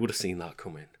 who would have seen that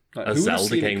coming? A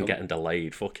Zelda game getting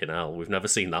delayed. Fucking hell, we've never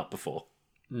seen that before.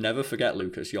 Never forget,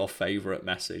 Lucas, your favourite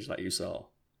message that you saw.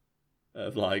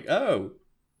 Of like,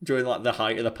 during like the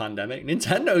height of the pandemic,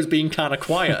 Nintendo's been kind of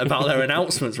quiet about their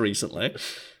announcements recently.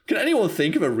 Can anyone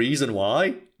think of a reason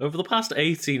why? Over the past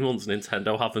 18 months,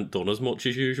 Nintendo haven't done as much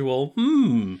as usual.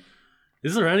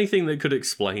 Is there anything that could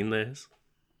explain this?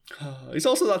 It's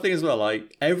also that thing as well,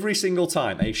 like, every single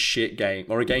time a shit game,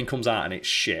 or a game comes out and it's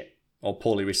shit, or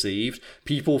poorly received,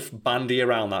 people bandy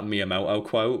around that Miyamoto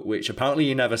quote, which apparently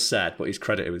he never said, but he's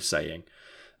credited with saying,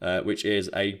 which is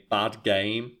a bad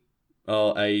game,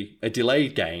 or a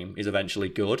delayed game is eventually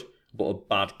good, but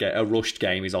a rushed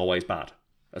game is always bad.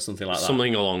 Or something like that.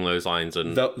 Something along those lines.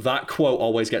 And that quote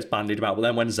always gets bandied about, but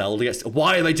then when Zelda gets...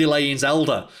 Why are they delaying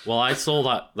Zelda? Well, I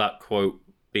saw that quote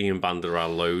being bandied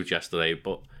around loads yesterday,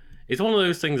 but it's one of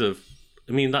those things of...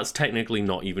 I mean, that's technically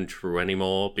not even true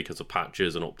anymore because of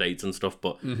patches and updates and stuff,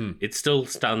 but it still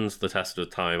stands the test of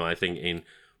time, I think, in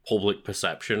public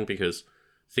perception, because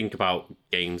think about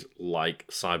games like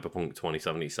Cyberpunk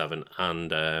 2077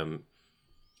 and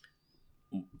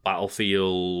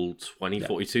Battlefield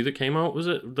 2042 that came out, was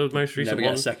it? The most recent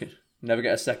one? Never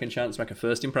get a second chance to make a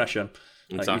first impression.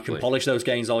 Exactly. Like, you can polish those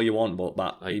games all you want, but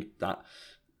that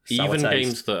even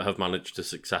games that have managed to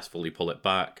successfully pull it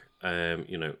back,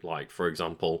 like, for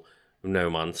example, No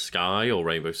Man's Sky or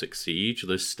Rainbow Six Siege,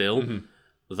 there's still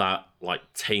that like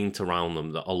taint around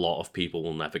them that a lot of people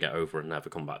will never get over and never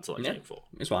come back to that game for.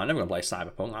 That's why I'm never going to play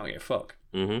Cyberpunk. I don't give a fuck.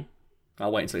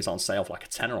 I'll wait until it's on sale for like a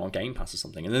tenner on Game Pass or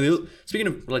something. And then, speaking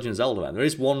of Legend of Zelda, man, there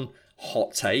is one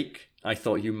hot take I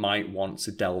thought you might want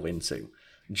to delve into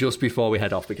just before we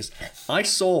head off, because I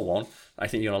saw one I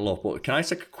think you're going to love. But can I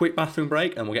take a quick bathroom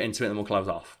break and we'll get into it and then we'll close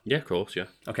off? Yeah, of course, yeah.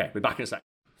 Okay, we're back in a sec.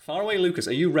 Far away, Lucas,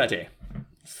 are you ready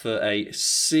for a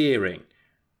searing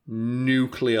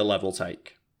nuclear level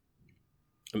take?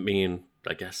 I mean,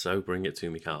 I guess so. Bring it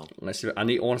to me, Carl. I want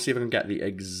to see if I can get the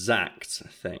exact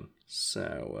thing.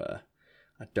 So,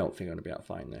 I don't think I'm going to be able to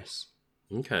find this.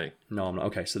 Okay. No, I'm not.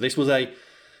 Okay, so this was do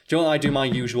you know what, I do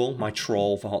my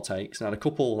trawl for hot takes. And I had a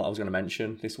couple that I was going to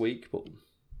mention this week, but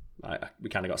we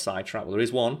kind of got sidetracked. Well, there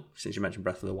is one, since you mentioned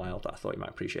Breath of the Wild, that I thought you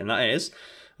might appreciate. And that is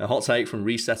a hot take from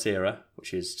Reset Era,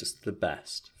 which is just the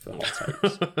best for hot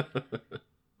takes.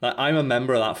 Like, I'm a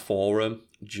member of that forum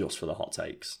just for the hot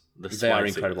takes. They are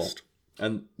incredible.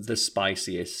 And the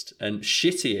spiciest and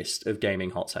shittiest of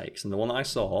gaming hot takes. And the one that I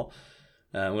saw,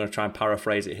 I'm going to try and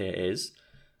paraphrase it here, is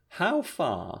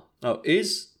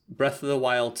is Breath of the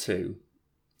Wild 2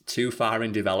 too far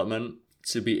in development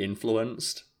to be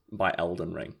influenced by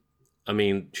Elden Ring? I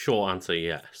mean, short answer,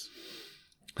 yes.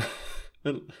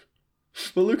 Well,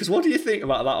 Lucas, what do you think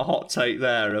about that hot take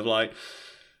there of like,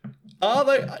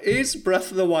 is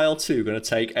Breath of the Wild 2 going to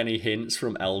take any hints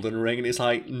from Elden Ring? And it's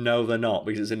like, no, they're not,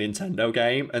 because it's a Nintendo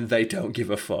game and they don't give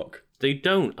a fuck. They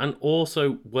don't. And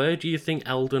also, where do you think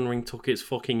Elden Ring took its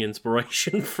fucking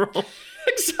inspiration from?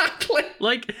 Exactly.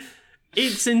 Like,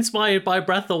 it's inspired by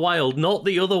Breath of the Wild, not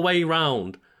the other way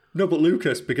round. No, but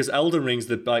Lucas, because Elden Ring's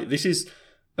this is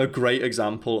a great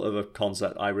example of a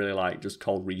concept I really like, just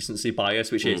called recency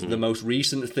bias, which is the most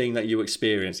recent thing that you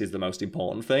experience is the most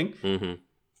important thing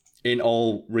in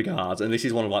all regards. And this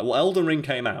is one of Elden Ring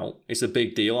came out. It's a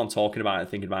big deal. I'm talking about it and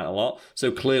thinking about it a lot.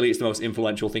 So clearly it's the most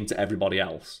influential thing to everybody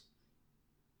else.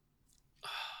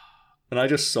 And I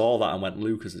just saw that and went,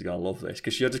 Lucas is going to love this,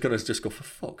 because you're just going to go, for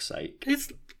fuck's sake. It's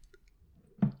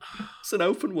an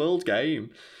open world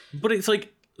game. But it's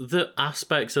like the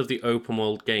aspects of the open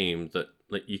world game that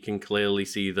you can clearly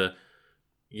see the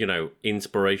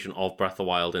inspiration of Breath of the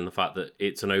Wild in the fact that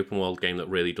it's an open world game that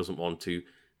really doesn't want to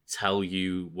tell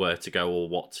you where to go or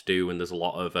what to do, and there's a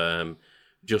lot of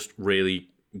just really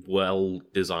well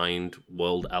designed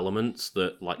world elements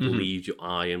that lead your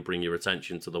eye and bring your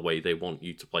attention to the way they want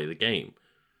you to play the game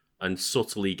and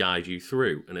subtly guide you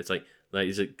through. And it's like that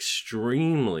is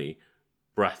extremely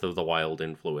Breath of the Wild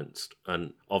influenced,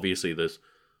 and obviously there's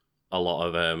a lot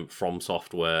of From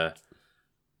Software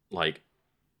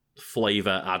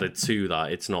flavor added to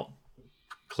that. It's not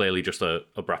clearly just a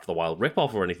Breath of the Wild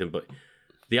ripoff or anything, but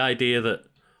the idea that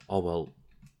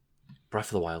Breath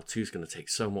of the Wild 2 is going to take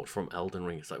so much from Elden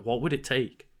Ring. It's like, what would it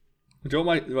take? Do you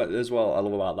know what as well I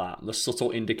love about that? The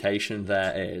subtle indication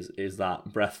there is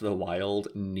that Breath of the Wild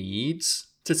needs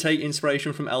to take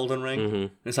inspiration from Elden Ring.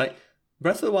 Mm-hmm. It's like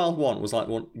Breath of the Wild 1 was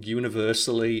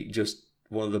universally just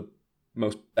one of the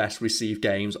most best received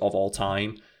games of all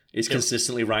time. It's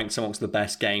consistently ranked amongst the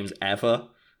best games ever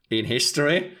in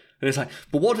history. And it's like,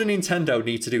 but what do Nintendo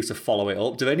need to do to follow it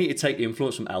up? Do they need to take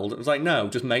influence from Elden? It's like, no,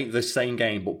 just make the same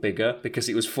game but bigger because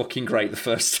it was fucking great the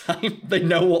first time. They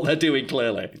know what they're doing,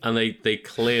 clearly. And they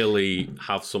clearly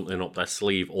have something up their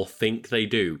sleeve, or think they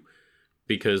do.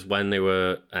 Because when they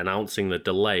were announcing the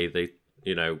delay, they,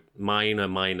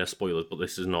 minor spoilers, but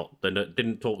this is not, they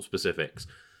didn't talk specifics.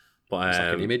 But it's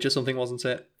like an image or something, wasn't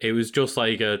it? It was just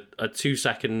like a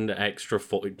 2-second extra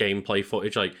gameplay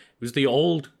footage. Like, it was the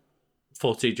old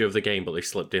footage of the game, but they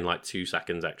slipped in 2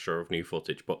 seconds extra of new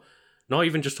footage. But not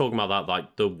even just talking about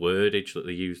that, the wordage that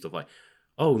they used of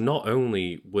not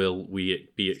only will we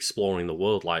be exploring the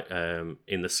world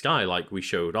in the sky like we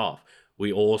showed off,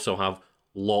 we also have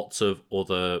lots of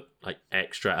other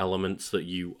extra elements that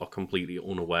you are completely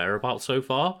unaware about so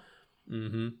far.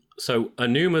 Mm-hmm. So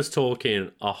Anuma's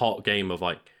talking a hot game of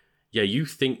you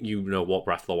think you know what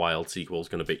Breath of the Wild sequel is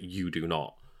going to be, you do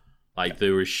not.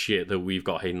 There is shit that we've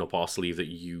got hidden up our sleeve that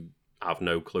you have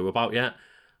no clue about yet.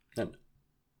 And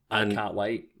I can't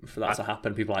wait for that to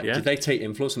happen. People are did they take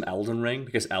influence from Elden Ring?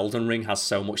 Because Elden Ring has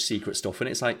so much secret stuff in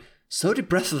it. It's so did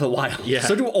Breath of the Wild. Yeah.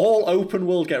 So do all open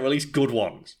world get released good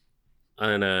ones.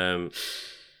 And,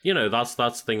 that's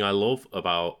the thing I love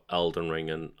about Elden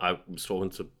Ring. And I was talking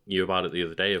to you about it the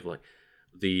other day of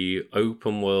the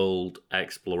open world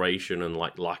exploration and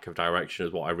lack of direction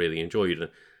is what I really enjoyed.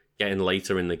 And getting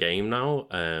later in the game now,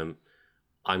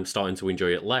 I'm starting to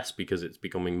enjoy it less because it's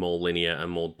becoming more linear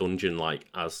and more dungeon-like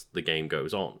as the game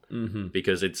goes on. Mm-hmm.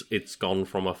 Because it's gone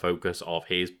from a focus of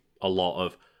here's a lot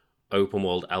of open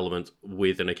world elements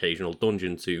with an occasional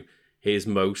dungeon to here's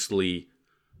mostly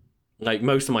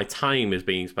most of my time is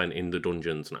being spent in the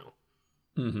dungeons now.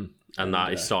 Mm-hmm. And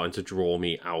that is starting to draw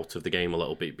me out of the game a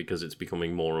little bit because it's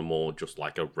becoming more and more just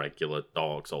like a regular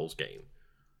Dark Souls game.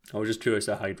 I was just curious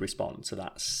how you'd respond to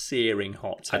that searing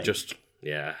hot take.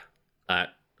 I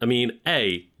mean,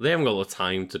 they haven't got the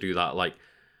time to do that.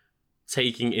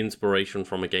 Taking inspiration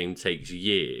from a game takes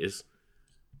years,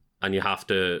 and you have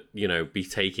to, be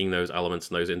taking those elements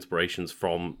and those inspirations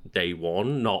from day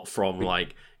one, not from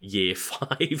year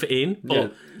 5 in.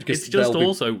 But it's just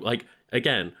also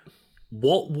again,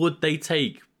 what would they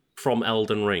take from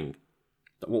Elden Ring?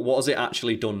 What has it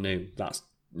actually done new that's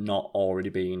not already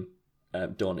been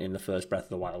done in the first Breath of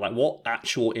the Wild? What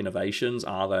actual innovations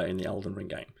are there in the Elden Ring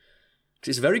game? Because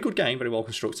it's a very good game, very well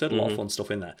constructed, a lot of fun stuff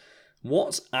in there.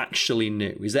 What's actually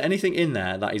new? Is there anything in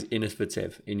there that is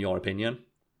innovative, in your opinion?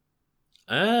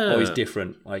 Or is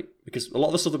different? Because a lot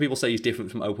of the stuff that people say is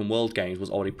different from open world games was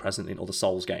already present in other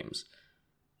Souls games.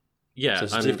 Yeah. So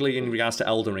specifically in regards to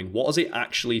Elden Ring, what has it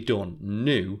actually done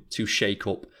new to shake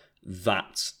up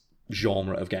that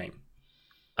genre of game?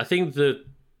 I think the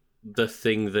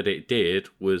thing that it did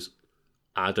was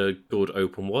add a good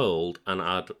open world and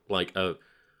add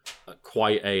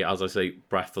quite a, as I say,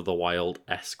 Breath of the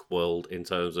Wild-esque world in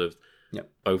terms of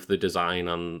both the design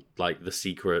and the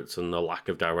secrets and the lack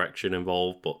of direction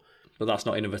involved. But that's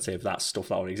not innovative. That's stuff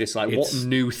that already exists. What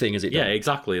new thing has it done? Yeah,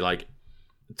 exactly.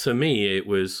 To me, it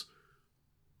was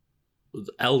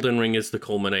Elden Ring is the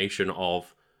culmination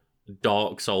of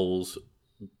Dark Souls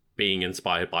being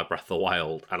inspired by Breath of the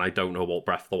Wild, and I don't know what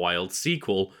Breath of the Wild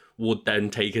sequel would then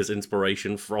take as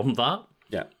inspiration from that.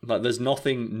 Yeah, there's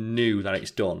nothing new that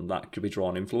it's done that could be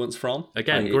drawn influence from.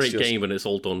 Again, great game, and it's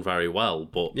all done very well,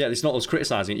 but... Yeah, it's not us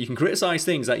criticising it. You can criticise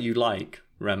things that you like,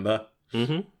 remember?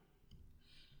 Mm-hmm.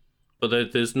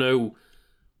 But there's no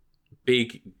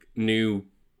big new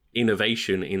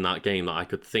innovation in that game that I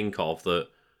could think of that...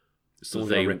 Still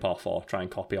they rip off or try and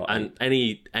copy or and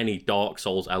any Dark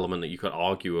Souls element that you could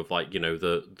argue of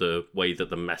the way that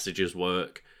the messages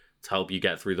work to help you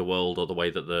get through the world, or the way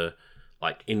that the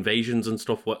like invasions and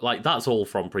stuff. Like that's all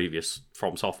from previous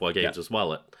From Software games as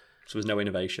well. So there's no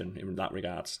innovation in that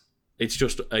regards. It's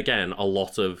just, again, a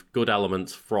lot of good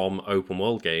elements from open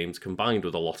world games combined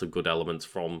with a lot of good elements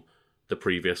from the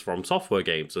previous From Software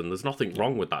games. And there's nothing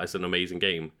wrong with that. It's an amazing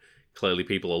game. Clearly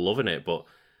people are loving it. But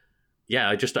yeah,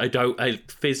 I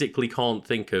physically can't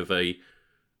think of a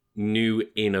new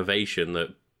innovation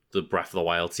that the Breath of the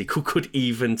Wild sequel could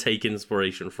even take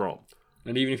inspiration from.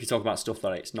 And even if you talk about stuff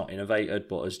that it's not innovated,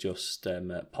 but is just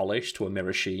polished to a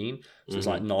mirror sheen, so it's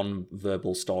like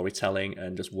non-verbal storytelling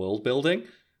and just world building,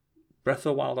 Breath of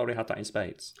the Wild already had that in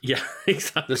spades. Yeah,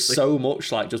 exactly. There's so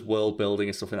much like just world building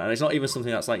and stuff like that. And it's not even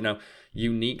something that's like,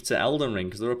 unique to Elden Ring,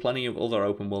 because there are plenty of other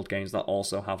open world games that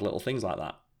also have little things like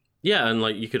that. Yeah, and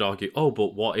like you could argue,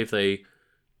 but what if they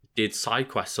did side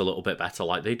quests a little bit better,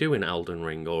 like they do in Elden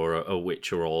Ring or a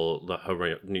Witcher or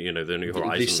the New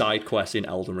Horizon? The side quests in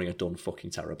Elden Ring are done fucking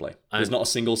terribly. There's not a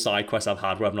single side quest I've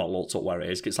had where I've not looked up where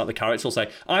it is. It's like the character will say,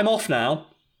 "I'm off now,"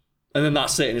 and then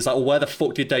that's it. And it's like, well, where the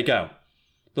fuck did they go?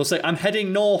 They'll say, "I'm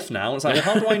heading north now." And it's like, well,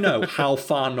 how do I know how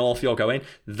far north you're going?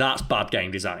 That's bad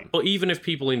game design. But even if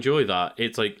people enjoy that,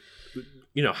 it's like,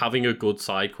 having a good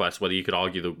side quest, whether you could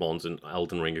argue the ones in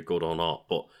Elden Ring are good or not,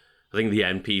 but I think the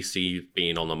NPC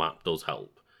being on the map does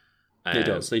help. It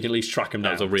does, so you can at least track them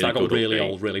down. That's a really got really update.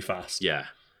 old really fast. Yeah.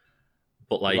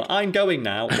 But like... I'm going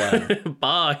now. Where?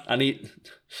 Bye.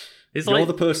 You're like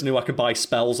the person who I can buy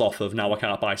spells off of, now I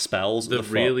can't buy spells. The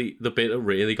bit that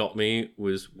really got me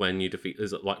was when you defeat,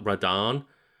 is it like Radahn?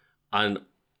 And,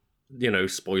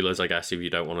 spoilers, I guess, if you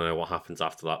don't want to know what happens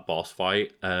after that boss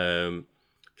fight.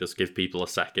 Just give people a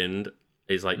second.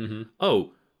 It's like,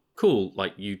 oh, cool,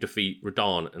 like you defeat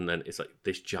Radahn, and then it's like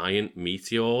this giant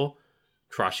meteor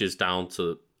crashes down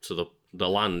to the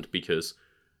land because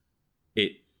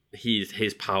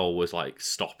his power was like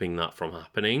stopping that from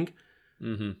happening.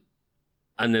 Mm-hmm.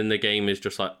 And then the game is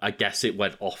just like, I guess it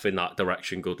went off in that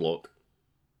direction, good luck.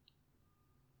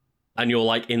 And you're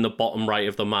like in the bottom right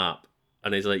of the map,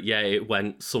 and it's like, yeah, it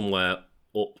went somewhere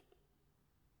up.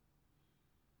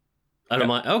 And I'm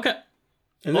like, okay.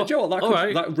 And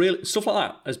that really stuff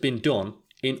like that has been done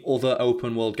in other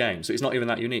open world games. So it's not even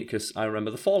that unique, because I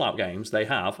remember the Fallout games, they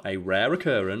have a rare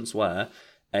occurrence where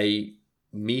a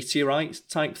meteorite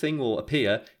type thing will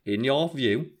appear in your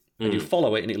view, and you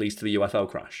follow it and it leads to the UFO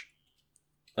crash.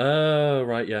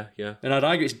 Right, yeah. And I'd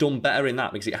argue it's done better in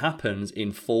that because it happens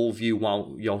in full view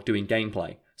while you're doing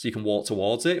gameplay. So you can walk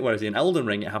towards it, whereas in Elden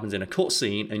Ring, it happens in a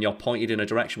cutscene and you're pointed in a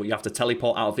direction, but you have to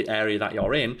teleport out of the area that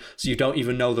you're in, so you don't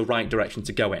even know the right direction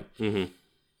to go in. Mm-hmm.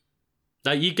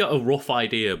 Now, you get a rough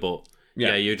idea, but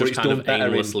you're just kind of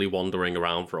aimlessly wandering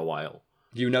around for a while.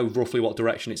 You know roughly what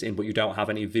direction it's in, but you don't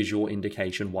have any visual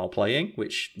indication while playing,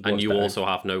 and you also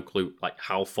have no clue like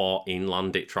how far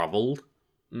inland it travelled.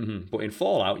 Mm-hmm. But in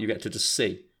Fallout, you get to just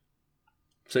see.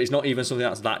 So it's not even something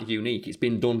that's that unique. It's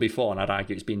been done before, and I'd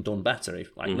argue it's been done better.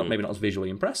 Maybe not as visually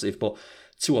impressive, but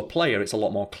to a player, it's a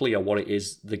lot more clear what it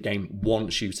is the game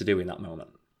wants you to do in that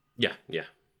moment. Yeah.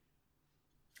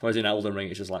 Whereas in Elden Ring,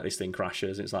 it's just like this thing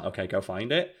crashes. It's like, okay, go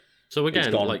find it. So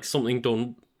again, like something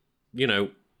done,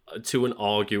 to an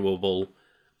arguable,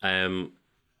 amount,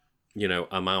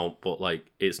 but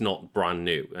like it's not brand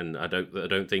new, and I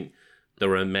don't think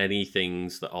there are many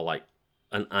things that are like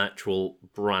an actual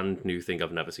brand new thing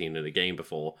I've never seen in a game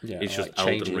before. Yeah, it's just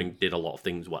like Elden Ring did a lot of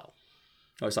things well.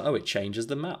 It's like, it changes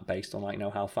the map based on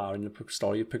how far in the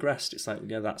story you've progressed. It's like,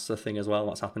 that's the thing as well.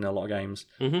 That's happened in a lot of games.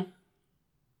 Mm-hmm.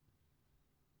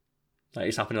 Like,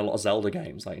 it's happened in a lot of Zelda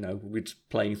games. Like, we're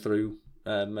playing through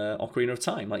Ocarina of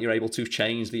Time. Like, you're able to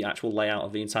change the actual layout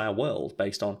of the entire world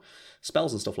based on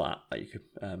spells and stuff like that you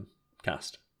could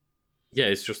cast. Yeah,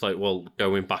 it's just like, well,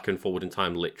 going back and forward in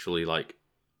time literally like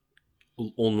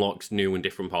unlocks new and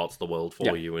different parts of the world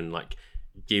for you, and like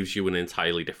gives you an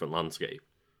entirely different landscape.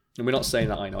 And we're not saying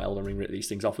that Elden Ring ripped these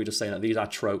things off. We're just saying that these are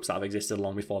tropes that have existed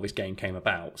long before this game came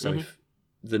about. So if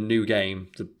the new game,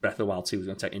 the Breath of the Wild 2, is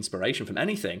going to take inspiration from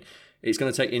anything, it's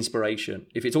going to take inspiration.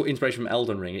 If it took inspiration from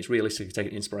Elden Ring, it's realistically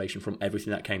taking inspiration from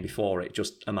everything that came before it,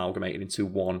 just amalgamated into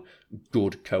one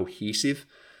good, cohesive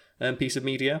piece of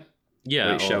media.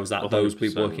 Yeah, it shows that 100%. Those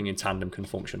people working in tandem can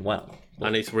function well. But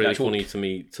and it's really funny to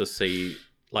me to see,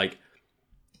 like,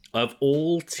 of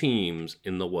all teams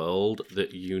in the world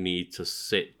that you need to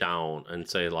sit down and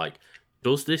say, like,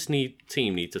 does this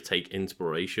team need to take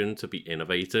inspiration to be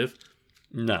innovative?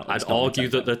 No. I'd argue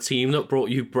that the team that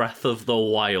brought you Breath of the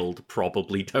Wild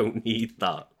probably don't need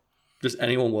that. Just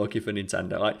anyone working for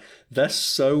Nintendo, like, they're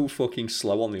so fucking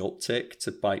slow on the uptick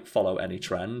to follow any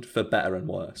trend, for better and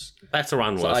worse. Better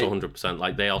and worse, 100%.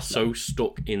 Like, they are so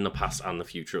stuck in the past and the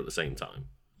future at the same time.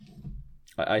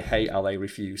 I hate how they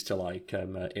refuse to like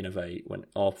innovate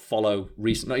or follow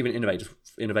recent, not even innovate, just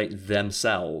innovate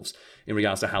themselves in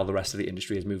regards to how the rest of the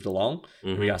industry has moved along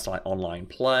in regards to like online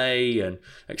play and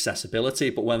accessibility.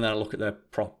 But when I look at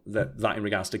that in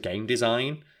regards to game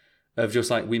design, of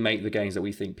just like we make the games that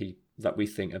we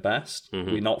think are best.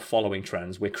 We're not following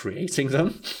trends; we're creating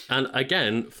them. And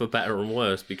again, for better and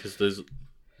worse, because there's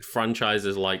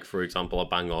franchises like, for example, I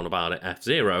bang on about it,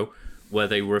 F-Zero, where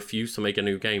they refuse to make a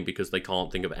new game because they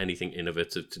can't think of anything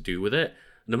innovative to do with it.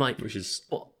 And I'm like, Which is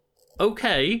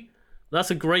okay,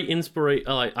 that's a great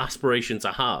aspiration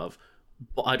to have,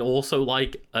 but I'd also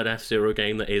like an F-Zero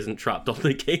game that isn't trapped on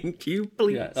the GameCube,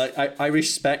 please. Yeah, I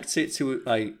respect it to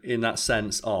like in that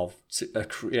sense of a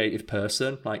creative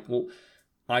person. Like, well,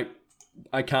 I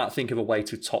can't think of a way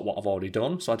to top what I've already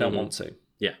done, so I don't want to.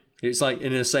 Yeah, it's like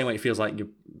in the same way it feels like you're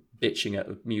bitching at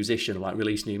a musician like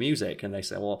release new music, and they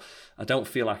say, well, I don't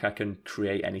feel like I can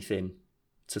create anything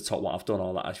to top what I've done,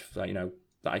 or that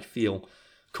I feel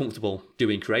comfortable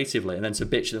doing creatively, and then to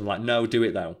bitch them like, no, do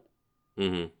it though.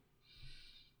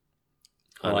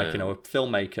 Or like, a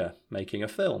filmmaker making a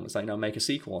film, it's like, no, make a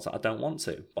sequel. It's like, I don't want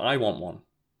to, but I want one.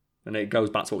 And it goes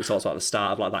back to what we talked about at the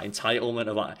start of like that entitlement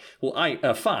of like, well,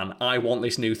 I want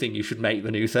this new thing, you should make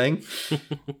the new thing.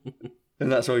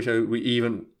 And that's why we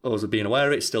even, us being aware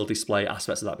of it, still display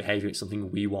aspects of that behaviour. It's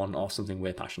something we want or something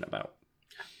we're passionate about.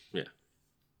 Yeah.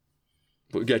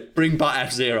 But yeah, bring back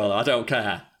F-Zero, though. I don't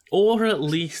care. Or at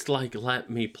least, like, let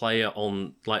me play F-Zero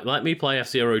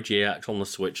GX on the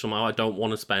Switch somehow. I don't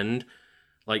want to spend,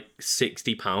 like,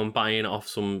 £60 buying it off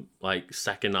some, like,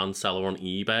 second-hand seller on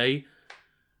eBay.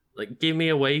 Like, give me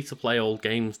a way to play old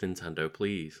games, Nintendo,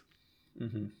 please.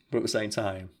 But at the same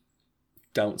time,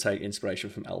 don't take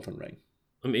inspiration from Elden Ring.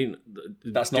 I mean,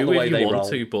 that's not the way they roll.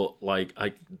 To, but like,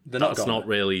 that's not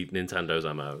really Nintendo's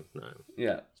MO. No.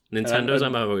 Yeah. Nintendo's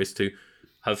MO is to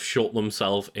have shut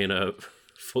themselves in a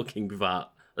fucking vat,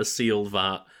 a sealed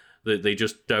vat, that they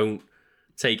just don't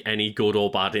take any good or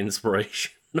bad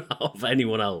inspiration of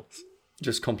anyone else.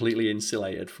 Just completely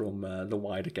insulated from the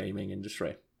wider gaming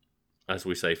industry. As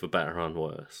we say, for better and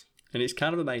worse. And it's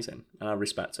kind of amazing, and I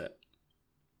respect it.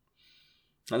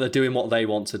 And they're doing what they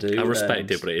want to do. I respect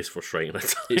it, but it is frustrating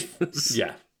at times.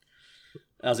 Yeah.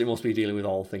 As it must be dealing with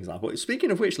all things like that. But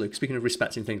speaking of which, Luke, speaking of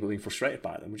respecting things but being frustrated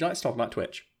by them, would you like to talk about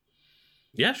Twitch?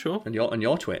 Yeah, sure. And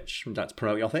your Twitch. Would you like to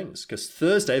promote your things? Because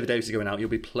Thursday, the day this is going out, you'll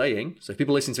be playing. So if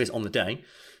people listen to this on the day,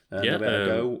 they'll be able to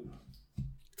go.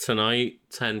 Tonight,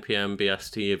 10 p.m.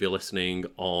 BST, if you're listening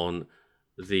on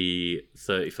the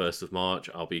 31st of March,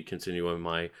 I'll be continuing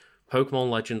my Pokemon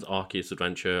Legends Arceus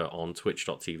Adventure on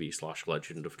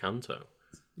twitch.tv/Legend of Kanto.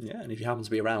 Yeah, and if you happen to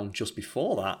be around just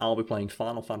before that, I'll be playing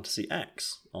Final Fantasy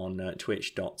X on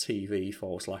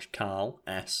twitch.tv/Carl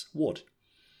S. Wood.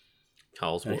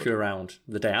 Carl's Wood. And if you're around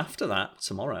the day after that,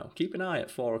 tomorrow, keep an eye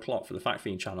at 4 o'clock for the Fact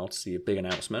Fiend channel to see a big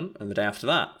announcement, and the day after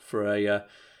that for the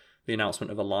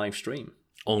announcement of a live stream.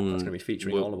 That's going to be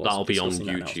featuring all of us. That'll be on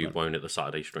YouTube, won't it, the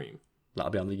Saturday stream?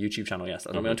 That'll be on the YouTube channel, yes.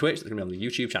 That'll be on Twitch, that's going to be on the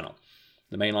YouTube channel.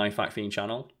 The mainline Fact Fiend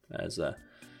channel as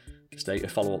just a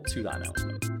follow-up to that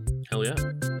announcement. Hell yeah.